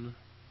done.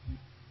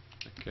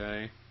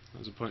 Okay. That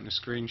was a point in a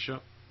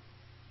screenshot.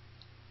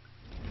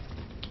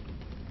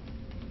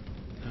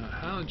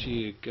 How do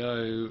you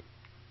go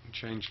and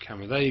change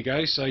camera? There you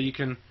go. So you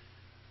can,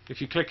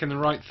 if you click in the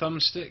right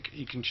thumbstick,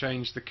 you can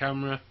change the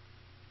camera.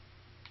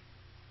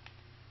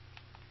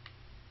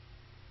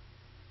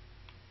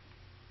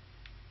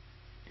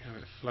 You have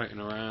it floating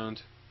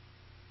around.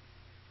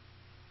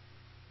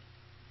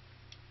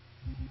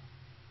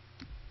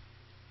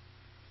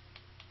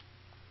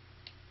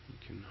 You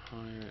can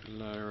higher it,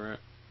 lower it.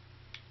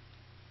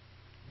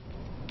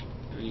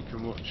 And you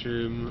can watch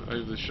him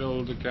over the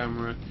shoulder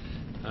camera.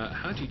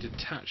 How do you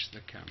detach the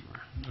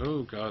camera?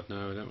 Oh god,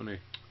 no, I don't want to.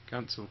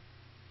 Cancel.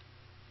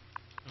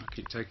 I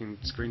keep taking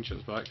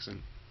screenshots by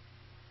accident.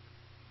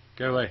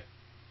 Go away.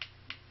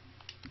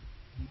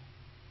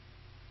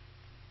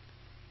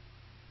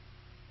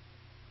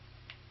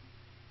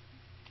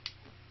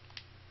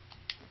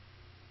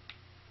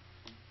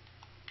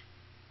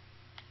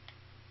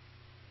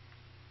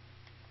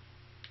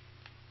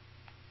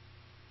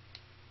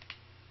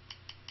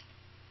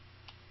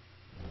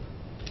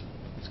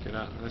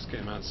 Let's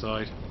get him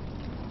outside.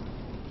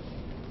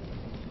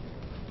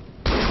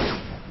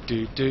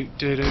 Do do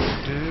do do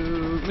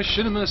do.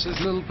 Machinima says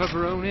little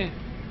pepperoni.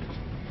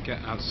 Get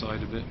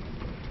outside a bit.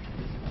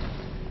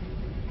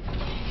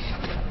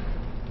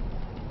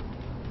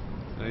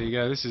 There you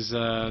go. This is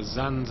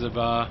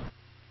Zanzibar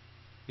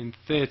in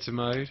theatre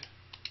mode.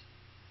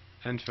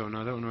 End film.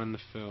 No, I don't want to end the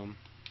film.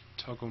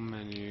 Toggle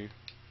menu.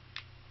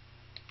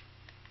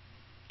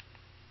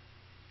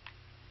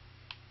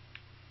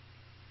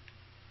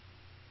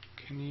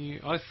 Can you?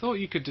 I thought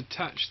you could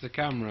detach the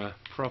camera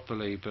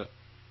properly, but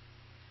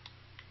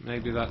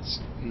maybe that's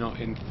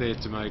not in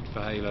theatre mode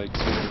for Halo 2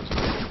 or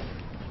something.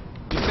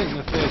 You'd think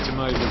the theatre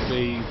mode would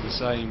be the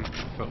same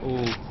for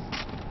all,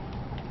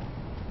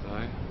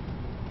 though.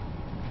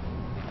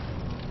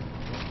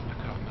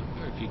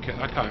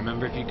 I can't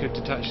remember if you could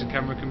detach the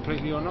camera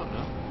completely or not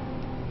now.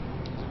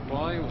 Is it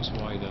Y? What's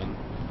Y done?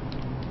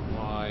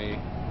 Y.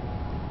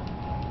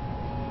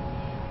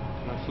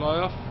 Can I fly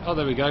off? Oh,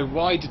 there we go.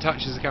 Y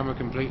detaches the camera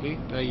completely.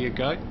 There you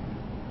go.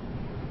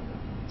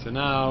 So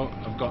now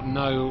I've got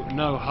no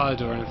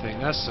HUD or anything.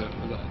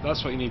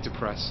 That's what you need to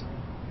press.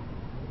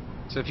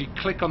 So if you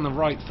click on the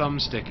right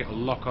thumbstick, it'll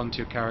lock onto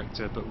your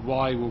character, but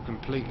Y will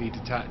completely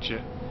detach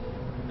it.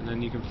 And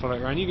then you can follow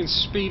it around. You can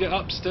speed it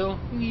up still.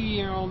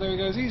 Yeah, there he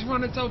goes. He's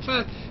running so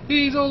fast.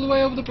 He's all the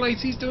way over the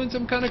place. He's doing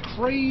some kind of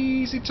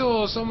crazy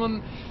tour.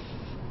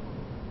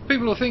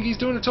 People will think he's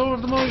doing a tour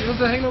of the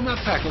Halo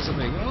map pack or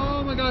something.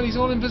 Oh my god, he's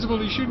all invisible.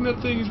 He's shooting that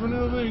thing. He's running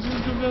over. He's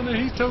going to come down there.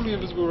 He's totally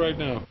invisible right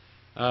now.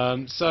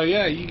 So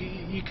yeah,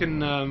 you can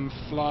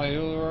fly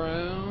all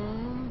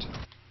around,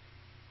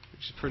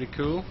 which is pretty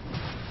cool.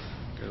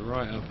 Go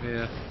right up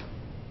here.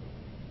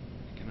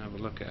 You can have a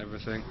look at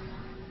everything.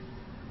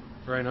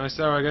 Very nice.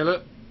 There I go,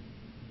 look.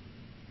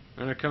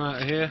 I'm going to come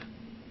out of here.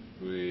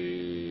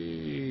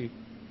 Whee.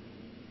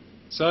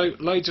 So,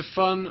 loads of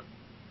fun.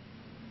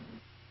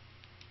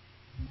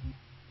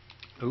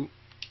 Oh.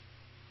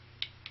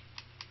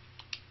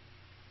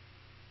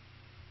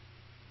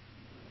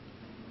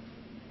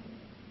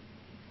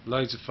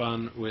 Loads of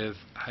fun with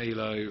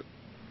Halo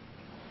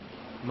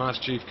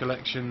Master Chief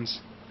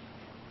Collection's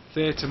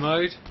theatre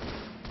mode.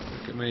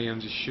 Look at me,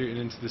 I'm just shooting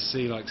into the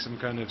sea like some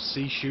kind of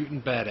sea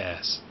shooting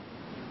badass.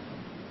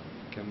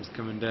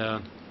 Coming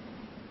down.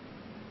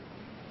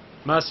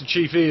 Master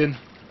Chief Ian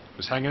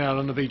was hanging out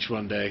on the beach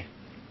one day.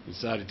 He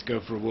decided to go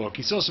for a walk.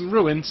 He saw some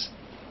ruins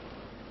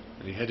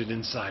and he headed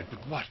inside. But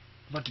what?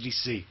 What did he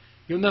see?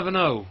 You'll never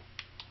know,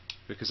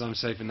 because I'm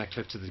saving that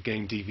clip to the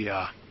game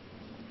DVR.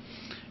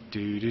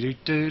 Do do do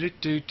do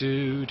do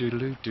do do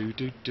do do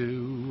do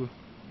do.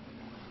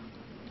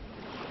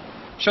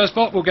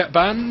 Showspot will get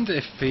banned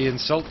if he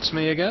insults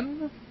me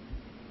again.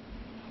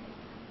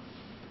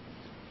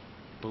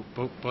 Boop,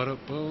 boop, boop,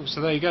 boop. So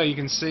there you go, you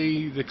can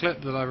see the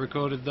clip that I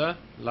recorded there.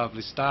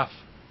 Lovely stuff.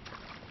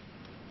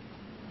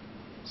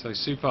 So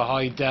super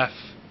high def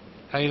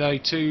Halo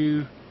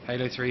 2,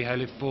 Halo 3,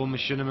 Halo 4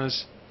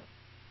 machinimas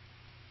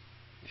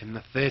in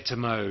the theatre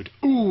mode.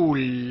 Ooh,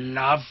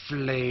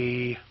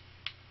 lovely.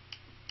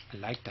 I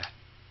like that.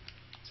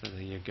 So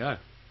there you go.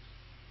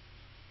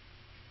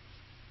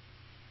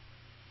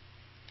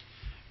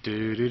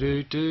 Do do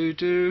do do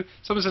do.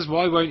 Someone says,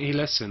 why won't he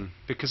listen?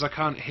 Because I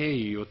can't hear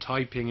you. You're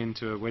typing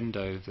into a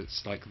window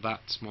that's like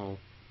that small.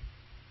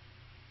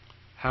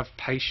 Have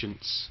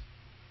patience,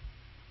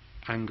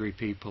 angry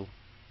people.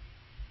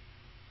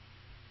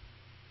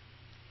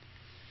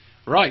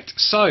 Right,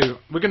 so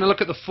we're going to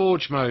look at the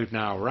Forge mode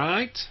now,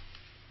 right?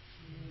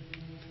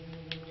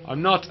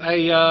 I'm not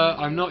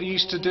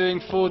used to doing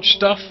Forge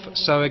stuff,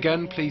 so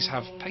again, please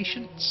have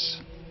patience.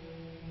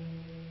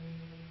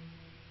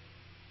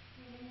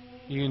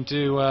 You can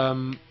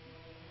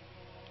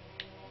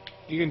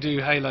do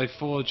Halo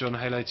Forge on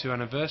Halo 2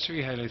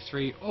 Anniversary, Halo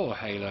 3, or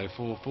Halo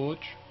 4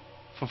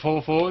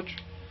 Forge,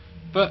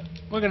 but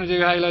we're going to do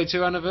Halo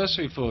 2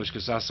 Anniversary Forge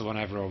because that's the one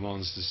everyone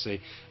wants to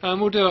see.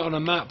 And we'll do it on a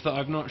map that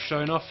I've not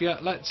shown off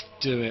yet. Let's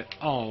do it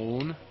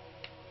on.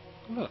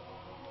 Look,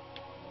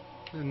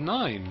 there's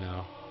 9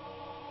 now.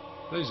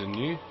 Those are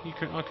new.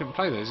 I can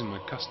play those in my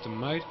custom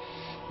mode.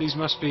 These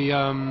must be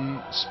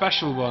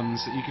special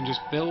ones that you can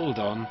just build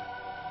on.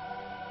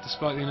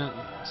 Despite the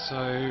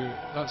so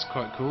that's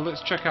quite cool.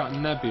 Let's check out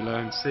Nebula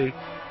and see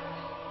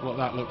what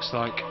that looks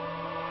like.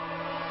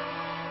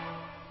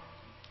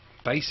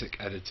 Basic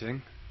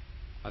editing.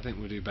 I think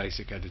we'll do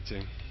basic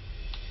editing.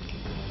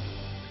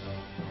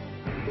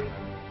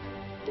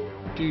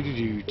 Do do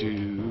do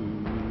do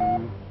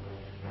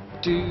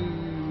do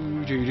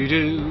do do do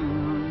do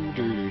do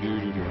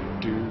do do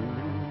do.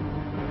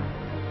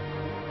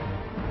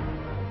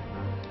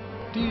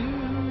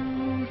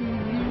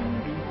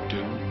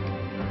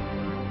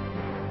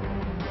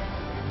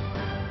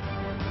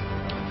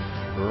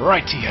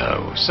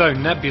 Rightio. So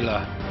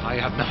Nebula. I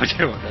have no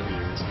idea what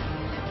Nebula is.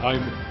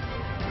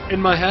 In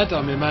my head,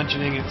 I'm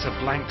imagining it's a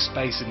blank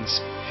space in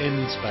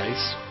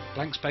space.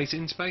 Blank space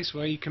in space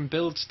where you can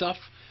build stuff,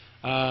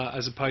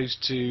 as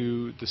opposed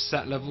to the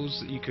set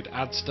levels that you could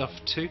add stuff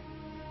to.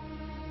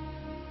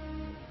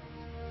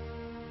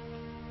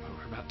 But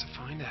we're about to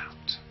find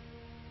out.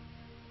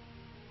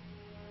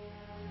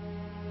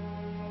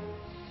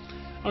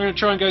 I'm going to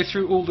try and go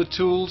through all the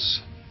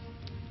tools.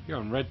 You're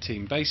on red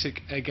team.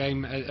 Basic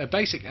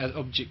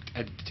object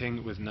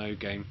editing with no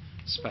game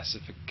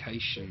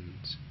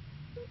specifications.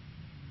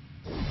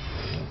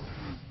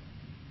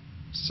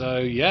 So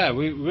yeah,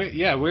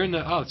 we're in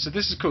the. Oh, so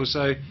this is cool.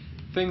 So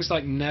things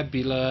like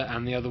Nebula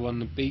and the other one,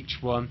 the beach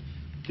one,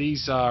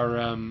 these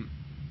are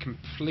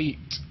complete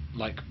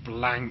like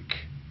blank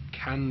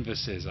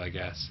canvases, I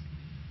guess.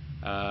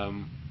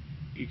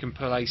 You can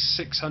place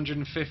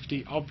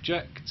 650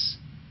 objects.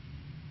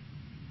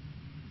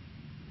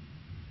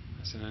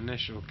 That's an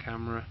initial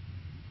camera,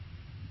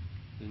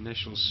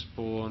 initial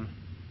spawn.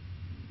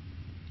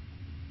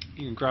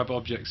 You can grab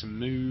objects and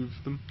move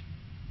them,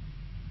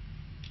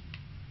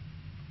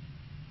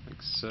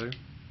 like so.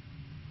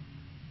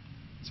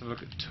 Let's have a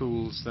look at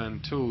tools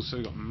then. Tools, so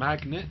we've got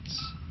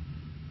magnets.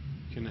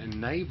 You can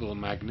enable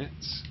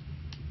magnets.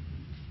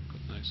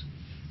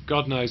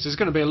 God knows, there's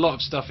going to be a lot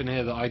of stuff in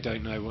here that I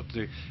don't know what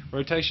to do.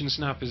 Rotation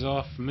snap is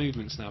off,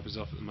 movement snap is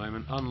off at the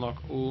moment. Unlock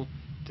all,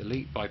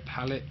 delete by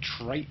palette,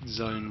 trait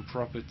zone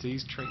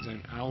properties, trait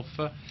zone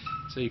alpha.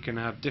 So you can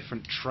have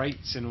different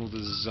traits in all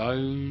the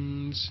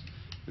zones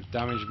with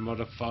damage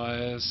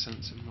modifiers,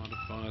 sensor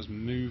modifiers,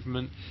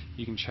 movement.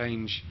 You can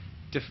change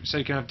different, so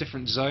you can have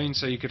different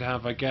zones. So you could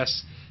have, I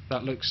guess,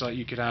 that looks like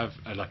you could have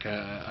like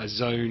a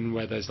zone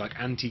where there's like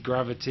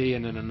anti-gravity,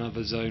 and then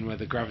another zone where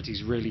the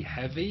gravity's really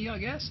heavy, I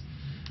guess.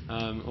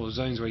 Or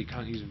zones where you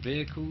can't use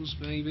vehicles,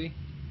 maybe.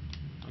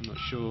 I'm not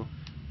sure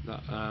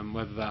that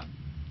whether that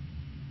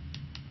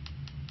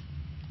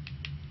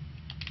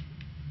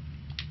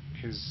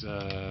is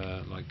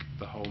like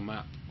the whole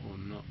map or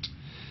not.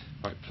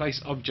 Right,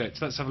 place objects.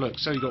 Let's have a look.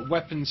 So you've got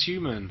weapons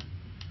human.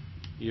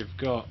 You've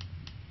got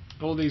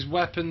all these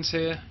weapons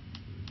here.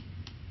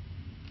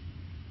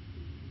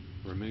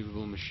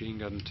 Removable machine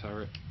gun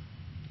turret.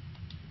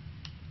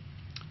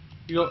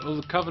 You got all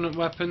the Covenant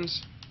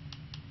weapons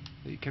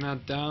that you can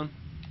add down.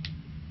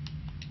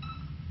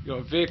 You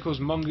got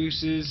vehicles,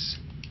 mongooses,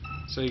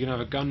 so you can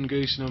have a gun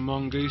goose and a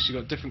mongoose. You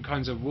got different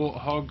kinds of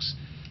warthogs,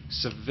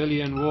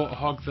 civilian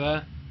warthog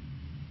there.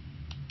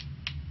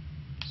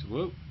 So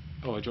whoa,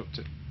 oh, I dropped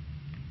it.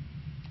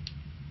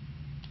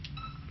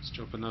 Let's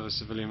drop another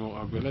civilian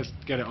warthog, but let's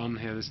get it on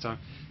here this time.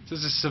 So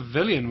there's a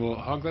civilian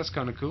warthog, that's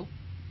kind of cool.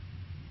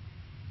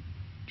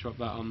 Drop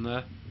that on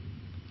there.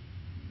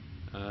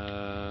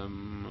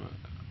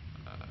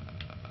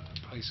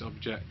 Place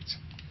object.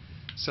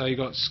 So you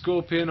got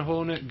Scorpion,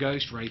 Hornet,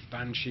 Ghost, Wraith,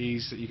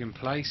 Banshees that you can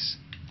place.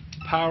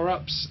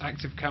 Power-ups,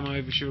 active camo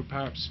overshield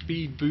power-up,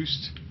 speed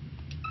boost.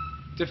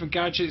 Different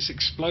gadgets,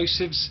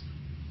 explosives,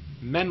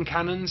 man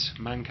cannons,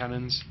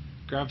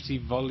 gravity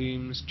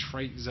volumes,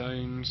 trait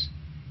zones.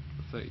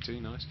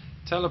 32, nice.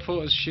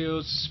 Teleporters,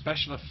 shields,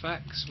 special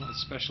effects. What are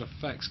special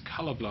effects?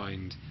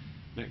 Colorblind,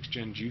 next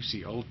gen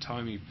juicy, old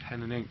timey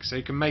pen and ink. So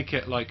you can make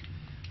it like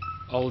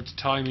old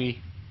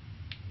timey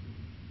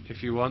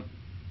if you want.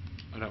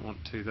 I don't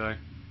want to though.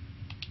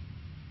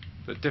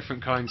 But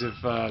different kinds of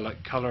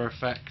like color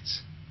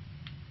effects.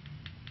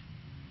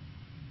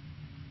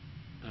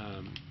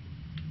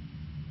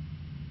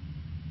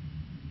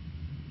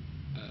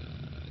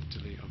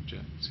 Delete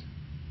object.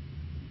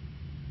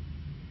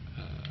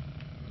 What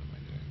am I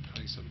doing?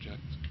 Place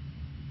object.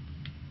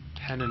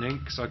 Pen and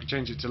ink, so I could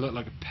change it to look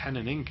like a pen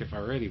and ink if I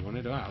really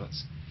wanted. Wow,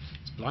 it's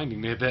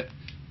blinding me a bit.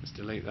 Let's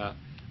delete that.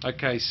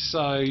 Okay,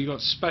 so you got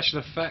special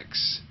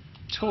effects,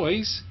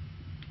 toys.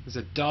 There's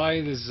a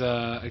die. There's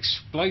a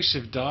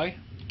explosive die.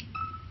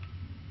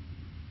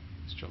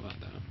 Let's drop that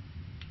down.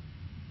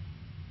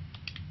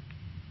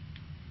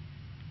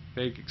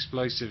 Big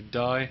explosive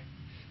die.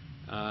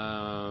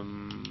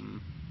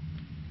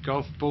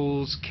 Golf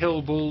balls,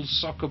 kill balls,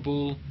 soccer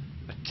ball,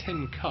 a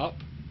tin cup.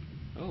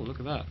 Oh, look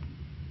at that.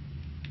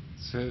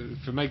 So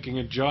for making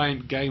a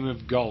giant game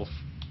of golf.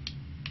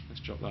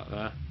 Let's drop that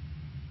there.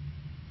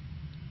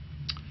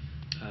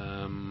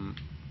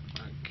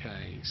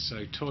 Okay,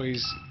 so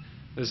toys.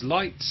 There's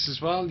lights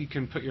as well. You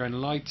can put your own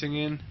lighting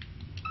in.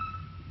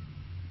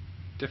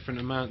 Different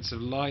amounts of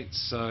lights.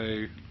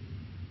 So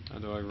how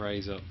do I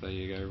raise up? There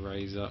you go,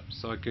 raise up.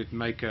 So I could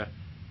make a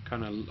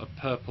kind of a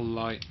purple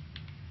light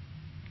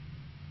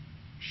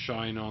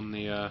shine on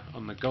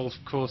the golf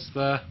course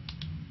there.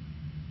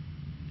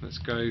 Let's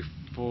go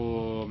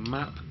for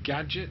map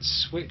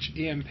gadgets, switch,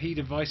 EMP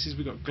devices.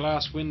 We've got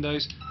glass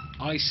windows,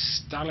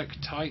 ice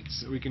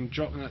stalactites that we can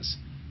drop. That's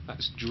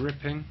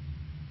dripping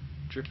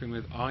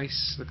with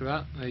ice. Look at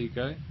that. There you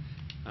go.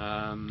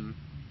 A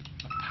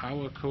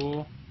power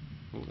core.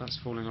 Oh, that's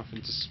falling off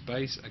into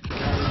space. A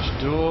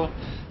garage door.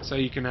 So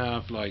you can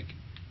have like,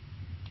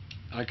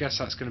 I guess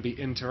that's going to be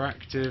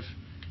interactive.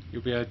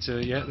 You'll be able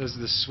to, yeah, there's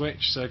the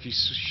switch. So if you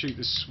shoot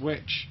the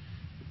switch,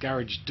 the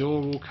garage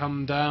door will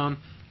come down.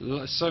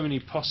 So many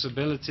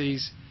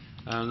possibilities.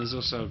 There's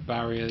also a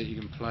barrier that you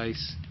can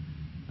place.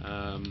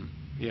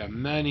 Yeah,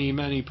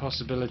 many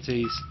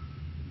possibilities.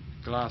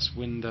 Glass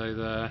window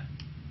there.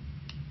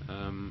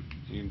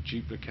 You can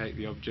duplicate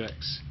the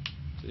objects.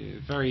 So,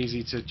 very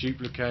easy to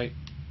duplicate,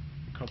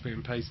 copy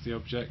and paste the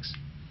objects.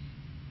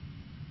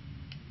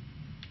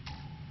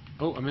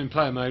 Oh, I'm in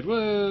player mode.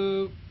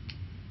 Whoa!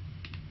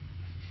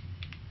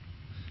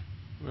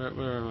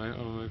 Where am I?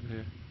 Oh, I'm over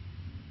here.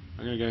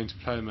 I'm going to go into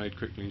player mode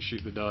quickly and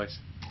shoot the dice.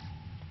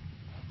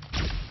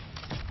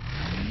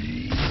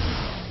 You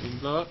can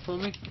blow up for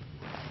me?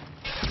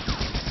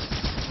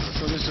 I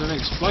thought this was an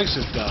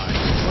explosive die.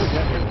 Oh,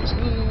 yeah, that was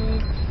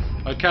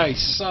good. Okay,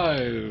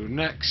 so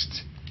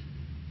next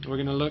we're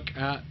going to look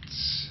at...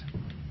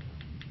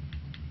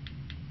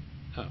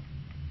 Oh.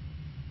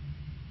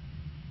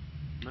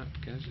 Map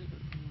gadget.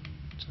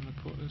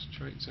 Teleporters,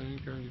 trait zone,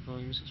 currently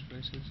volumes,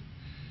 explosives.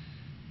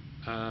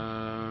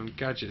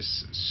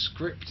 Gadgets,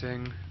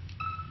 scripting,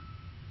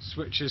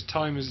 switches,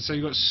 timers. So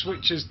you've got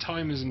switches,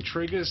 timers, and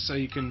triggers. So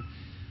you can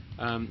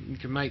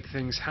make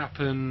things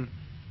happen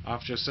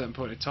after a certain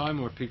point of time,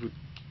 or if people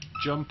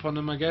jump on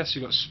them. I guess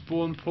you've got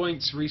spawn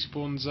points,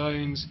 respawn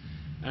zones,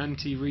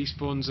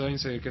 anti-respawn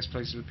zones. So I guess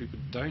places where people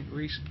don't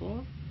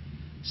respawn.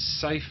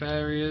 Safe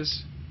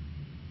areas.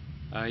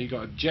 You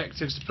got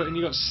objectives to put in.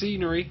 You got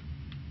scenery.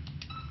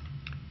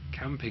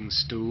 Camping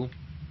stool.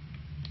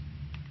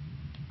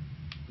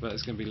 But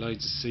there's going to be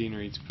loads of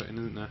scenery to put in,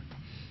 isn't there?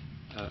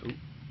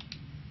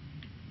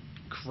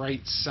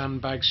 Crates,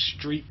 sandbags,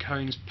 street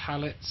cones,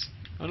 pallets.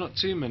 Oh, not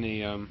too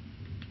many.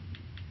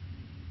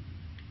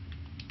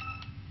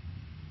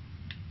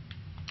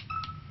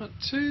 Not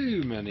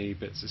too many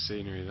bits of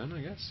scenery then,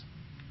 I guess.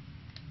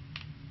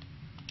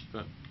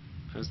 But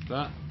there's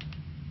that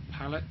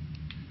palette.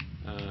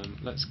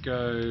 Let's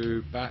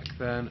go back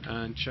then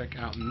and check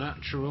out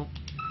natural.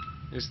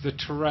 Is the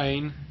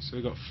terrain. So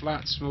we've got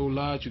flat, small,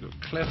 large. We've got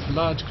cliff,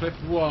 large cliff.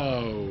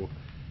 Whoa!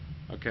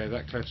 Okay,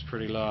 that cliff's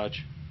pretty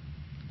large.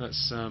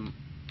 Let's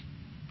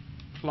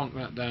plonk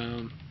that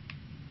down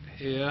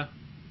here.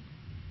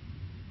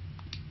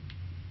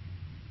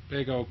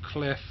 Big old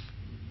cliff.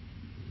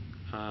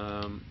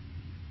 Got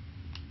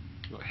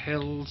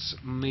hills,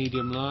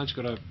 medium, large.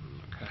 Got a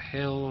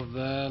hill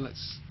there.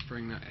 Let's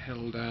bring that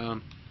hill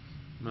down.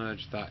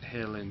 Merge that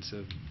hill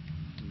into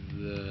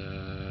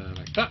the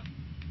like that.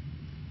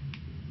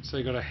 So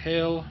you got a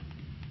hill.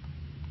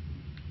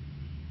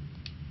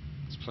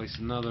 Let's place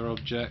another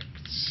object.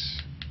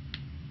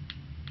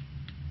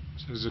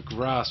 So there's a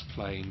grass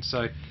plain.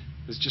 So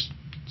that's just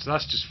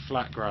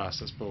flat grass.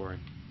 That's boring.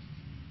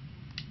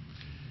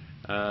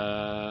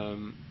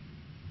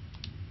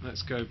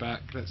 Let's go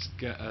back. Let's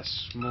get a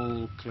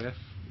small cliff.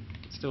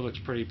 It still looks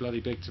pretty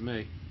bloody big to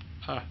me.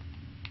 Ah,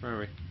 where are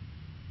we?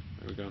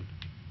 Where are we gone?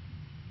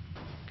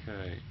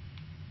 Okay.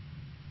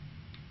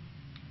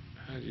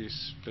 How do you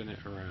spin it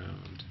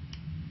around?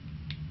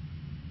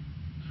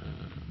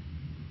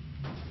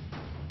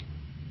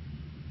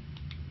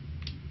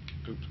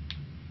 Oops.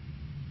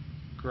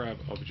 Grab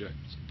object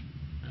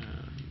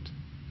and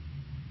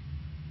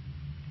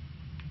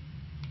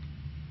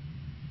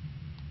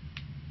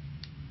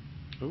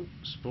oh,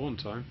 spawn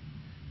time.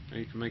 Now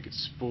you can make it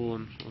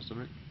spawn or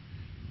something.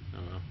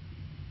 Oh well.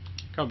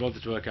 Can't bother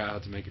to work out how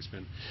to make it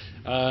spin.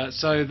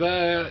 So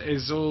there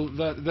is all.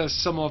 There's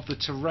some of the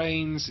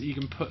terrains that you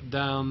can put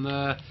down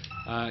there.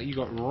 You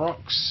got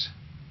rocks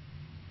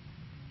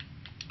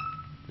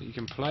that you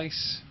can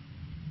place.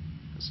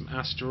 There's some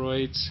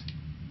asteroids.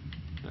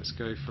 Let's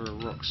go for a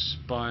rock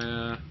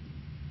spire.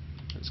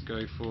 Let's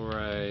go for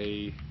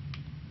a.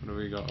 What have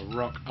we got? A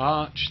rock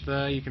arch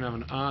there. You can have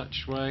an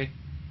archway.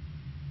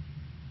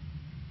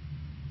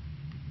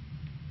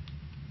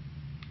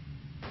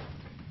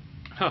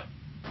 Huh.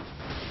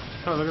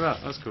 Oh, look at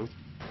that. That's cool.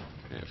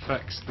 It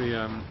affects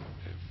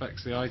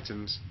the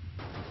items.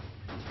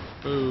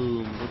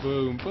 Boom,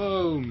 boom,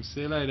 boom.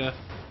 See you later.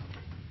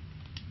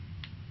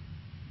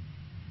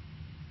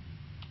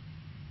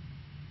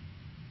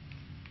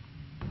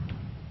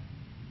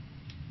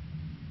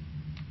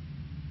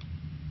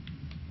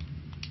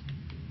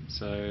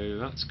 So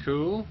that's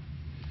cool.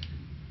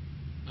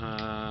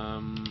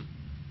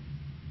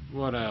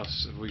 What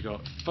else have we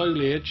got?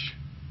 Foliage.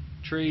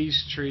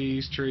 Trees,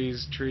 trees,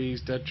 trees,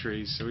 trees, dead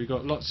trees. So we've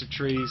got lots of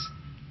trees,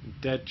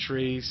 dead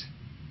trees.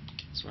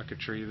 Let's whack a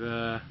tree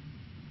there.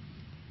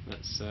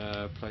 Let's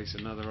place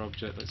another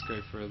object. Let's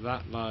go for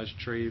that large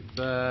tree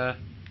there.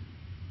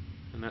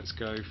 And let's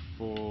go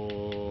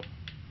for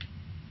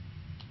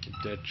the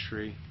dead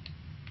tree.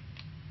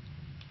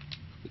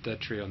 The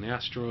dead tree on the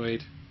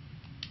asteroid.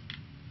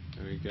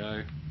 There we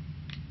go.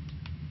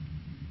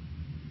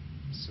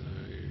 So,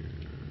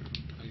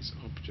 place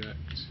object.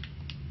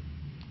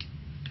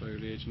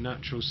 Foliage,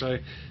 natural. So,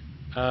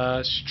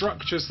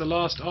 structure's the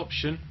last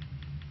option.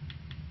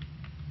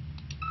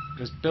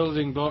 There's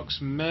building blocks,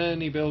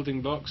 many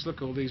building blocks. Look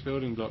at all these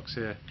building blocks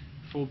here.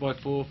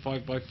 4x4,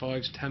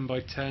 5x5s,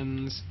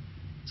 10x10s.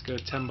 Let's go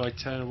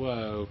 10x10.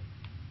 Whoa.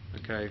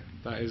 Okay,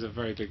 that is a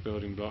very big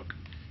building block.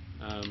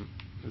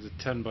 There's a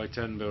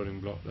 10x10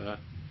 building block there.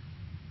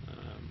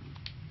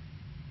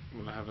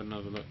 We'll have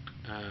another look.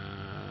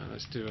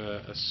 Let's do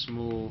a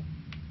smaller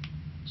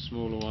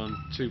one,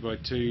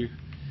 2x2.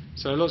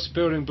 So lots of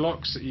building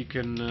blocks that you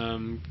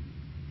can,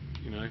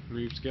 you know,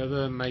 move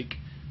together, make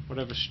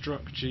whatever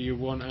structure you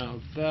want out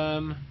of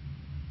them.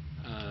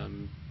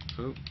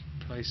 Oh,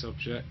 place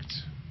object.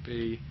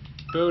 B.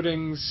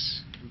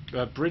 Buildings,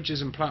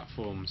 bridges and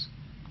platforms.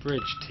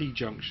 Bridge,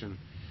 T-junction.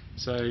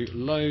 So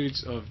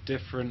loads of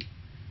different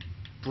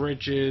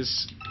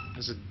bridges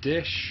as a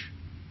dish.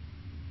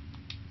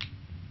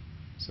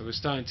 So we're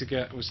starting to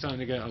get a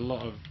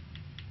lot of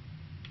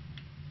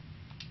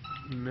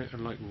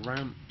like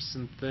ramps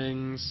and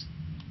things.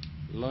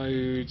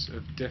 Loads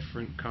of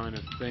different kind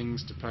of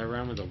things to play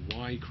around with. A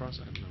Y cross,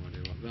 I have no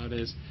idea what that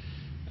is.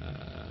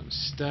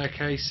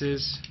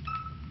 Staircases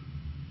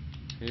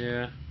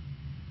here.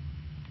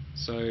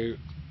 So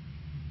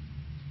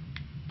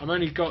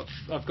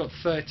I've got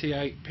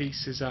 38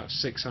 pieces out of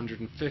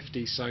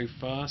 650 so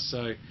far.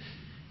 So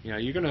you know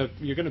you're gonna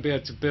be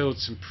able to build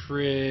some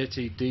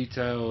pretty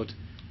detailed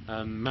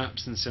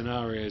maps and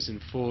scenarios in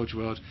Forge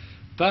World.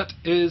 That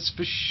is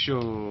for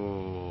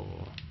sure.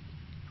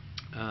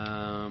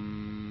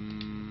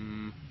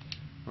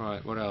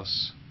 Right, what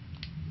else?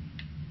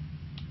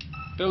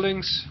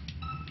 Buildings.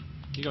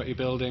 You got your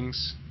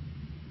buildings.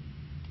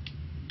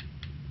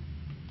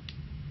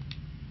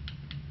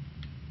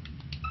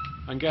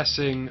 I'm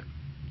guessing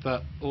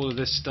that all of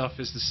this stuff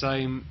is the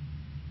same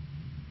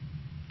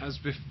as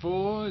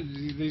before.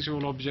 These are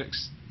all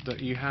objects that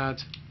you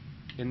had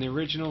in the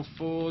original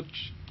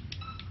Forge.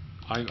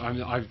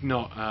 I've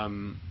not.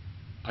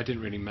 I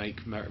didn't really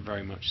make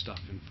very much stuff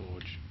in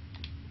Forge.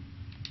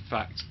 In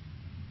fact,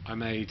 I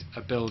made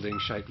a building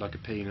shaped like a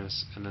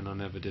penis, and then I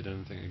never did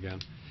anything again.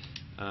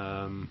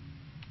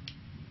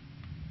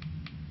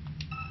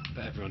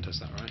 But everyone does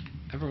that, right?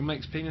 Everyone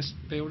makes penis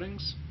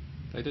buildings?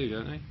 They do,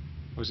 don't they?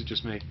 Or is it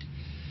just me?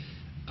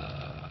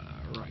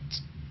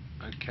 Right.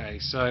 Okay,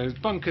 so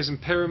bunkers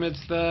and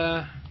pyramids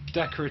there.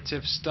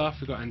 Decorative stuff.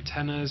 We've got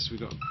antennas.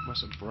 We've got...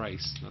 what's a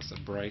brace? That's a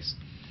brace.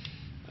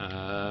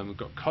 We've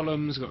got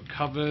columns. We've got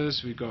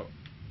covers. We've got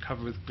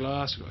cover with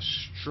glass. We've got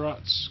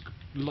struts.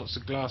 Lots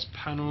of glass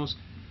panels.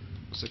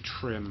 What's a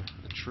trim?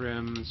 A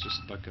trim is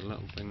just like a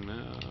little thing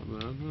there.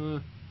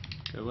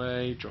 Go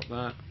away. Drop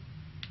that.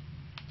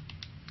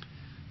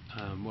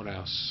 What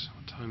else?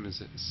 What time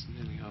is it? It's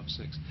nearly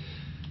 6:30.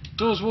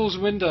 Doors, walls,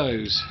 and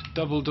windows.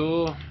 Double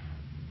door.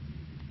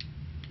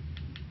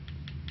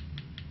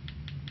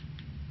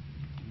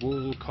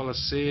 Wall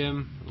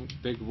Colosseum. Oh,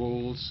 big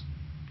walls.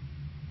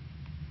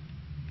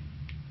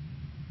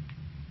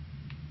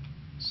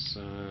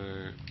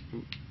 So,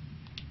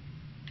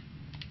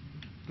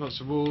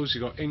 lots of walls.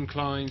 You've got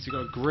inclines. You've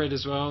got a grid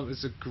as well.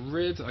 There's a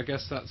grid. I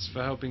guess that's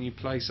for helping you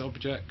place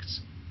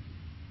objects.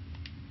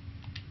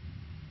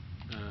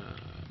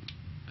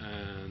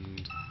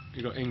 And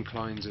you've got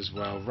inclines as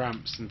well,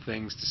 ramps and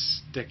things to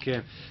stick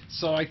in.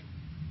 So I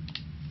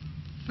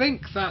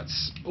think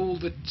that's all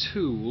the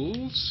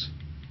tools,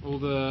 all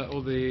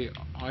the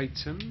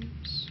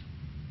items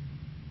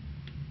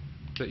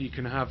that you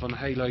can have on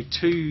Halo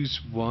 2's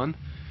one.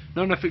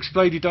 Not enough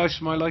explodey dice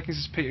for my liking,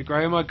 says Peter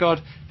Gray. Oh my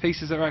god,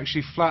 pieces that are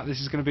actually flat.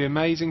 This is going to be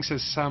amazing,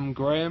 says Sam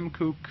Graham.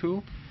 Cool,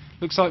 cool.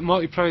 Looks like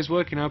multiplayer is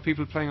working now.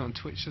 People are playing it on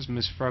Twitch, says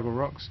Miss Fraggle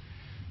Rocks.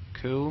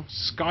 Cool.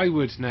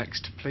 Skyward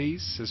next,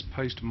 please, says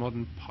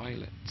Postmodern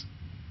Pilot.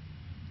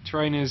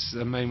 Terrain is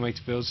the main way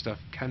to build stuff.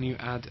 Can you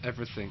add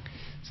everything,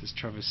 says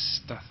Travis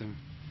Statham.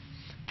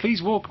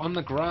 Please walk on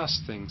the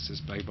grass thing,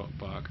 says Baybok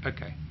Bark.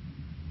 Okay.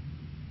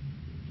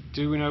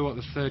 Do we know what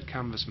the third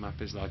canvas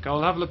map is like?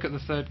 I'll have a look at the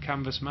third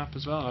canvas map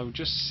as well. I will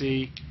just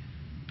see...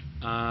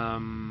 where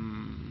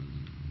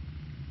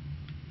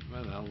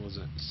the hell was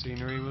it?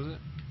 Scenery, was it?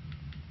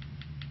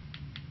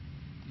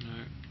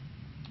 No.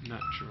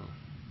 Natural.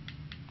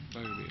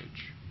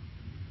 Foliage.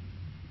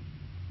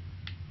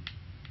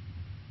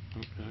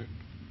 Oh no.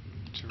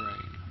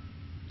 Terrain.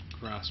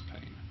 Grass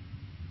pane.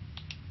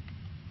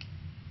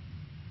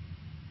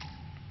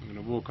 I'm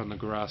going to walk on the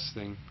grass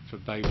thing for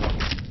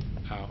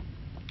Baybok out.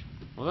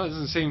 Well, that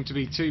doesn't seem to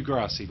be too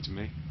grassy to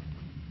me.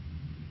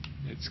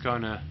 It's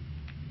kind of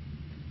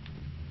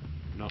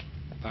not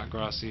that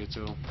grassy at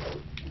all.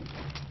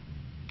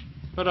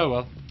 But oh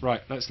well.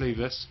 Right, let's leave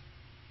this.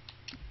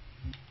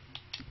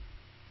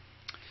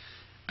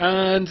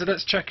 And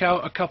let's check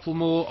out a couple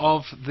more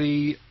of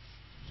the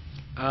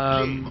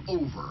Game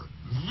over.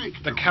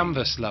 Victory. the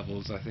canvas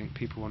levels I think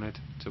people wanted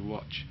to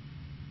watch.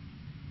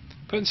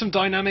 Putting some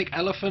dynamic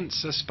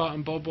elephants,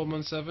 Spartan Bob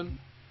 117.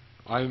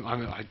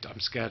 I'm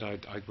scared I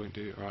won't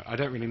do it right. I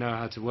don't really know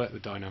how to work the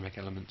dynamic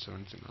elements or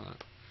anything like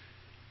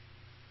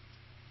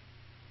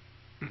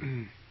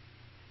that.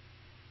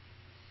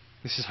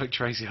 This is like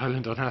Tracy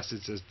Island on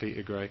acid, says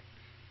Peter Gray.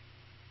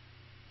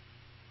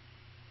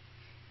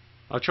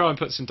 I'll try and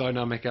put some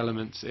dynamic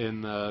elements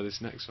in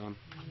this next one.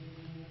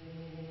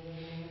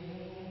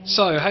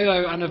 So,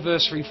 Halo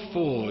Anniversary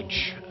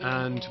Forge,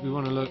 and we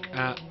want to look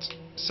at...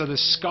 So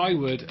there's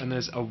Skyward and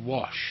there's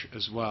Awash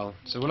as well.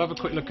 So we'll have a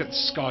quick look at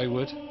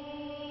Skyward.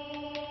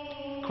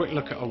 Quick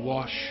look at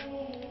Awash.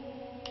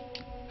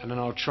 And then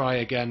I'll try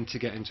again to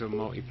get into a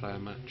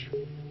multiplayer match.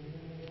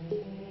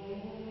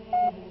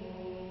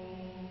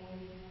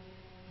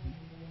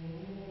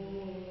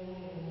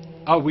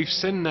 Oh, we've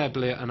seen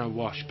Nebula and a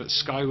wash, but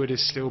Skyward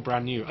is still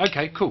brand new.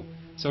 Okay, cool.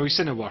 So we've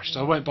seen a wash, so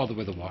I won't bother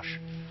with a wash.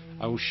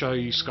 I will show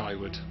you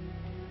Skyward.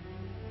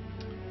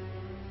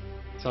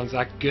 Sounds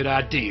like a good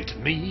idea to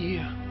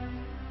me.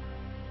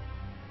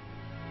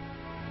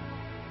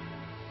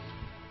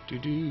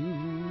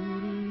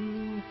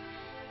 Do-do.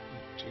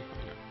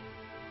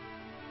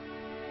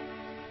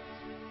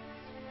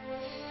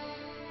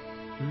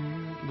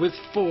 With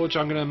Forge,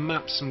 I'm gonna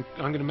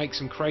make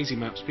some crazy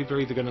maps. People are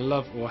either gonna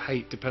love or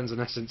hate, depends on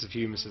their sense of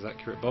humour, says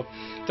Accurate Bob.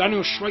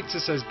 Daniel Schweitzer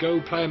says, "Go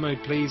player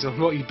mode, please," on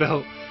what you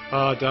built.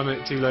 Oh, damn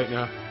it! Too late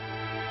now.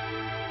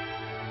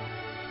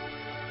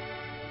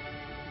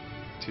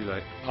 Too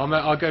late.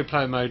 I'll go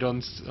player mode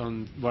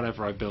on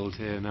whatever I build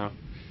here now.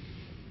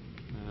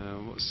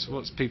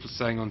 What's people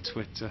saying on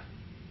Twitter?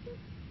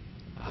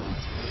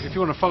 If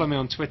you want to follow me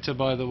on Twitter,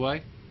 by the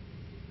way,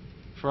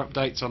 for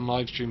updates on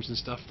live streams and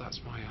stuff,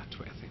 that's my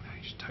Twitter thing there.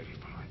 You should totally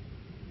follow it.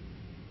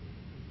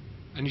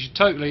 And you should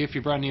totally, if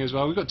you're brand new as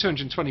well, we've got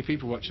 220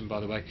 people watching, by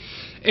the way.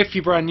 If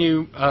you're brand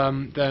new,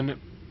 then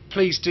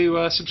please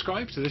do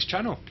subscribe to this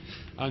channel.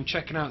 I'm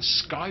checking out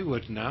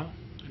Skyward now,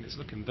 and it's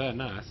looking very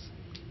nice.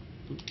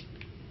 Ooh.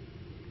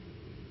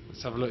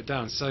 Let's have a look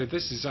down. So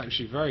this is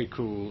actually a very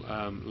cool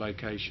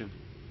location.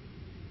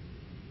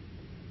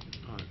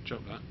 Alright,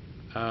 drop that.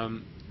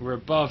 We're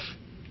above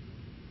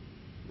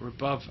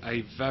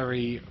a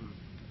very,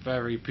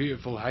 very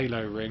beautiful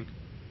halo ring.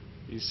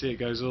 You see it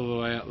goes all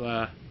the way up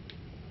there,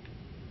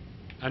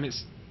 and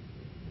is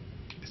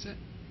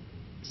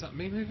that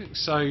me moving?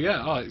 So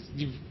yeah,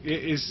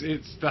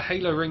 it's the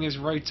halo ring is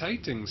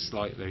rotating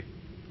slightly,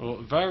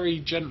 or very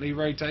gently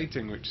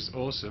rotating, which is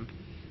awesome.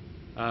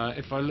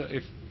 If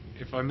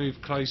I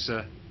move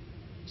closer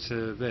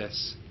to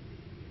this,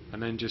 and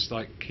then just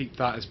like keep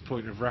that as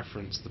point of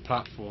reference, the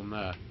platform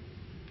there,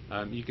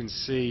 you can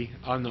see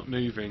I'm not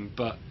moving,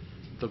 but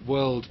the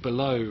world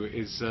below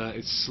is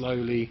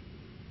slowly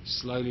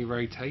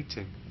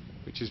rotating,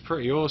 which is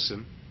pretty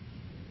awesome.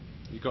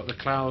 You've got the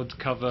cloud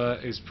cover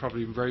is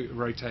probably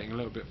rotating a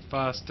little bit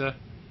faster.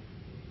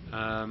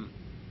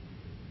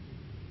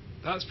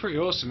 That's pretty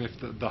awesome if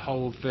the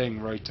whole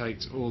thing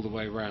rotates all the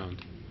way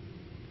around,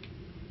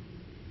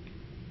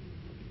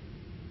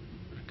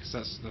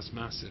 because that's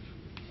massive.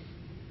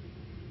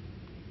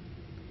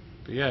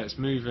 But yeah, it's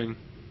moving.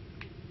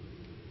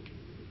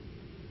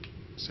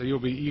 So you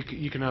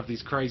can have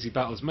these crazy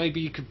battles.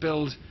 Maybe you could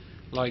build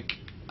like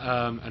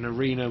an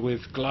arena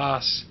with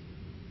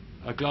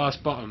a glass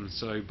bottom,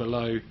 so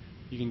below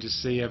you can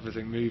just see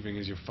everything moving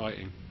as you're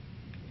fighting.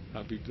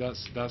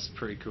 That's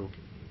pretty cool.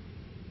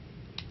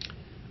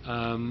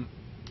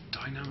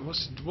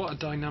 What are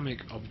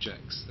dynamic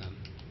objects then?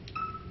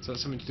 Is that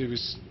something to do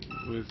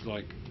with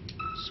like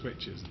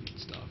switches and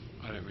stuff?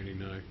 I don't really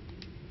know.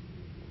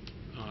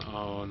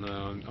 Oh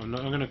no, I'm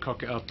going to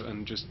cock it up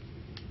and just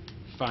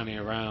fanny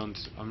around.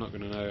 I'm not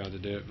going to know how to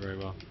do it very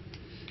well.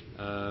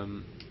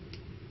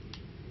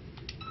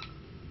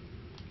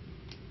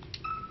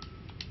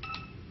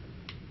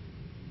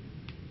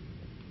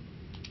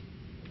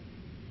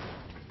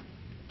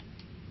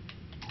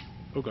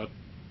 Oh god.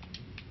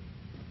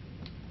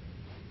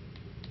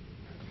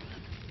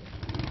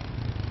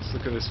 Let's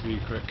look at this view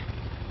quick.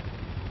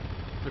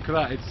 Look at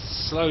that,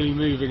 it's slowly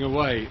moving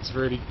away. It's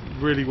really,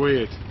 really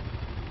weird.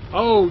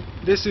 Oh,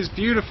 this is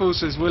beautiful,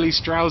 says Willie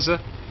Strouser.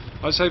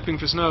 I was hoping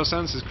for snow or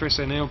sand, says Chris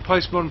O'Neill.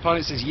 Postmodern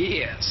Pilot says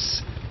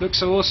yes. Looks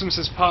so awesome,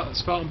 says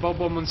Spartan Bob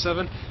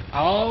 117.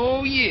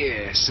 Oh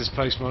yes, says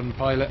Postmodern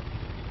Pilot.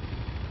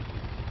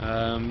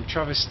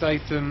 Travis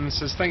Statham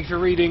says thank you for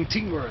reading.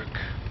 Teamwork.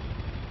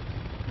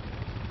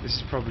 This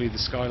is probably the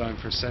skyline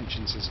for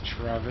Ascension, says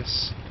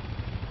Travis.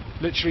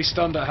 Literally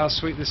stunned at how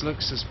sweet this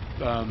looks, says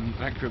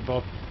Accurate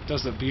Bob. It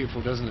does look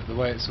beautiful, doesn't it? The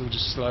way it's all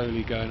just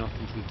slowly going off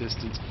into the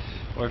distance.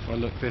 Or if I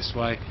look this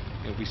way,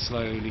 it'll be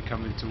slowly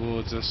coming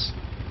towards us.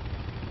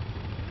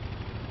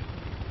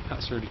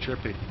 That's really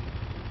trippy.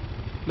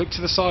 Look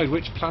to the side.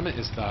 Which planet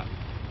is that?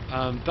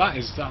 That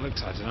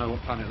looks. I don't know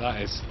what planet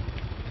that is.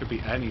 Could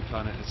be any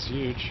planet. It's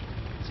huge.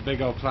 It's a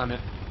big old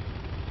planet.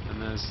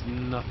 And there's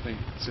nothing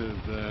to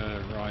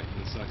the right.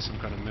 There's like some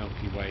kind of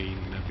Milky Way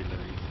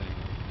nebulary thing.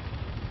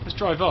 Let's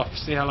drive off.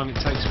 See how long it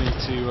takes me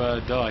to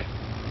die.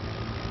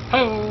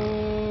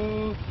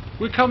 Ho!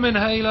 We're coming,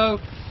 Halo.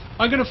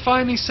 I'm gonna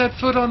finally set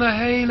foot on a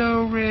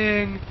Halo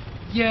ring.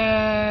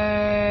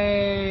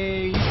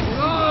 Yay!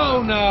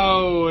 Oh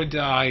no! I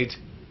died.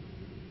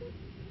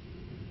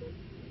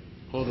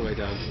 All the way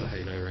down to the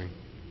Halo ring.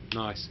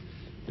 Nice.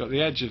 Got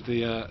the edge of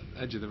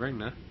the ring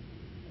now.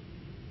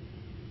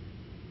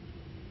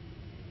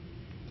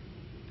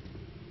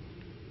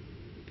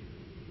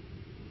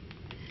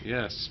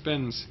 Yeah,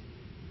 spins.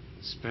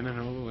 Spinning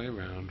all the way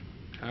around.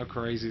 How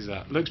crazy is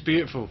that? Looks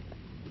beautiful.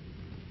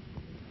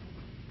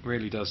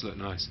 Really does look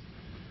nice.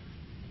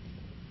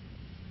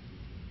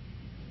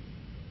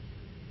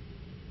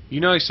 You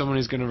know someone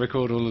is going to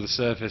record all of the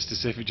surface to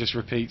see if it just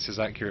repeats as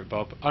Accurate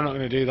Bob. I'm not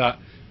going to do that,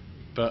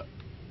 but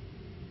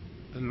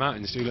the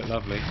mountains do look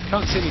lovely.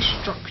 Can't see any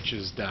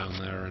structures down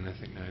there or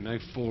anything. No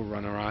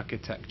Forerunner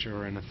architecture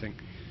or anything.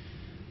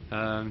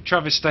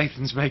 Travis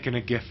Statham's making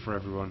a gift for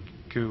everyone.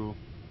 Cool.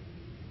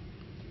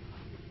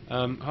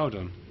 Hold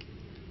on.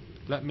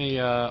 Let me,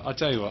 I'll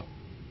tell you what.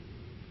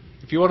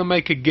 If you want to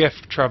make a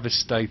gift, Travis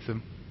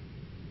Statham,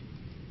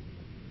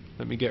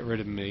 let me get rid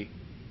of me.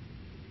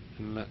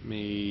 And let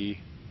me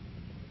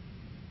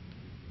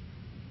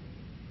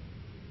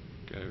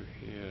go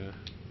here.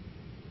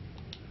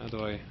 How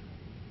do I...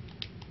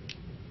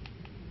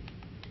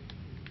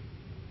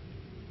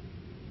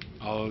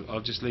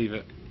 I'll just leave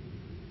it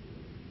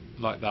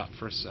like that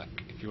for a sec,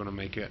 if you want to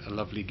make it a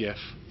lovely GIF.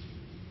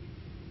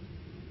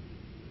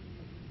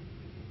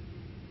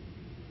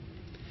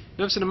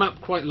 Never seen a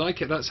map quite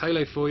like it. That's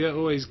Halo for you,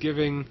 always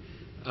giving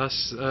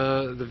us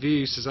the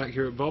views, says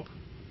Accurate Bob.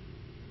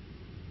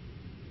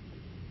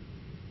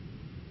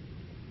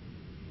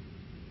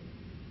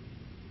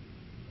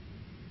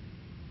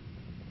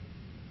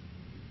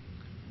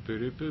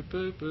 Boo boo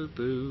boo boo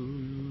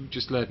boo.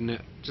 Just letting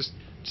it, just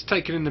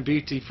taking in the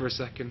beauty for a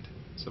second.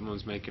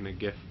 Someone's making a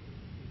GIF.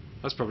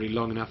 That's probably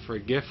long enough for a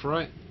GIF,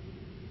 right?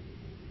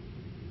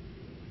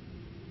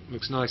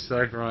 Looks nice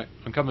though. Right,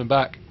 I'm coming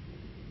back.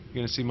 You're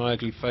gonna see my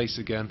ugly face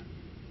again.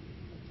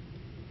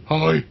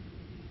 Hi.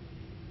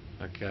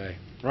 Okay.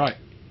 Right.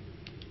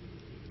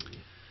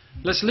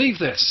 Let's leave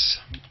this.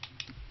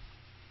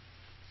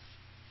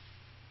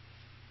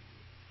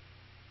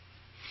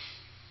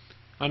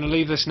 I'm going to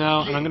leave this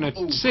now, and I'm going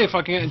to see if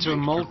I can get into a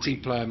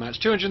multiplayer match.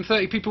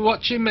 230 people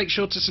watching. Make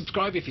sure to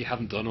subscribe if you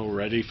haven't done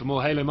already for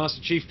more Halo Master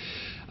Chief.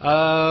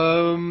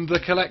 The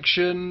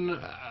collection,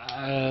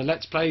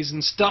 Let's Plays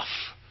and stuff,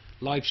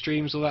 live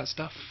streams, all that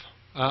stuff.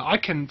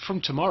 From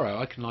tomorrow,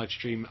 I can live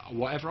stream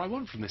whatever I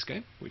want from this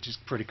game, which is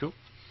pretty cool.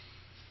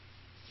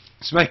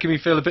 It's making me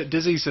feel a bit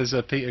dizzy, says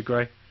Peter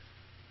Gray.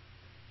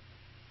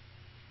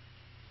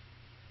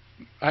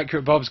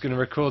 Accurate Bob's going to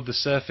record the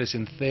surface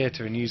in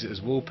theatre and use it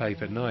as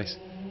wallpaper. Nice.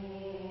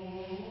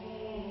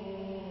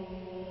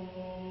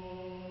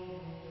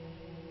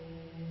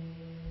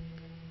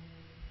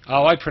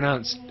 Oh, I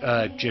pronounce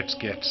GIFs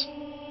GIFs.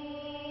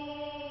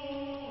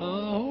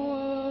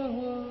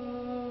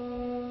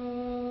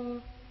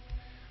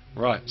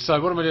 Right, so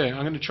what am I doing?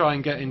 I'm going to try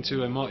and get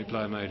into a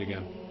multiplayer mode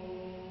again.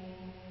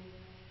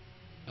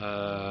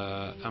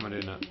 How am I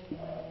doing that?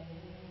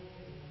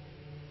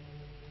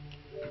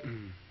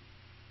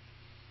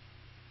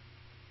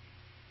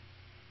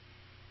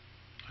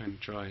 I'm going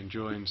to try and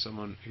join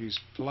someone who's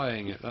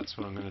playing it. That's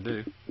what I'm going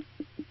to do.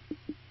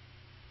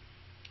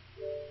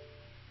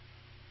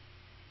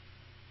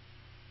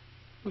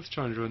 Let's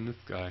try and join this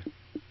guy.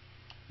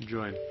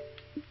 Join.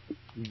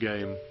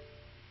 Game.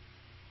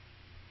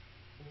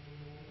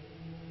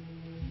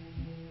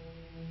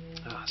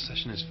 Ah,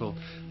 session is full.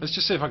 Let's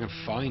just see if I can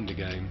find a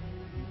game.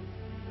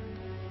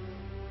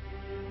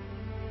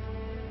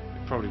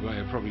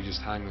 It'll probably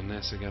just hang on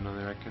this again,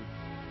 I reckon.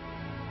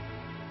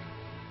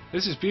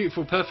 This is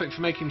beautiful, perfect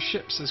for making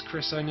ships, says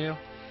Chris O'Neill.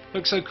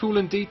 Looks so cool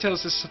in detail,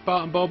 says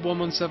Spartan Bob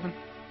 117.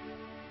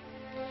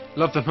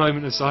 Love the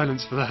moment of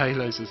silence for the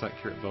Halo, says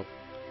Accurate Bob.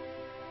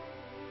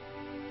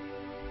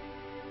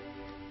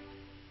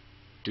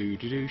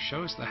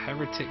 Show us the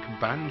Heretic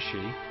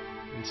Banshee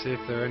and see if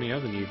there are any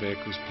other new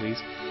vehicles,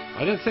 please.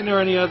 I don't think there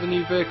are any other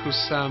new vehicles,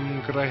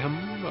 Sam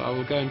Graham, but I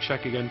will go and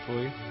check again for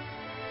you.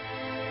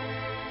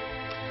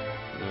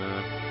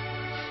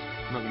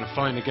 I'm not going to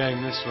find a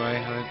game this way,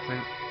 I don't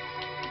think.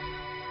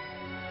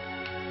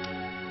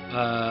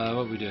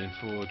 What are we doing?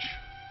 Forge.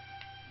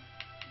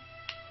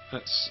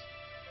 Let's...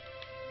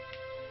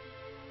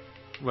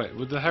 Wait,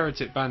 would the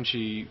Heretic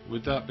Banshee,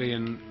 would that be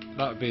in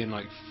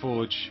like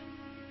Forge,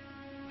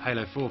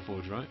 Halo 4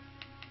 Forge, right?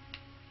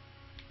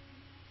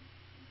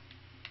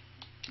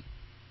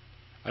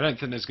 I don't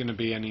think there's going to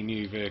be any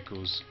new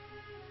vehicles,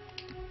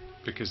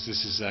 because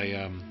this is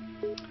a,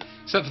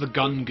 except for the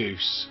Gun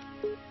Goose,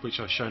 which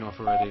I've shown off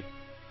already.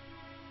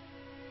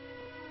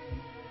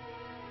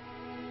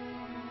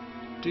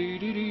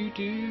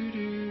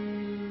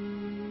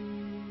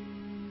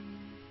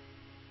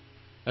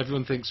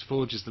 Everyone thinks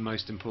Forge is the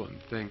most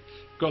important thing.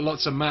 Got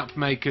lots of map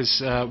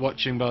makers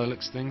watching by the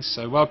looks of things,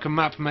 so welcome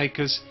map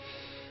makers.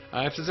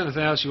 If there's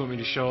anything else you want me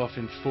to show off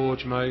in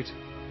Forge mode,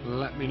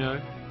 let me know.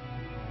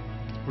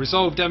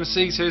 Resolved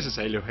MSC's here, says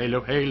Halo,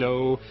 Halo,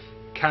 Halo.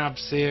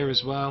 Cabs here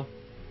as well.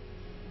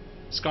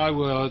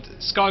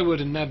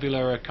 Skyward and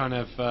Nebula are kind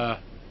of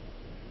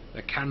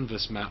they're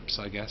canvas maps,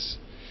 I guess.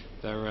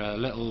 They're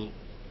little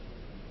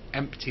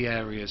empty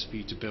areas for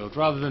you to build,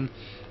 rather than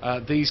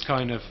these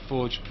kind of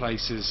Forge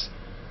places.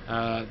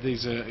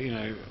 These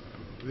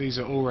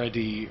are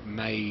already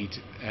made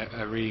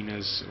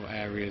arenas or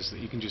areas that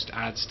you can just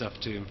add stuff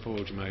to in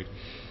Forge mode.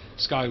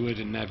 Skyward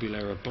and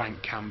Nebula are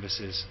blank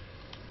canvases.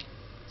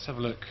 Let's have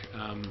a look.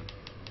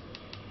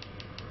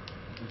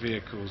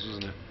 Vehicles,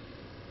 wasn't it?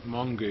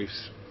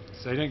 Mongoose.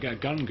 So you don't get a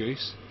Gun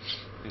Goose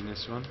in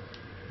this one.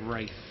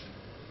 Wraith.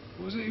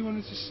 What was it you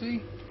wanted to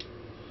see?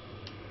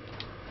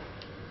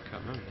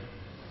 Can't remember.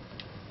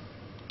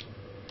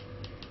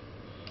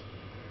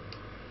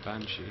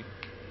 Banshee.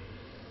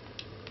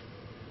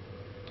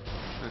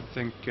 I don't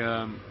think.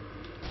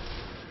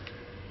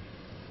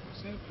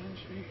 Is there a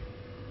Banshee?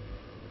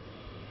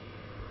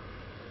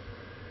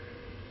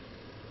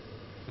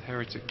 The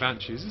Heretic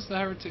Banshee. Is this the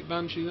Heretic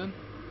Banshee then?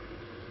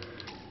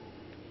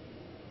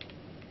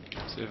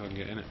 Let's see if I can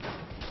get in it.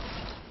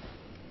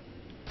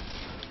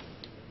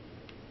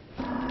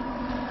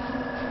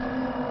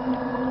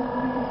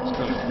 It's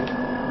got it.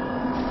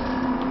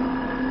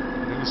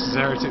 I think this is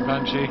Heretic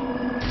Banshee.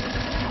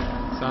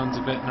 Sounds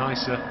a bit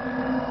nicer.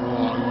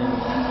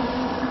 Whoa.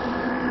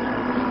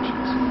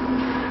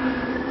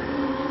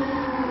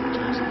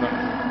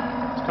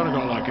 It's kind of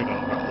got like a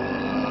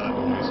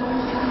noise.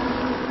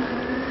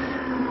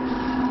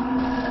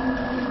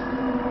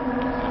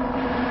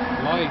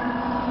 Light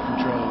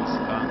controls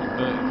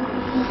inverted.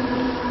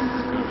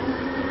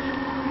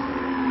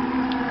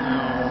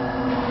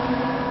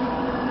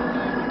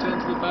 Return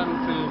to the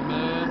battlefield,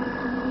 man.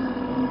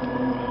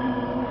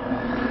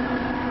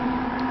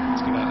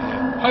 Let's get out of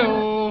here.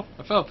 Hi-oh!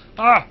 I fell.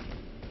 Ah!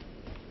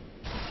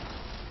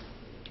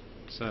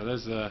 So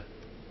there's the.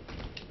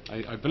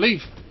 I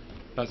believe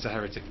that's a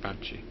Heretic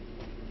Banshee.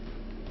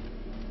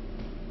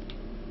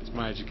 It's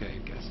my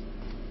educated guess.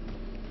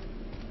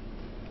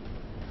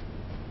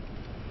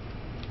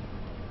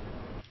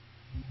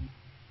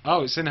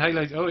 Oh, it's in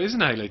Halo. Oh, it is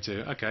in Halo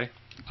 2. Okay,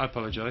 I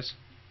apologise.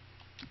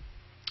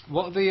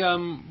 What are the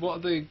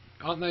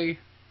aren't they?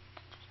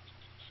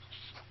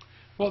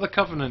 What are the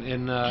Covenant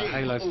in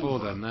Halo 4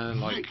 then?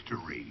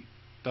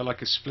 They're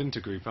like a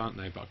splinter group, aren't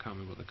they? But I can't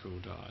remember what they're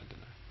called. Oh, I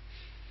don't know.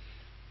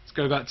 Let's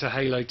go back to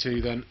Halo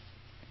 2 then.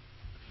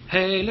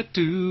 Halo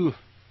 2.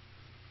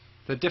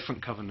 They're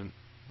different Covenant.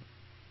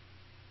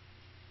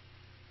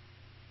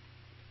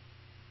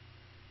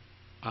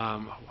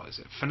 What is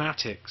it?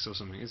 Fanatics or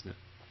something, isn't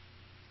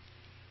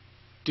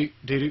it?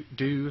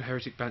 Do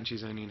Heretic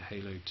Banshees only in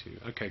Halo 2?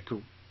 Okay,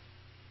 cool.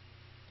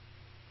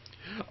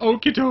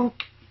 Okie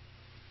doke.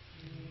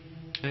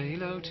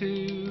 Halo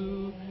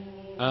 2.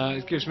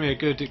 It gives me a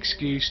good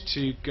excuse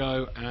to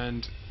go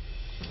and.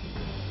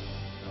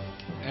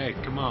 Hey,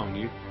 come on,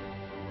 you.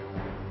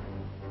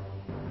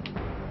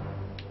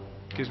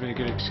 Gives me a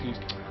good excuse.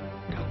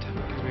 God damn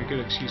it! Gives me a good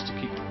excuse to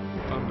keep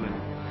fumbling.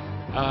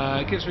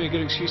 It gives me a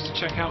good excuse to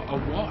check out a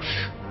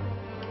wash.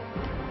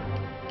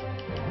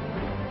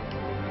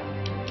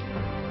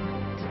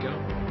 Let's go.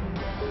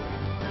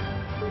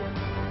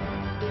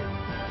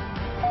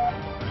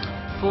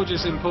 Forge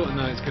is important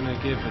though. It's going to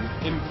give an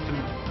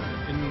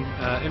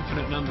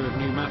infinite number of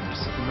new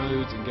maps,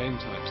 modes, and game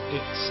types.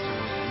 It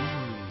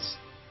ends.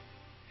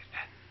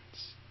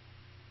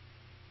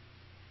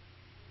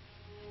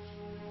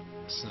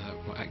 That's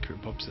what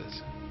Accurate Bob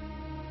says.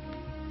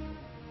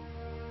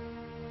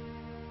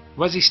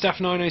 Wezzy Staff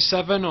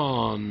 907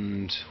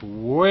 on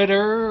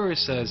Twitter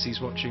says he's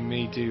watching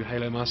me do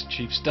Halo Master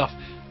Chief stuff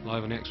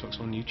live on the Xbox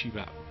One YouTube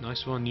app.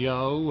 Nice one,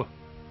 yo.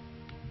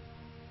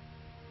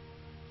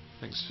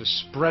 Thanks for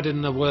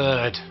spreading the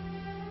word.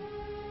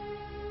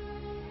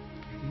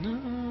 No,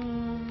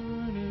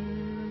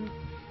 no.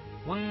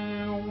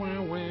 Wow,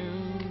 wow, wow,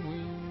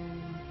 wow.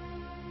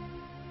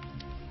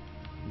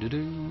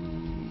 Do-do.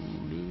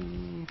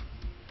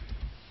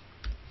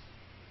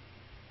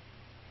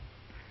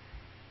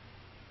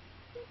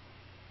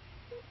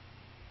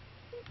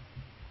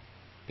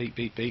 Beep,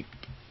 beep, beep.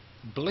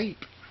 Bleep.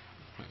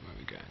 Right, where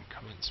we going?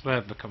 Comments. Where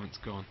have the comments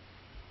gone?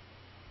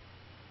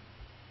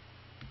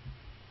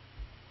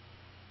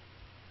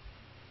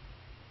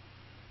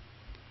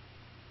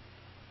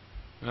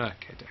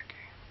 Okay,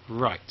 dokie.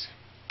 Right.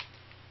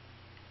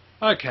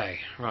 Okay,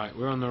 right,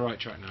 we're on the right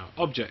track now.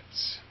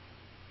 Objects.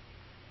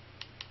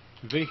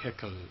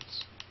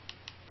 Vehicles.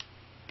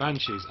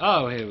 Banshees.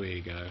 Oh, here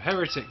we go.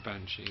 Heretic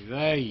Banshee.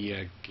 There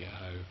you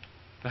go.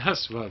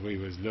 That's what we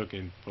was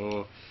looking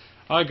for.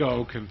 I got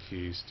all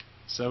confused.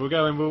 So we're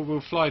going.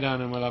 We'll fly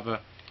down and we'll have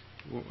a.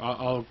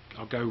 I'll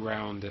go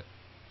round it.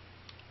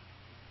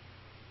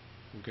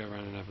 We'll go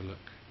around and have a look.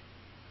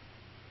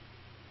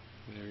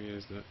 There he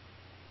is. Look.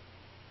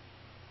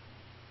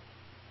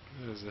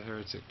 There's the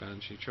Heretic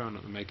Banshee. Try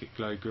not to make it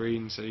glow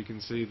green so you can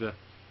see the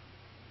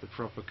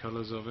proper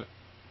colours of it.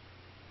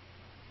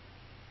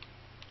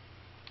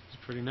 It's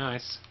pretty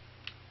nice.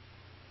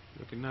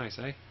 Looking nice,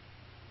 eh?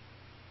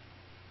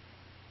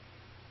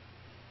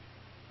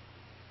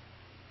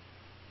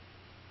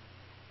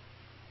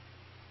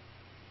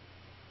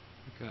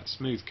 Look at that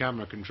smooth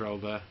camera control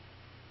there.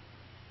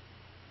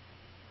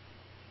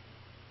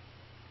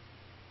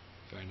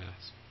 Very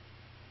nice.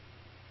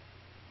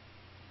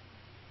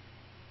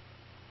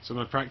 Some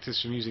of my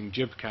practice from using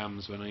jib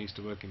cams when I used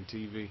to work in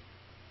TV.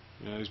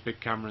 You know, those big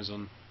cameras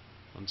on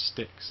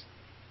sticks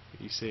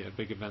that you see at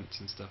big events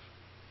and stuff.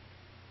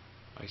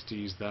 I used to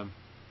use them.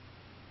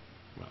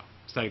 Well,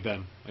 say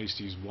them. I used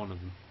to use one of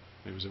them.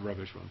 It was a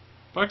rubbish one.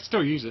 But I could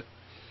still use it.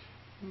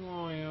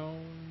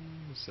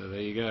 So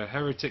there you go.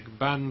 Heretic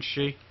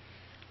Banshee.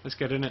 Let's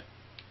get in it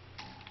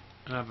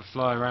and have a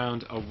fly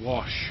around a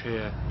wash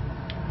here.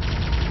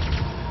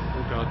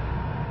 Oh god.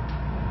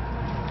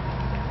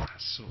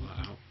 Let's sort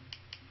that out.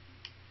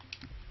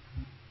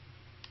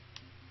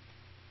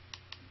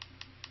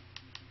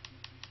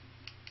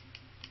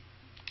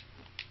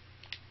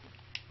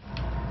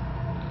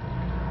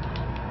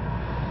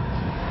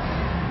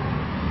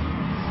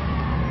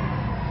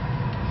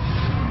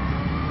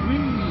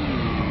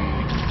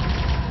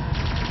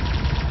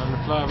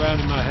 fly around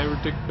in my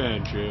heretic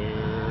banshee.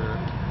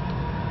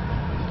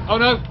 Oh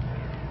no!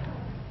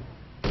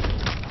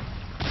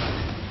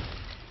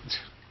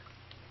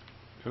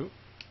 Oh.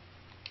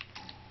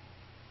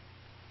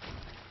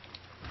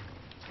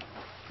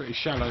 Pretty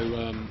shallow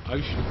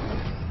ocean.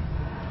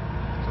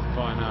 Got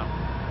fire now.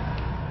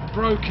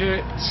 Broke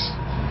it!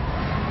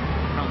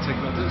 Can't take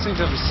that. Doesn't seem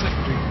to have a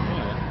secondary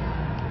fire.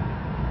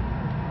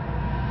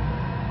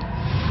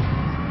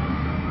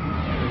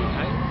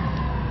 Okay.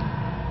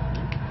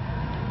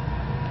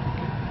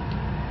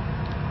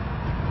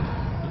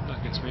 That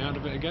gets me out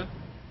of it again.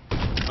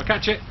 I'll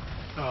catch it!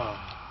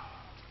 Oh.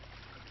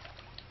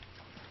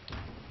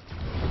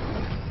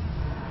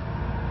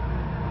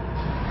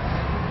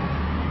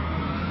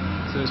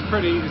 So it's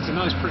a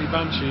nice pretty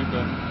banshee,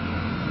 but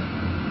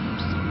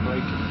it's just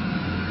breaking.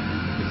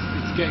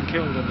 It's getting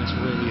killed on this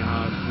really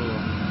hard floor.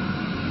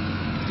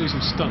 Let's do some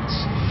stunts.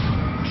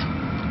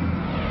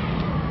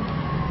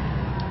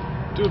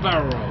 Do a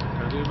barrel roll.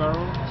 Can I do a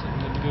barrel roll?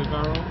 Let me do a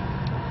barrel roll.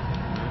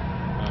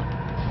 No.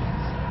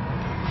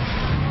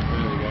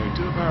 There we go.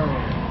 Do a barrel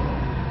roll.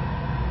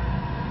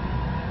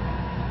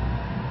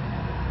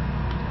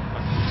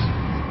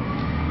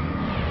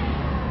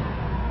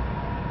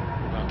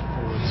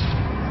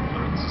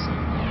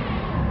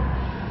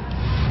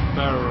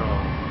 Barrel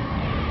roll.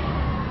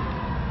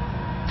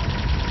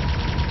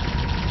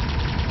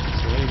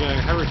 So there you go,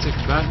 heretic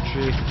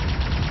banshee.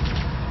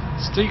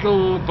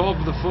 Stiegel Bob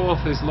the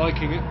Fourth is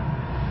liking it.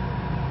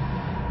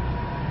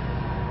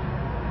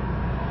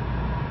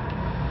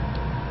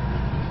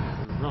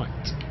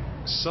 Right,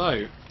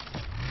 so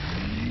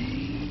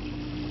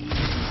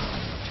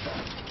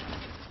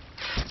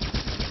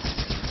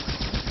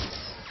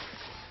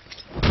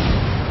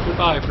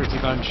goodbye, pretty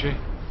banshee.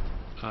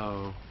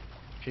 Oh,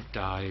 it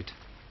died.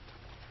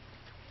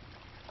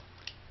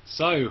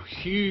 So,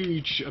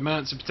 huge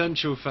amounts of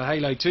potential for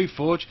Halo 2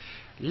 Forge.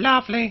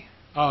 Lovely!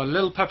 Oh,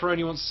 Lil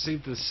Pepperoni wants to see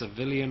the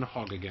civilian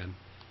hog again.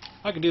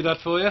 I can do that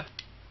for you.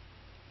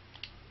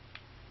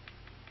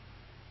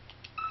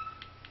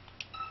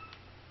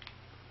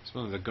 It's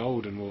one of the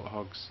golden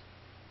warthogs.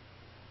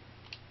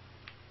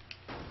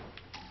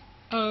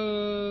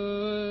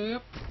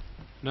 Yep.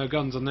 No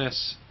guns on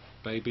this,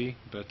 baby,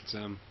 but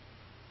got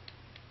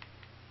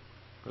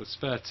a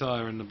spare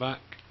tyre in the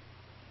back.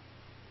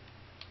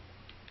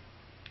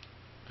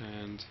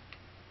 And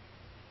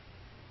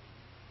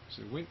it's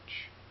a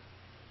winch.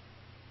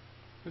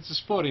 It's a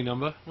sporty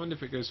number. I wonder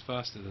if it goes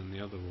faster than the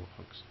other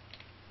warthogs.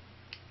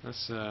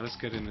 Let's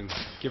get in and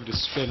give it a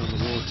spin on the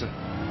water.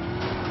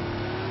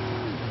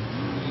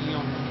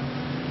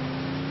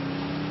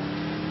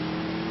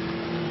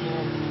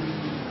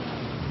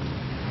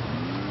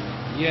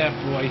 Yeah,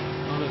 boy.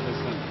 Oh look,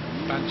 there's that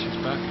Banshee's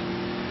back.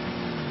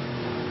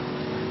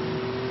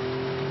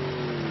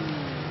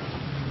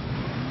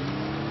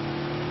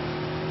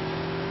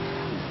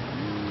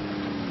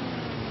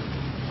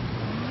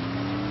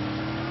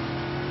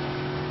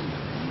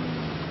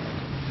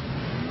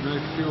 No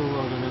fuel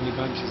rod on any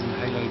Banshees in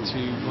Halo 2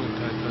 won't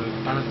go for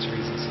balance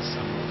reasons this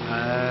summer.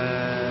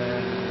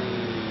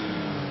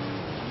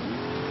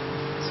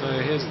 So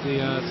here's the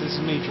this is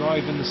me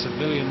driving the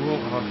civilian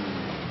warthog.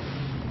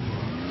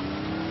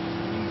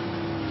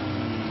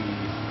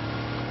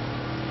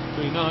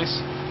 Pretty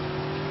nice.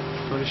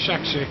 Pretty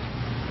sexy.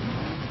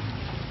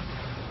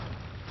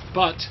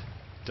 But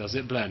does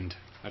it blend?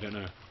 I don't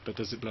know. But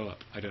does it blow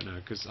up? I don't know,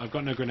 because I've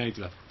got no grenades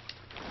left.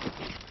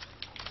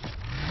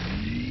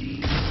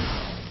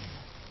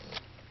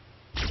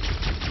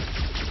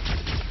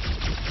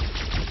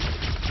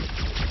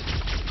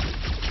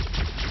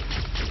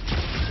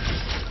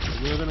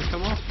 Wheel going to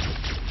come off,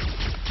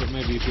 but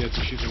maybe you'd be able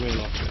to shoot the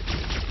wheel off it.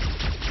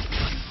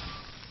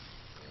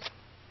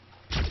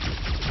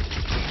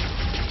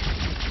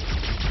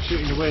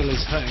 Shooting the wheel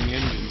is hurting the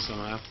engine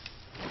somehow.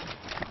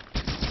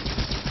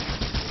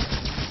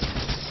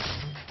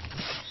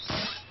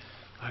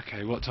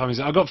 Okay, what time is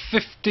it? I've got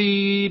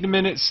 15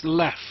 minutes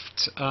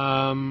left.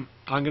 I'm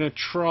going to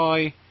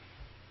try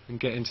and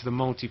get into the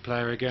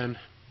multiplayer again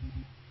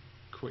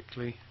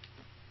quickly,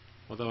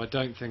 although I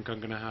don't think I'm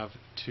going to have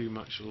too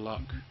much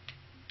luck.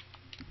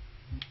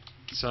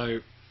 So,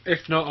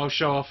 if not, I'll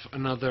show off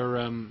another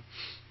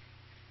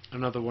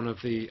another one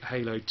of the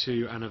Halo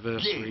 2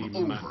 anniversary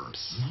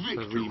maps,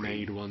 the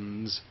remade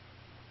ones.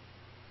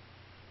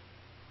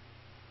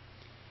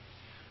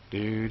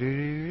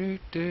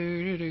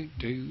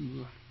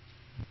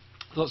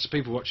 Lots of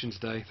people watching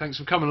today. Thanks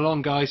for coming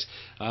along, guys.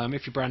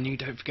 If you're brand new,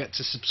 don't forget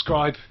to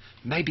subscribe.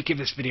 Maybe give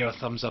this video a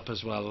thumbs up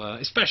as well,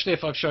 especially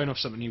if I've shown off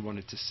something you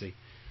wanted to see.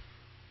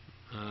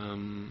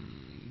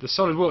 The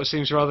solid water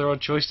seems a rather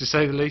odd choice, to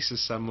say the least,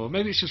 says Samuel.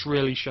 Maybe it's just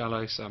really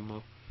shallow,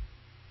 Samuel.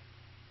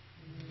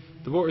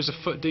 The water is a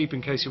foot deep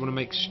in case you want to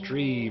make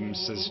streams,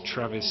 says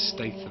Travis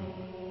Statham.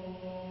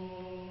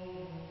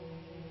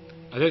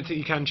 I don't think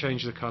you can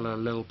change the colour,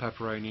 Lil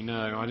Pepperoni.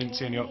 No, I didn't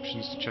see any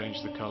options to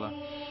change the colour.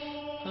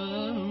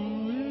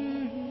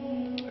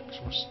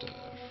 X-Roster,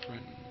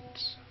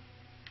 friends.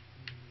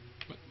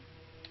 What?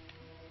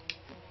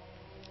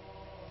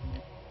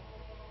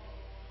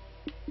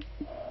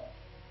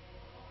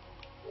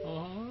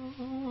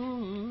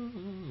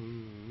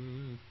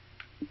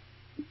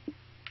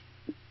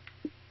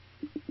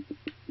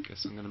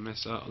 guess I'm going to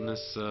miss out on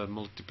this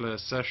multiplayer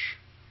sesh.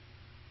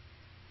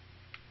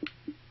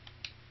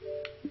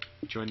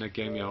 Join that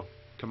game, yo.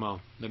 Come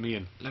on, let me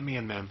in. Let me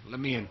in, man. Let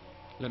me in.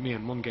 Let me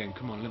in. One game.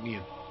 Come on, let me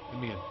in.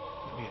 Let me in.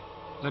 Let me in.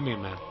 Let me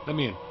in, man. Let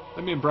me in.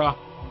 Let me in, brah.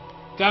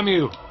 Damn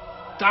you.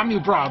 Damn you,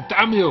 brah.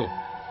 Damn you.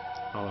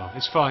 Oh well,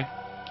 it's fine.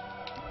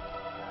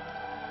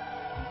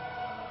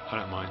 I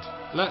don't mind.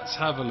 Let's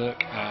have a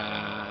look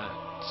at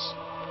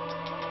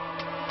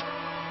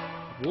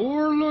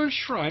Warlord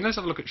Shrine. Let's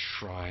have a look at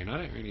Shrine. I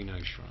don't really know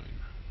Shrine.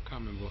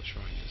 Can't remember what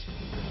Shrine is.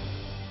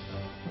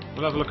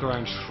 We'll have a look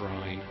around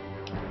Shrine.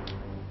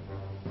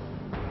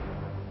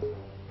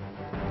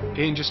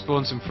 Ian just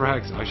spawned some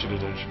frags. I should have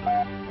done.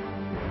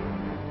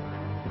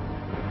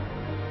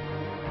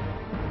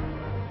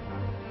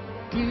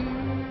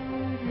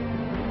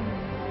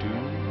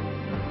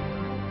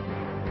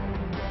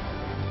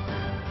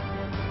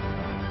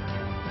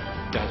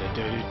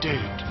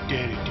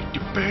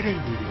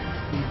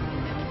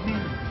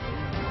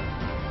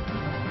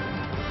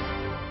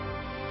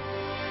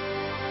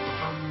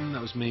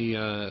 That was me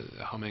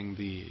humming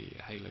the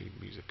Halo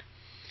music.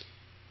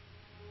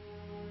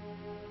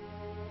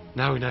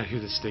 Now we know who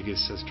the Stig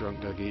is, says Drunk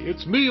Dougie.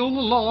 It's me all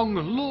along!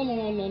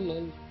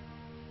 Lol.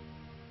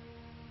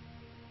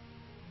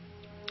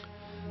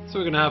 So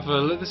we're going to have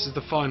a... This is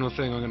the final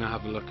thing I'm going to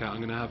have a look at. I'm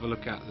going to have a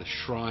look at the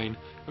shrine.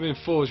 I'm in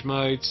Forge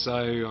mode, so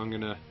I'm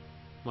going to...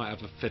 Might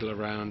have a fiddle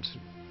around,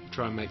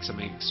 try and make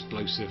something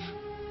explosive.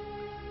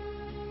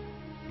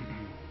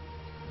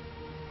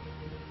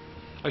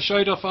 I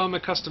showed off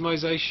armor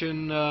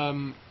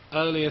customization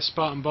earlier,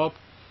 Spartan Bob.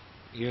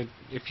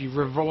 If you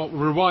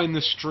rewind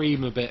the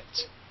stream a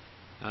bit,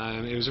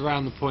 it was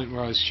around the point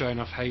where I was showing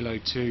off Halo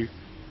 2,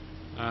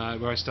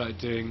 where I started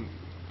doing,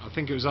 I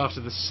think it was after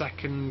the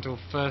second or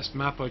first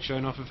map I'd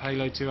shown off of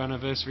Halo 2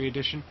 Anniversary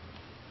Edition.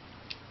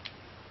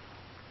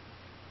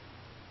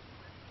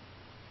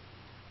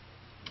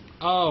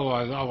 Oh,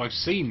 I've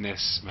seen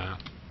this map.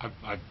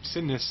 I've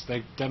seen this,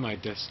 they've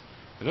demoed this.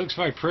 It looks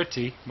very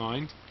pretty,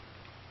 mind.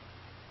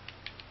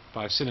 But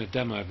I've seen a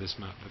demo of this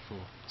map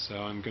before, so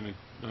I'm going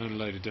to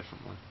load a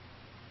different one.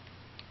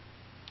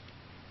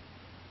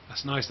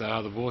 That's nice though,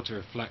 how the water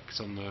reflects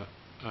on the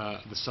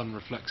sun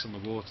reflects on the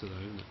water though,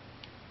 isn't it?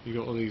 You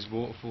got all these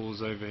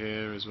waterfalls over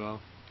here as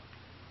well.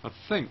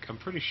 I'm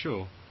pretty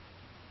sure.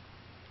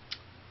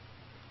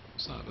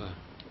 What's that there?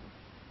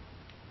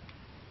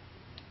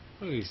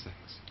 What are these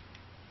things?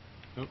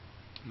 Oh,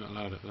 not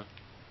allowed it there.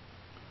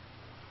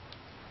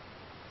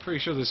 Pretty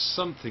sure there's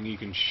something you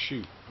can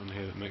shoot on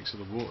here that makes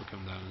all the water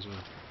come down as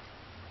well.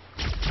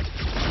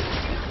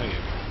 There you go.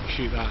 You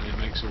shoot that and it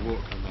makes all the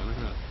water come down. Look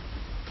at that.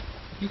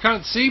 You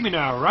can't see me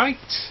now,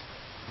 right?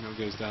 And it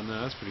goes down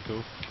there. That's pretty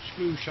cool.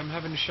 Sploosh, I'm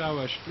having a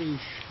shower. Sploosh.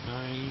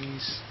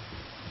 Nice.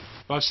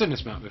 But I've seen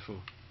this map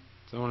before,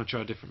 so I want to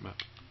try a different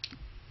map.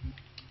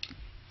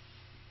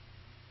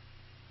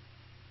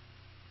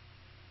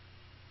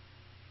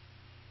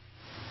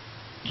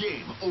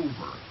 Game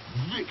over.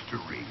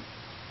 Victory.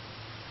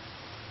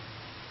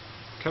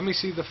 Can we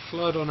see the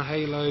flood on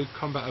Halo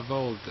Combat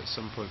Evolved at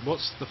some point?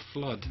 What's the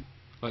flood?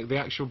 Like the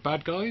actual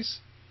bad guys?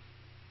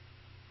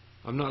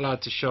 I'm not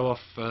allowed to show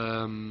off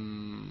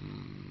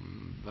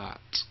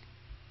that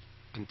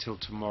until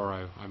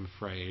tomorrow, I'm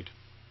afraid.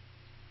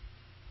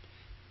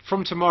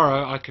 From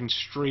tomorrow I can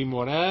stream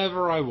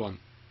whatever I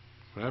want.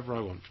 Whatever I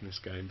want from this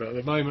game. But at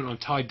the moment I'm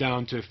tied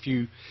down to a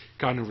few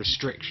kind of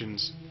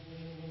restrictions.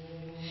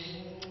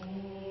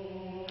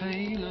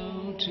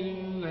 Halo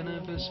 2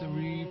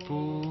 Anniversary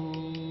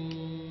Forge.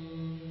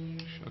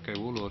 Okay,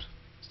 Warlord.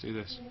 Let's do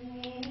this.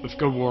 Let's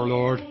go,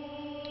 Warlord.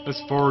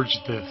 Let's forge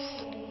this.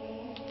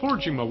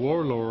 Forging my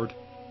Warlord.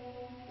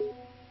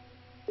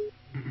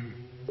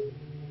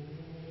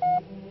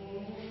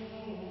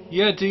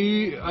 Yeah,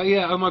 dude.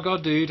 Yeah, oh my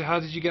god, dude. How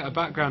did you get a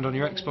background on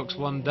your Xbox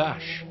One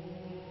Dash?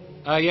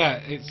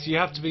 Yeah, you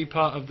have to be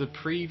part of the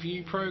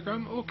preview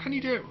program, or can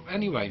you do it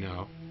anyway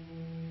now?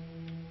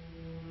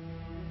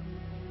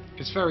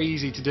 It's very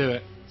easy to do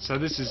it. So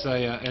this is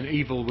an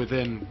Evil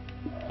Within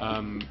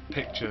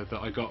picture that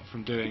I got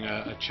from doing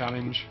a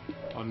challenge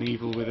on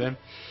Evil Within.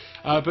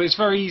 But it's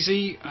very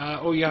easy.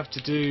 All you have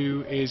to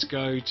do is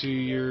go to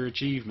your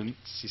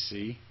achievements, you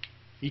see.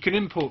 You can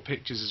import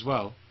pictures as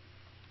well.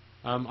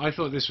 I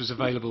thought this was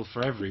available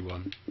for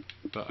everyone,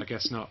 but I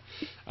guess not.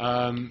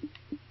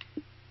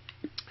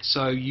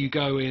 So you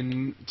go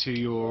into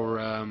your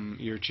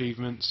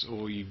achievements,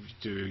 or you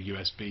do a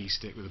USB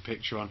stick with a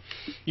picture on.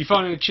 You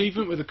find an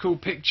achievement with a cool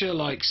picture,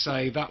 like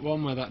say that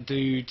one where that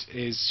dude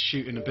is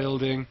shooting a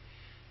building,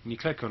 and you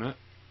click on it,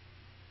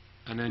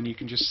 and then you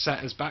can just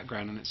set as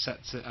background, and it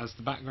sets it as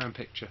the background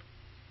picture,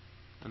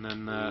 and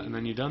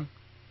then you're done.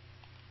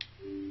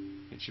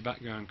 It's your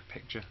background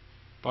picture.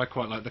 But I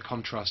quite like the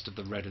contrast of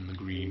the red and the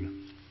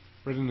green.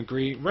 Red and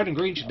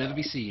green should never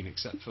be seen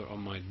except for on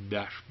my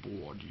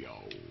dashboard,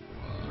 yo.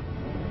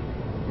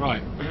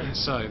 Right,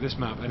 so this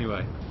map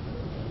anyway.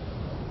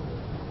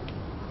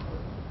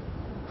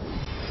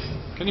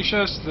 Can you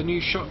show us the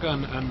new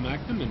shotgun and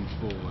magnum in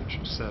Forge?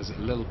 Says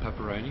Lil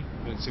Pepperoni.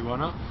 I don't see why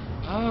not.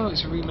 Oh,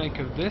 it's a remake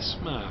of this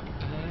map.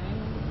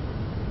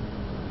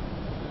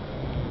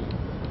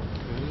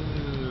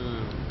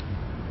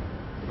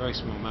 Very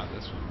small map,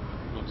 this one.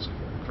 Not so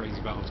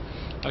crazy battles.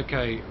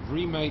 Okay,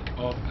 remake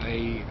of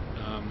a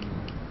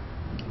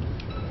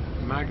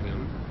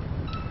magnum.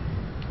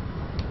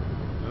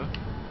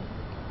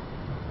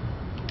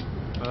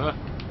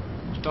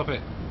 Stop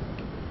it.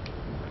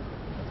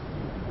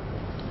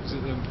 Is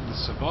it the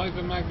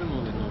Survivor Magnum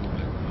or the normal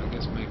Magnum? I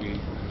guess maybe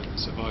the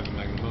Survivor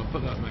Magnum. I'll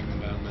put that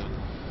Magnum down there.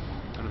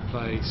 I'm going to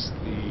place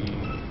the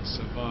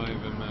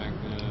Survivor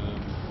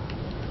Magnum.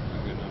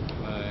 I'm going to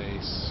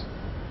place...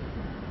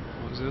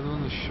 What was the other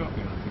one? The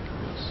shotgun, I think it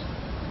was.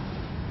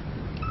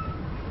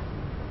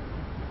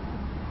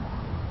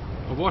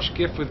 A wash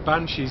gift with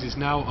Banshees is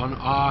now on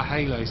our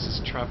Halo, says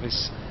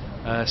Travis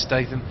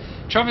Statham.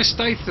 Travis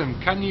Statham,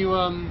 can you...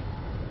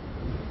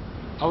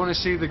 I want to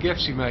see the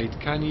gifts you made.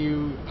 Can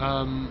you,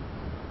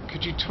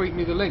 could you tweet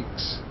me the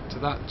links to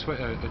that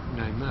Twitter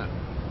name there,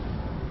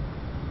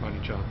 by any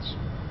chance?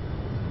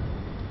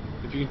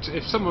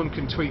 If someone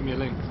can tweet me a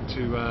link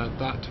to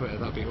that Twitter,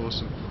 that'd be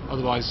awesome.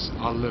 Otherwise,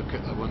 I'll look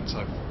at that once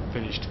I've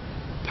finished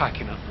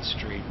packing up the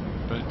stream.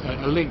 But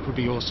a link would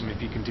be awesome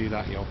if you can do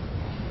that, y'all.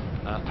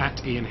 At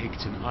Ian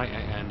Higton,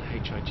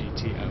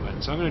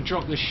 IANHIGTON. So I'm going to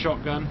drop this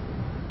shotgun.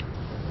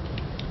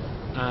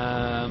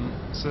 And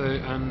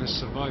the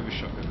Survivor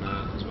shotgun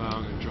there as well.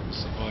 I'm going to drop the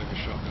Survivor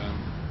shotgun,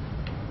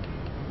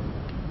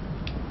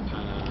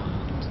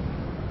 and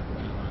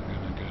I'm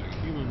going to go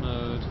human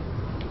mode.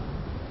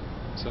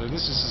 So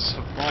this is a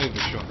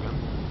Survivor shotgun.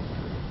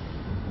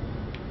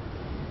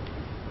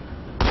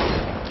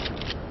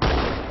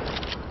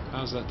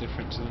 How's that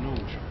different to the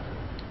normal shotgun?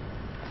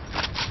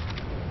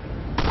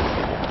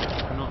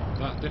 Not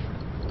that different.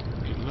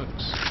 It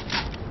looks.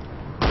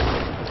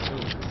 At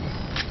all.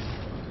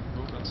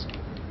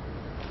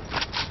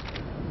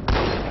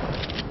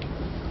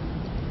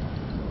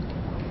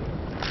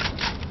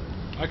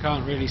 I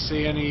can't really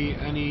see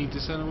any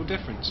discernible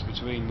difference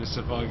between the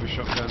Survivor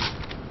shotgun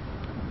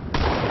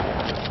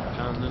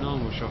and the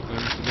normal shotgun,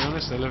 to be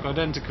honest. They look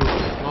identical.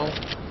 Well,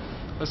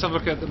 let's have a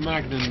look at the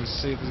Magnums,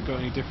 see if there's got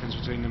any difference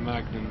between the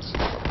Magnums.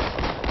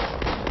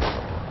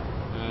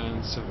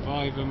 And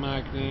Survivor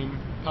Magnum.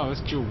 Oh,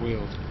 it's dual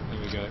wield.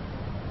 There we go.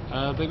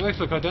 They both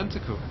look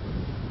identical.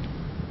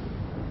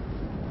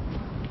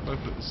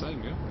 Both look the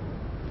same, yeah?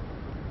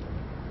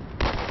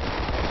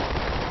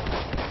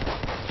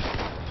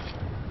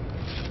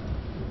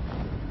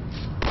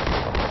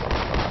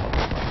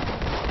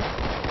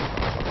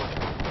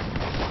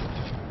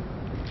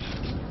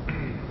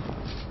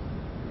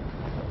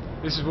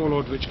 This is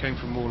Warlord, which came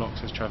from Warlock,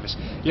 says Travis.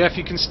 Yeah, if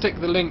you can stick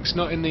the links,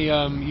 not in the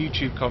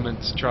YouTube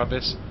comments,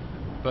 Travis,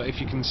 but if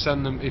you can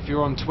send them, if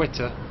you're on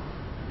Twitter,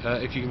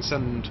 if you can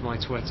send them to my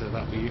Twitter,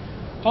 that'd be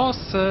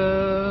awesome.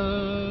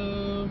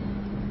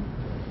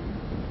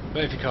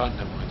 But if you can't,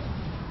 never mind.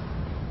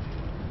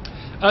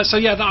 So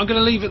yeah, I'm going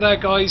to leave it there,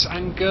 guys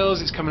and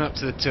girls. It's coming up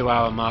to the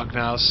 2-hour mark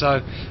now,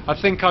 so I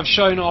think I've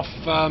shown off.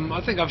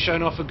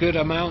 A good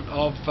amount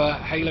of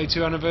Halo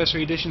 2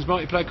 Anniversary Edition's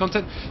multiplayer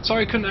content.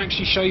 Sorry, I couldn't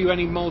actually show you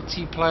any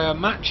multiplayer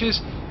matches,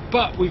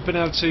 but we've been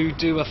able to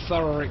do a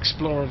thorough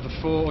explore of the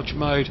Forge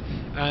mode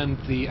and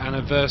the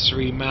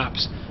Anniversary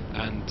maps,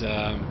 and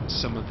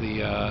some of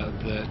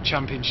the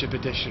Championship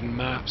Edition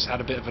maps.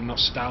 Had a bit of a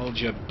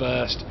nostalgia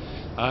burst.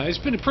 It's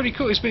been pretty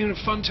cool. It's been a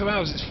fun 2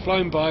 hours. It's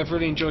flown by. I've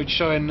really enjoyed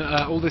showing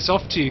all this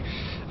off to you.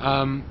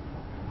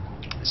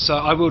 So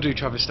I will do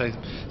Travis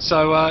Statham.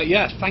 So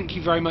yeah, thank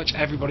you very much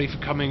everybody for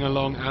coming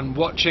along and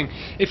watching.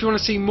 If you want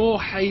to see more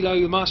Halo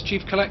the Master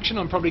Chief Collection,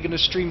 I'm probably going to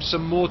stream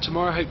some more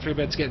tomorrow. Hopefully I'll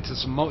be able to get into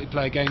some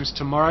multiplayer games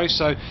tomorrow.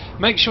 So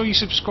make sure you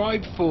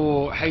subscribe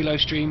for Halo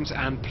streams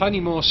and plenty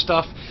more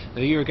stuff.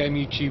 The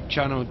Eurogamer YouTube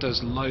channel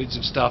does loads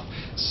of stuff.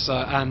 So,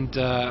 and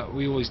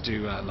we always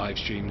do live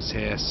streams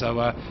here.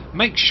 So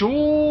make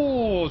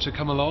sure to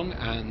come along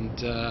and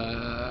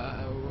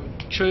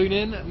tune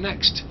in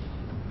next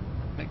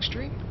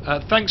stream.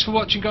 Thanks for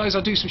watching, guys.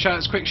 I'll do some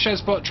shoutouts quick.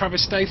 Shezbot,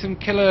 Travis Statham,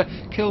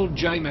 Kill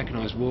J,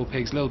 Mechanised War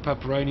Pigs, Lil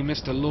Pepperoni,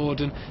 Mr.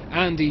 Lorden,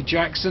 Andy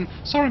Jackson.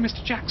 Sorry,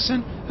 Mr.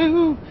 Jackson.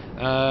 Who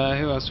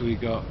else have we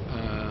got?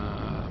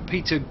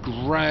 Peter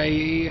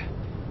Gray.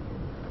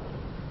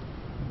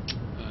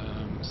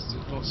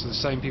 Lots of the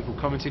same people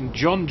commenting.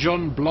 John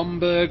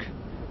Blomberg,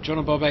 John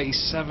and Bob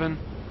 87.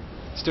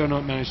 Still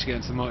not managed to get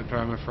into the multiplayer,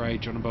 I'm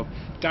afraid. John and Bob.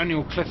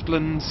 Daniel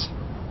Cliftlands,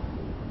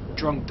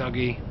 Drunk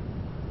Dougie.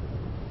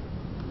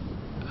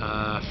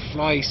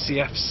 Fly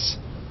CFs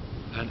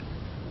and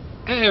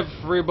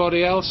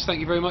everybody else,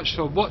 thank you very much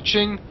for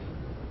watching,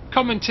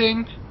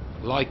 commenting,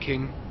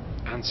 liking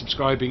and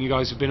subscribing. You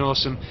guys have been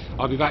awesome.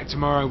 I'll be back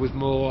tomorrow with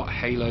more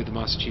Halo the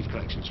Master Chief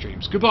Collection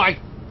streams. Goodbye.